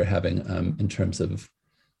they're having in terms of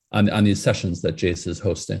on these sessions that Jace is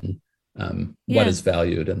hosting. What is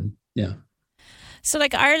valued, and yeah. So,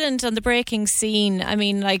 like Ireland on the breaking scene, I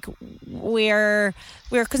mean, like we're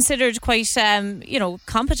considered quite,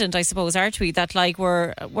 competent, I suppose, aren't we? That like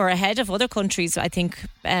we're ahead of other countries, I think,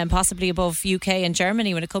 possibly above UK and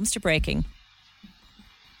Germany when it comes to breaking.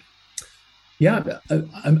 Yeah,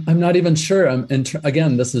 I'm not even sure.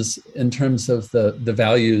 Again, this is in terms of the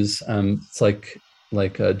values. It's like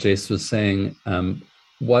Jace was saying.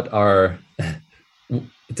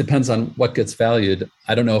 It depends on what gets valued.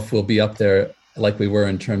 I don't know if we'll be up there like we were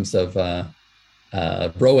in terms of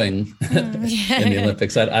rowing in the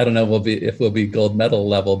Olympics. I don't know if we'll be gold medal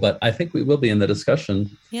level, but I think we will be in the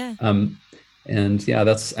discussion. Yeah. And yeah,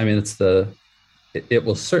 it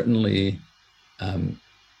will certainly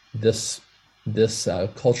this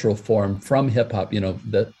cultural form from hip hop.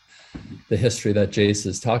 The history that Jace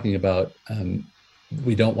is talking about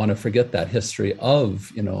we don't want to forget that history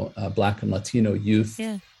of, Black and Latino youth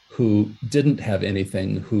who didn't have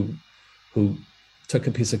anything, who took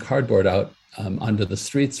a piece of cardboard out onto the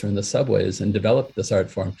streets or in the subways and developed this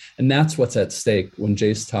art form. And that's what's at stake when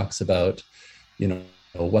Jace talks about,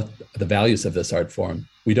 what the values of this art form.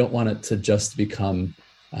 We don't want it to just become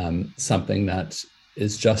something that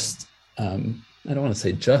is just, I don't want to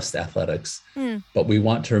say just athletics, but we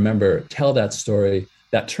want to tell that story.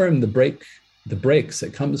 That term, the breaks,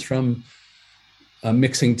 it comes from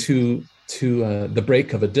mixing to the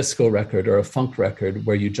break of a disco record or a funk record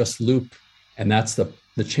where you just loop, and that's the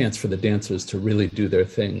chance for the dancers to really do their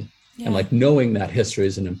thing. And knowing that history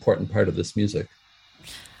is an important part of this music.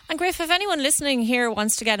 And Griff, if anyone listening here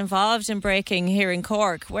wants to get involved in breaking here in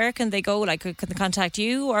Cork, where can they go? Can they contact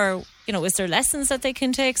you, or is there lessons that they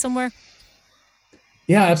can take somewhere?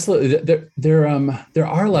 Yeah, absolutely. There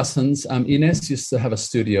are lessons. Ines used to have a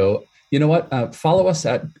studio. You know what? Follow us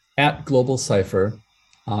at Global Cypher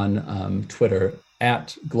on Twitter,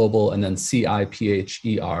 at Global and then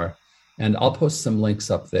CIPHER. And I'll post some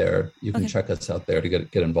links up there. You can check us out there to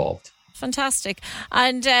get involved. Fantastic.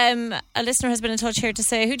 And a listener has been in touch here to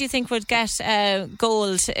say, who do you think would get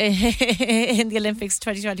gold in the Olympics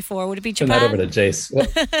 2024? Would it be Japan? Turn that over to Jace.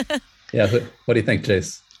 What do you think,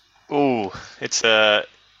 Jace? Oh, it's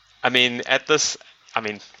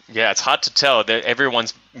it's hard to tell.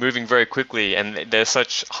 Everyone's moving very quickly, and they're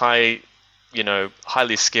such highly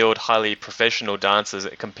skilled, highly professional dancers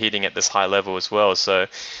competing at this high level as well. So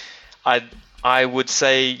I would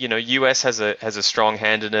say, US has a strong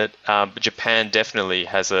hand in it, but Japan definitely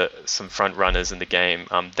has some front runners in the game.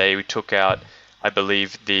 They took out, I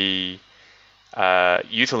believe, the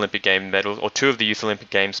Youth Olympic Game medals, or two of the Youth Olympic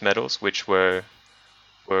Games medals, which were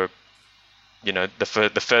the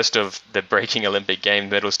first of the breaking Olympic game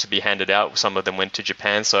medals to be handed out. Some of them went to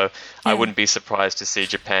Japan, so I wouldn't be surprised to see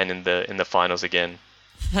Japan in the finals again.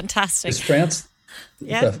 Fantastic. Is France?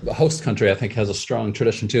 Yeah. The host country, I think, has a strong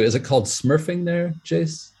tradition too. Is it called smurfing there,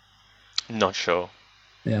 Jace? Not sure.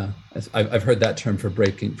 Yeah, I've heard that term for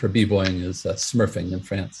b-boying is smurfing in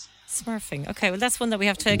France. Smurfing. Okay, well, that's one that we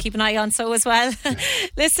have to keep an eye on. So as well.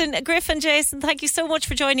 Listen, Griff and Jason, thank you so much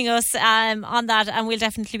for joining us on that, and we'll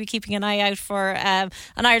definitely be keeping an eye out for an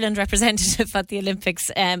Ireland representative at the Olympics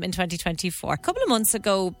in 2024. A couple of months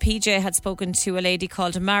ago, PJ had spoken to a lady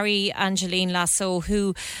called Marie-Angeline Lasso,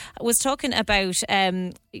 who was talking about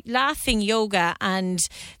laughing yoga and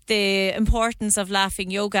the importance of laughing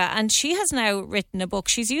yoga, and she has now written a book.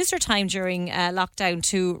 She's used her time during lockdown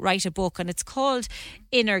to write a book, and it's called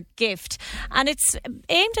Inner Gift, and it's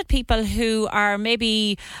aimed at people who are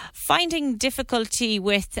maybe finding difficulty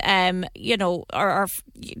with or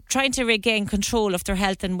trying to regain control of their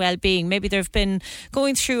health and well-being. Maybe they've been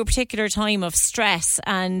going through a particular time of stress,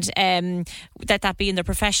 and that be in their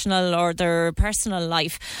professional or their personal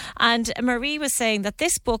life. And Marie was saying that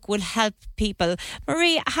this book will help people.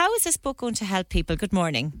 Marie, how is this book going to help people? Good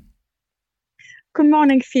morning. Good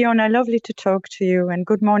morning, Fiona. Lovely to talk to you, and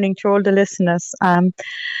good morning to all the listeners.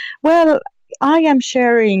 Well, I am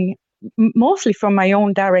sharing mostly from my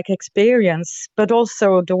own direct experience, but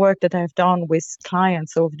also the work that I've done with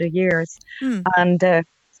clients over the years. And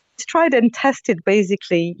tried and tested,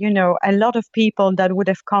 basically. A lot of people that would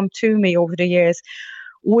have come to me over the years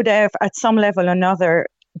would have, at some level or another,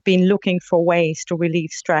 been looking for ways to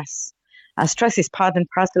relieve stress. Stress is part and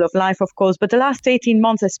parcel of life, of course, but the last 18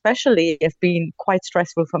 months especially have been quite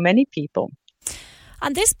stressful for many people.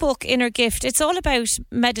 And this book, Inner Gift, it's all about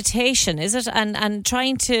meditation, is it? And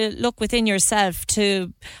trying to look within yourself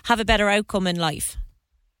to have a better outcome in life.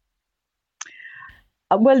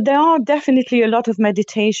 Well, there are definitely a lot of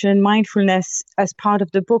meditation and mindfulness as part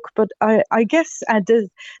of the book, but I guess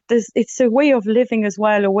it's a way of living as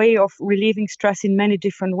well, a way of relieving stress in many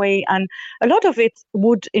different ways. And a lot of it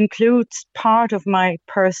would include part of my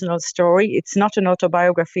personal story. It's not an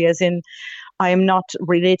autobiography, as in I am not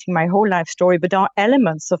relating my whole life story, but there are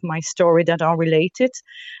elements of my story that are related.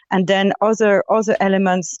 And then other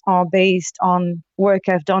elements are based on work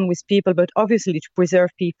I've done with people, but obviously to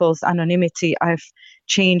preserve people's anonymity, I've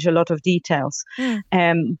changed a lot of details.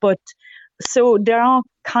 But so there are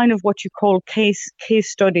kind of what you call case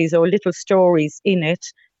studies or little stories in it.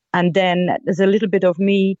 And then there's a little bit of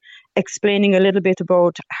me explaining a little bit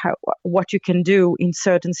about what you can do in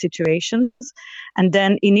certain situations. And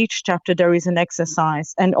then in each chapter, there is an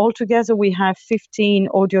exercise. And altogether, we have 15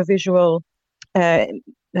 audiovisual, I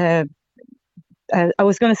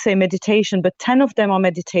was going to say meditation, but 10 of them are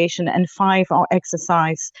meditation and 5 are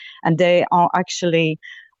exercise. And they are actually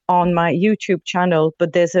on my YouTube channel,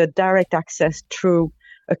 but there's a direct access through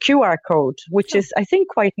a QR code, which is, I think,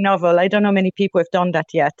 quite novel. I don't know many people have done that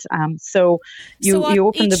yet. So you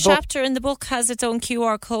open the book. Each chapter in the book has its own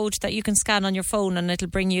QR code that you can scan on your phone, and it'll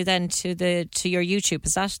bring you then to your YouTube.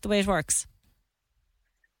 Is that the way it works?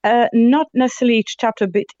 Not necessarily each chapter,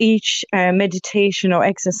 but each meditation or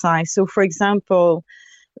exercise. So, for example,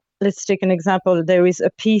 let's take an example. There is a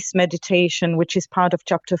peace meditation, which is part of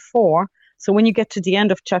chapter 4. So when you get to the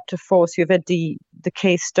end of chapter 4, so you've had the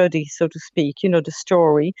case study, so to speak, the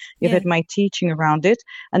story, you've had my teaching around it,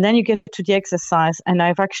 and then you get to the exercise, and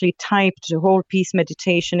I've actually typed the whole peace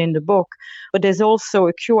meditation in the book, but there's also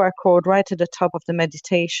a QR code right at the top of the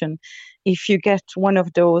meditation. If you get one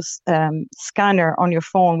of those scanner on your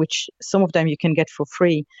phone, which some of them you can get for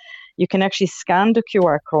free, you can actually scan the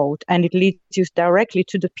QR code and it leads you directly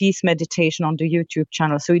to the peace meditation on the YouTube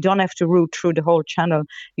channel. So you don't have to root through the whole channel.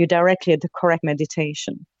 You're directly at the correct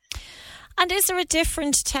meditation. And is there a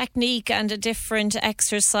different technique and a different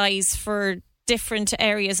exercise for different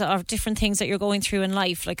areas or different things that you're going through in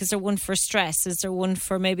life? Like, is there one for stress? Is there one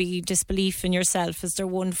for maybe disbelief in yourself? Is there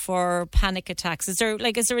one for panic attacks? Is there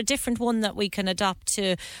a different one that we can adopt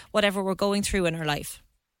to whatever we're going through in our life?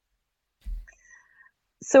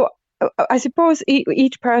 So I suppose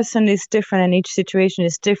each person is different and each situation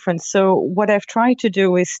is different. So what I've tried to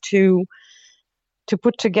do is to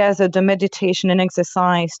put together the meditation and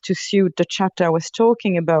exercise to suit the chapter I was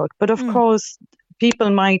talking about. But of course, people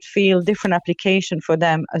might feel different application for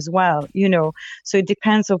them as well, So it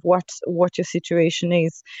depends of what your situation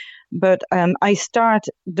is. But I start,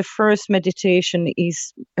 the first meditation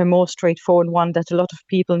is a more straightforward one that a lot of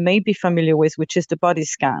people may be familiar with, which is the body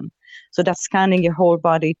scan. So that's scanning your whole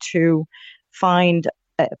body to find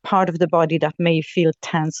a part of the body that may feel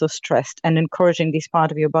tense or stressed and encouraging this part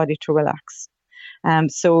of your body to relax.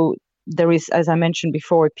 So there is, as I mentioned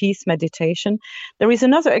before, a peace meditation. There is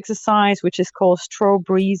another exercise which is called straw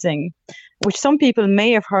breathing, which some people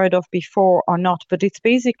may have heard of before or not, but it's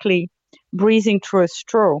basically breathing through a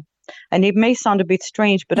straw. And it may sound a bit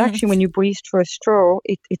strange, but actually when you breathe through a straw,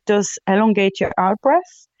 it does elongate your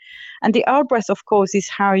out-breath. And the out-breath, of course, is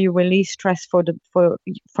how you release stress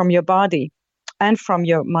from your body and from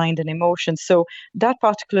your mind and emotions. So that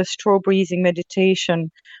particular straw breathing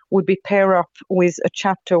meditation would be paired up with a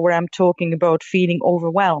chapter where I'm talking about feeling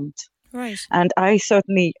overwhelmed. Right. And I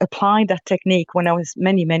certainly applied that technique when I was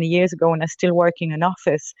many, many years ago when I was still working in an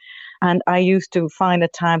office. And I used to find a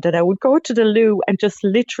time that I would go to the loo and just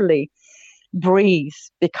literally breathe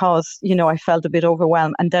because, I felt a bit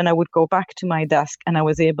overwhelmed. And then I would go back to my desk and I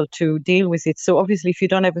was able to deal with it. So obviously, if you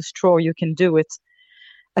don't have a straw, you can do it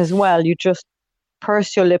as well. You just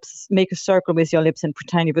purse your lips, make a circle with your lips and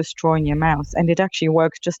pretend you have a straw in your mouth. And it actually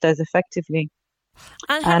works just as effectively.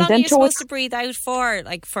 And how long are you supposed to breathe out for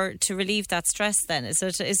to relieve that stress then? Is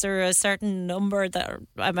there a certain number,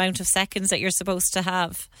 amount of seconds that you're supposed to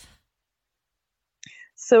have?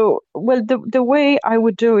 So, well, the way I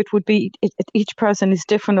would do it would be, each person is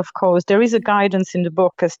different, of course. There is a guidance in the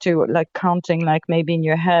book as to counting, maybe in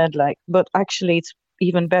your head, but actually it's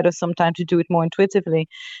even better sometimes to do it more intuitively,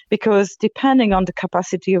 because depending on the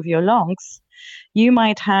capacity of your lungs, you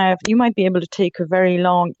might be able to take a very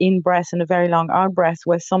long in-breath and a very long out-breath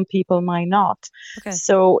where some people might not. Okay.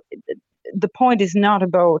 So the point is not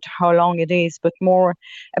about how long it is, but more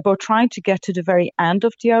about trying to get to the very end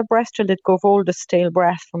of the out-breath to let go of all the stale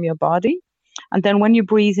breath from your body. And then when you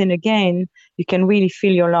breathe in again, you can really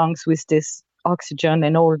fill your lungs with this oxygen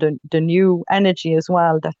and all the new energy as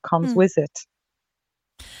well that comes with it.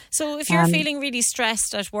 So if you're feeling really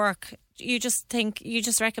stressed at work, you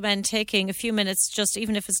just recommend taking a few minutes, just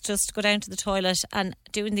even if it's just to go down to the toilet and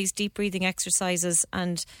doing these deep breathing exercises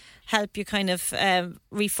and help you kind of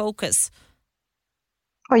refocus.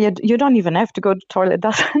 Oh, you don't even have to go to the toilet.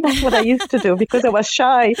 That's what I used to do because I was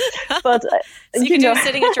shy. But so you can do it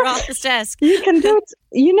sitting at your office desk. You can do it.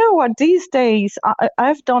 You know what? These days,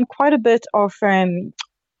 I've done quite a bit of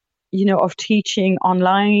of teaching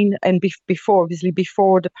online, and before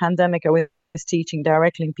the pandemic, I was teaching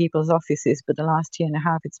directly in people's offices, but the last year and a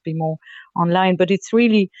half it's been more online. But it's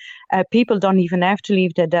really people don't even have to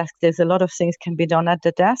leave their desk. There's a lot of things can be done at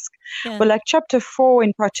the desk. Yeah. But chapter 4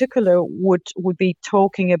 in particular would be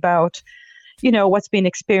talking about what's been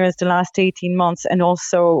experienced the last 18 months, and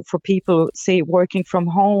also for people, say, working from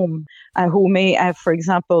home, who may have, for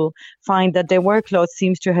example, find that their workload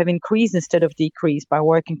seems to have increased instead of decreased by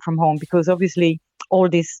working from home, because obviously all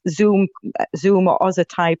this Zoom or other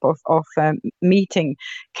type of meeting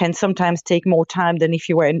can sometimes take more time than if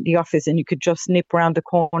you were in the office and you could just nip around the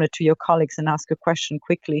corner to your colleagues and ask a question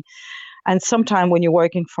quickly. And sometimes when you're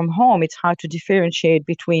working from home, it's hard to differentiate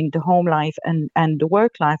between the home life and the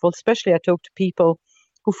work life. Well, especially I talk to people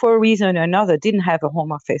who for a reason or another didn't have a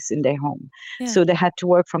home office in their home. Yeah. So they had to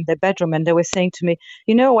work from their bedroom, and they were saying to me,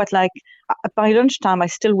 you know what, like by lunchtime I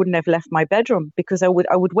still wouldn't have left my bedroom, because I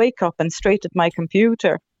would wake up and straight at my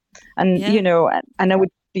computer, and you know, and I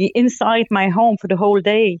would be inside my home for the whole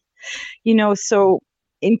day, you know. So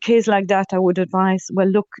in case like that, I would advise, well,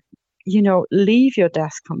 look, you know, leave your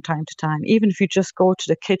desk from time to time, even if you just go to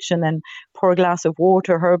the kitchen and pour a glass of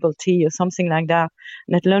water, herbal tea or something like that.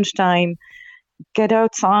 And at lunchtime, get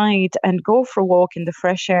outside and go for a walk in the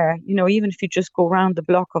fresh air, you know, even if you just go around the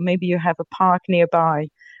block, or maybe you have a park nearby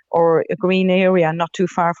or a green area not too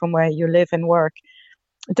far from where you live and work.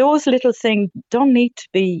 Those little things don't need to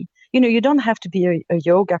be, you know, you don't have to be a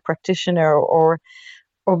yoga practitioner or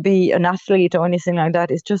be an athlete or anything like that.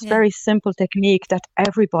 It's just very simple technique that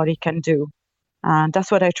everybody can do. And that's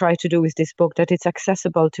what I try to do with this book, that it's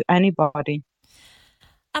accessible to anybody.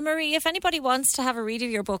 Marie, if anybody wants to have a read of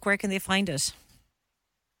your book, where can they find it?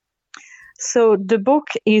 So the book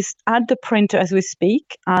is at the printer as we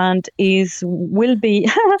speak, and will be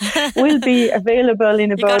available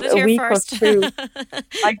in about a week or two.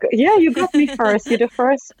 Yeah, you got me first. You're the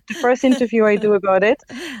first interview I do about it.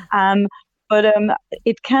 But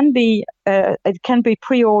it can be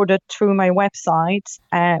pre-ordered through my website,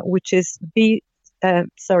 which is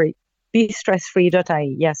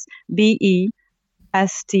bestressfree.ie. Yes,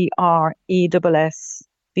 BESTRESS,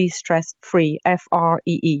 bestressfree,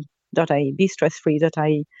 FREE.ie,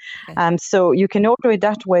 bestressfree.ie. So you can order it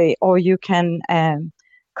that way, or you can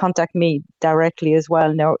contact me directly as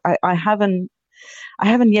well. Now, I haven't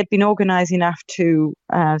yet been organized enough to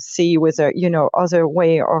see with a other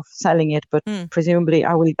way of selling it, but presumably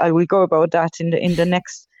I will go about that in the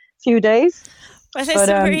next few days. Well, listen,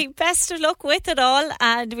 Marie, best of luck with it all,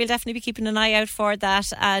 and we'll definitely be keeping an eye out for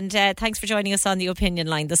that. And thanks for joining us on the Opinion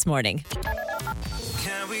Line this morning.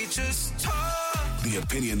 Can we just talk? The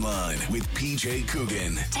Opinion Line with PJ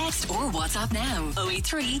Coogan. Text or WhatsApp now.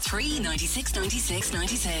 083 396 96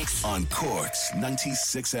 96. On Cork's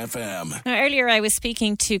 96 FM. Now, earlier I was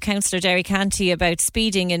speaking to Councillor Derry Canty about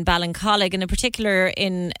speeding in Ballincollig, and in particular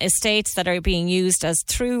in estates that are being used as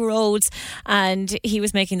through roads. And he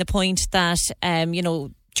was making the point that,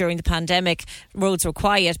 during the pandemic, roads were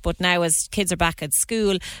quiet, but now as kids are back at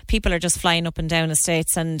school, people are just flying up and down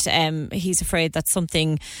estates, and he's afraid that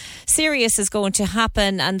something serious is going to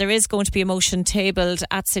happen, and there is going to be a motion tabled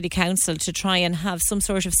at City Council to try and have some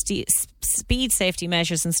sort of speed safety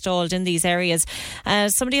measures installed in these areas.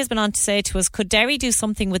 Somebody has been on to say to us, could Derry do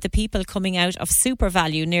something with the people coming out of Super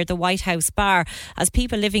Value near the White House Bar, as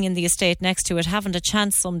people living in the estate next to it haven't a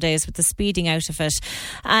chance some days with the speeding out of it?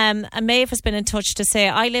 And Maeve has been in touch to say,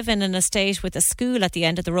 I live in an estate with a school at the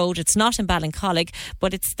end of the road. It's not in Ballincollig,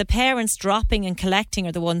 but it's the parents dropping and collecting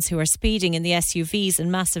are the ones who are speeding in the SUVs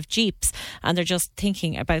and massive Jeeps, and they're just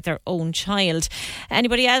thinking about their own child.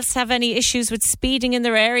 Anybody else have any issues with speeding in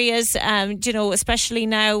their areas? Especially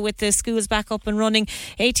now with the schools back up and running.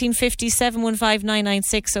 1850 715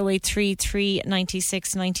 996 0833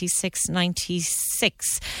 96 96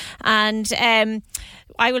 96. And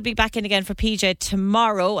I will be back in again for PJ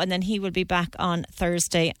tomorrow, and then he will be back on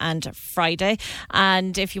Thursday and Friday.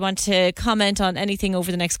 And if you want to comment on anything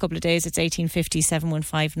over the next couple of days, it's 1850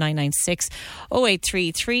 715 996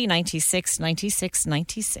 0833 96 96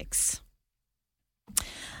 96.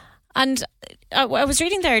 And I was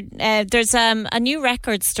reading there's a new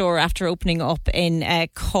record store after opening up in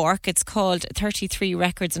Cork. It's called 33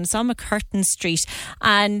 Records, and it's on McCurtain Street.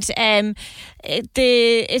 And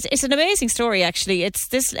it's an amazing story, actually. It's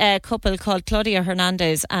this couple called Claudia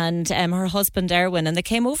Hernandez and her husband Erwin, and they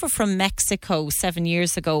came over from Mexico 7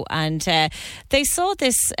 years ago, and they saw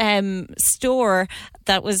this store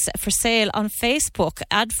that was for sale on Facebook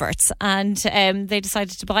adverts, and they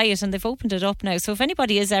decided to buy it, and they've opened it up now. So if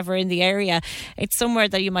anybody is ever in the area, it's somewhere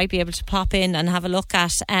that you might be able to pop in and have a look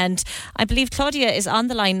at. And I believe Claudia is on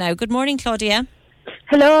the line now. Good morning, Claudia.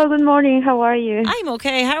 Hello, good morning. How are you? I'm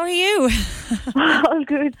okay. How are you? All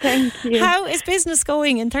good, thank you. How is business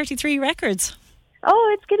going in 33 Records?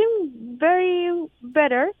 Oh, it's getting very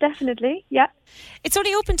better, definitely. Yeah. It's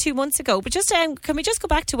only opened 2 months ago, but just can we just go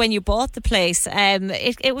back to when you bought the place?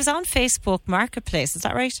 It was on Facebook Marketplace, is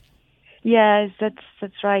that right? Yes,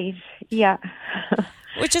 that's right. Yeah.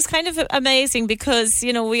 Which is kind of amazing because,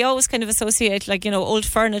 we always kind of associate old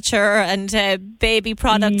furniture and baby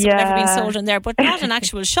products and whatever being sold in there, but not an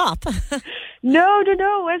actual shop. No.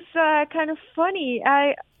 It's kind of funny.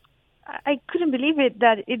 I couldn't believe it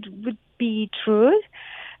that it would be true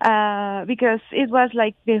because it was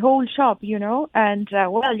like the whole shop, and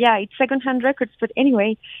it's secondhand records, but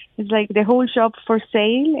anyway, it's like the whole shop for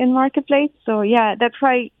sale in Marketplace. So yeah, that's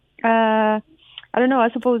why I don't know. I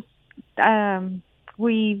suppose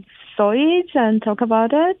we saw it and talk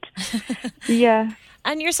about it. Yeah.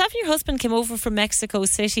 And yourself and your husband came over from Mexico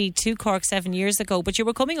City to Cork 7 years ago, but you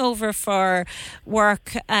were coming over for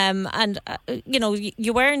work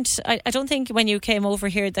you weren't, I don't think when you came over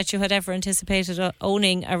here that you had ever anticipated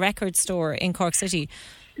owning a record store in Cork City.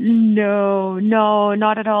 No,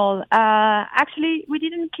 not at all. Actually, we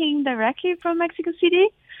didn't came directly from Mexico City.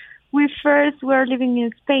 We first were living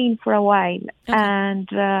in Spain for a while, and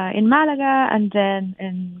in Malaga, and then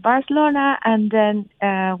in Barcelona, and then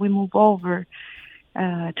we moved over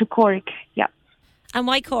to Cork. Yeah. And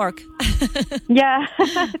why Cork? Yeah,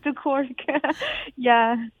 to Cork.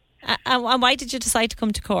 Yeah. And why did you decide to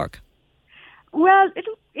come to Cork? Well,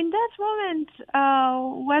 in that moment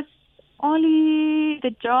was only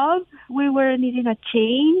the job. We were needing a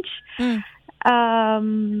change.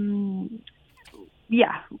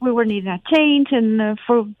 We were needing a change and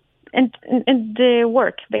the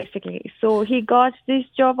work basically. So he got this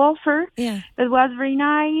job offer that was very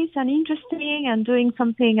nice and interesting and doing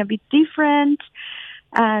something a bit different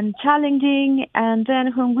and challenging. And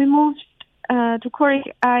then when we moved to Cork,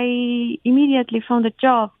 I immediately found a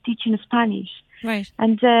job teaching Spanish. Right.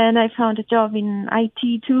 And then I found a job in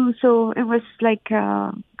IT too. So it was like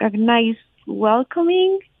a nice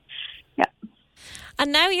welcoming. Yeah.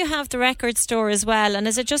 And now you have the record store as well. And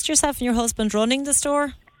is it just yourself and your husband running the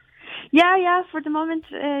store? Yeah. For the moment,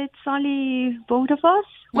 it's only both of us.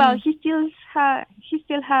 Well, he still has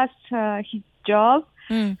his job,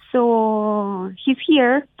 so he's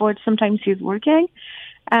here, but sometimes he's working.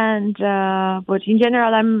 And but in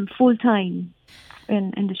general, I'm full time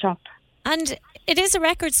in the shop. And it is a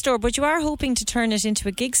record store, but you are hoping to turn it into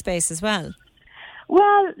a gig space as well.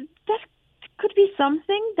 Well, that could be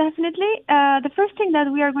something, definitely. The first thing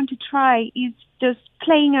that we are going to try is just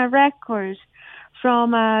playing a record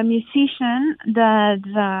from a musician that,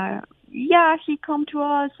 he come to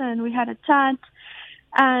us and we had a chat.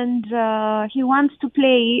 And he wants to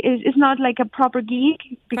play. It's not like a proper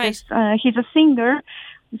gig because he's a singer.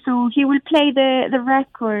 So he will play the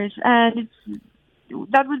record, and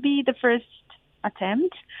that would be the first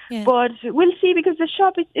attempt. Yeah. But we'll see, because the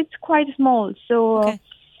shop it's quite small. So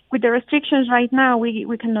with the restrictions right now,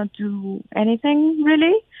 we cannot do anything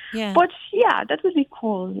really. Yeah. But that would be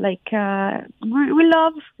cool. Like we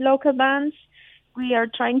love local bands. We are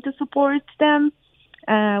trying to support them.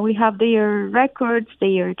 We have their records,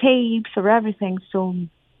 their tapes, or everything. So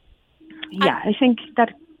I think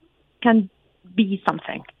that can be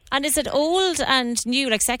something. And is it old and new,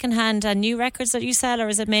 like second-hand and new records that you sell, or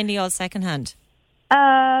is it mainly all second-hand?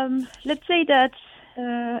 Let's say that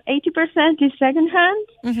 80% is second-hand,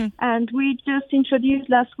 and we just introduced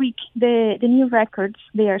last week the new records.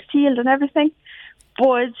 They are sealed and everything.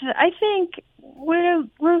 But I think we're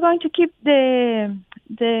going to keep the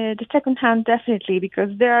second-hand, definitely,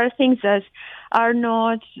 because there are things that are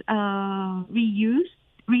not reissued.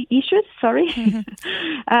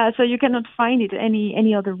 So you cannot find it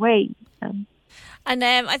any other way. And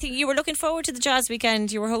I think you were looking forward to the jazz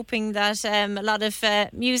weekend. You were hoping that a lot of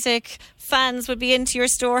music fans would be into your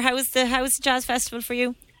store. How's the jazz festival for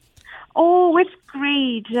you? Oh, it's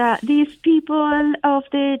great. These people of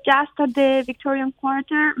the Jazz at the Victorian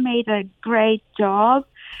Quarter made a great job,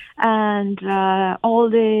 and all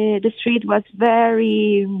the street was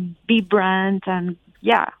very vibrant and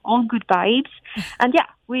all good vibes. And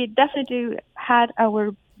we definitely had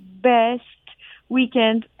our best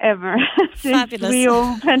weekend ever since Fabulous. We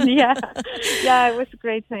opened. It was a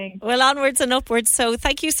great thing. Well, onwards and upwards. So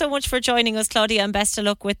thank you so much for joining us, Claudia, and best of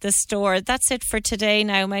luck with the store. That's it for today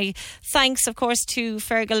now. My thanks, of course, to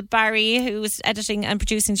Fergal Barry, who's editing and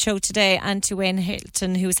producing the show today, and to Wayne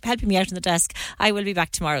Hilton, who's helping me out on the desk. I will be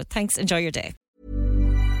back tomorrow. Thanks. Enjoy your day.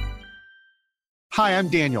 Hi, I'm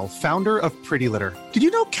Daniel, founder of Pretty Litter. Did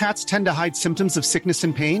you know cats tend to hide symptoms of sickness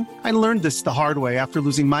and pain? I learned this the hard way after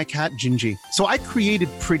losing my cat, Gingy. So I created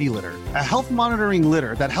Pretty Litter, a health monitoring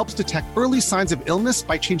litter that helps detect early signs of illness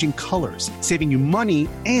by changing colors, saving you money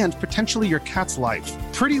and potentially your cat's life.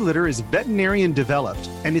 Pretty Litter is veterinarian developed,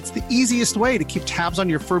 and it's the easiest way to keep tabs on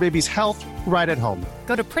your fur baby's health right at home.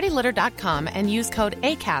 Go to prettylitter.com and use code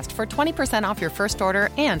ACAST for 20% off your first order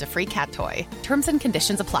and a free cat toy. Terms and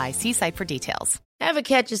conditions apply. See site for details. Ever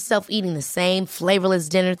catch yourself eating the same flavorless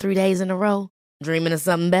dinner 3 days in a row? Dreaming of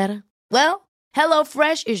something better? Well,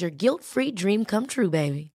 HelloFresh is your guilt-free dream come true,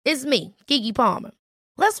 baby. It's me, Keke Palmer.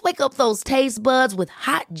 Let's wake up those taste buds with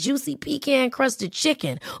hot, juicy pecan-crusted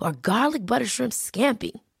chicken or garlic butter shrimp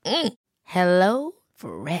scampi.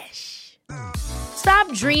 HelloFresh.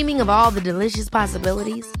 Stop dreaming of all the delicious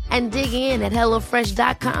possibilities and dig in at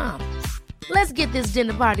HelloFresh.com. Let's get this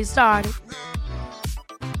dinner party started.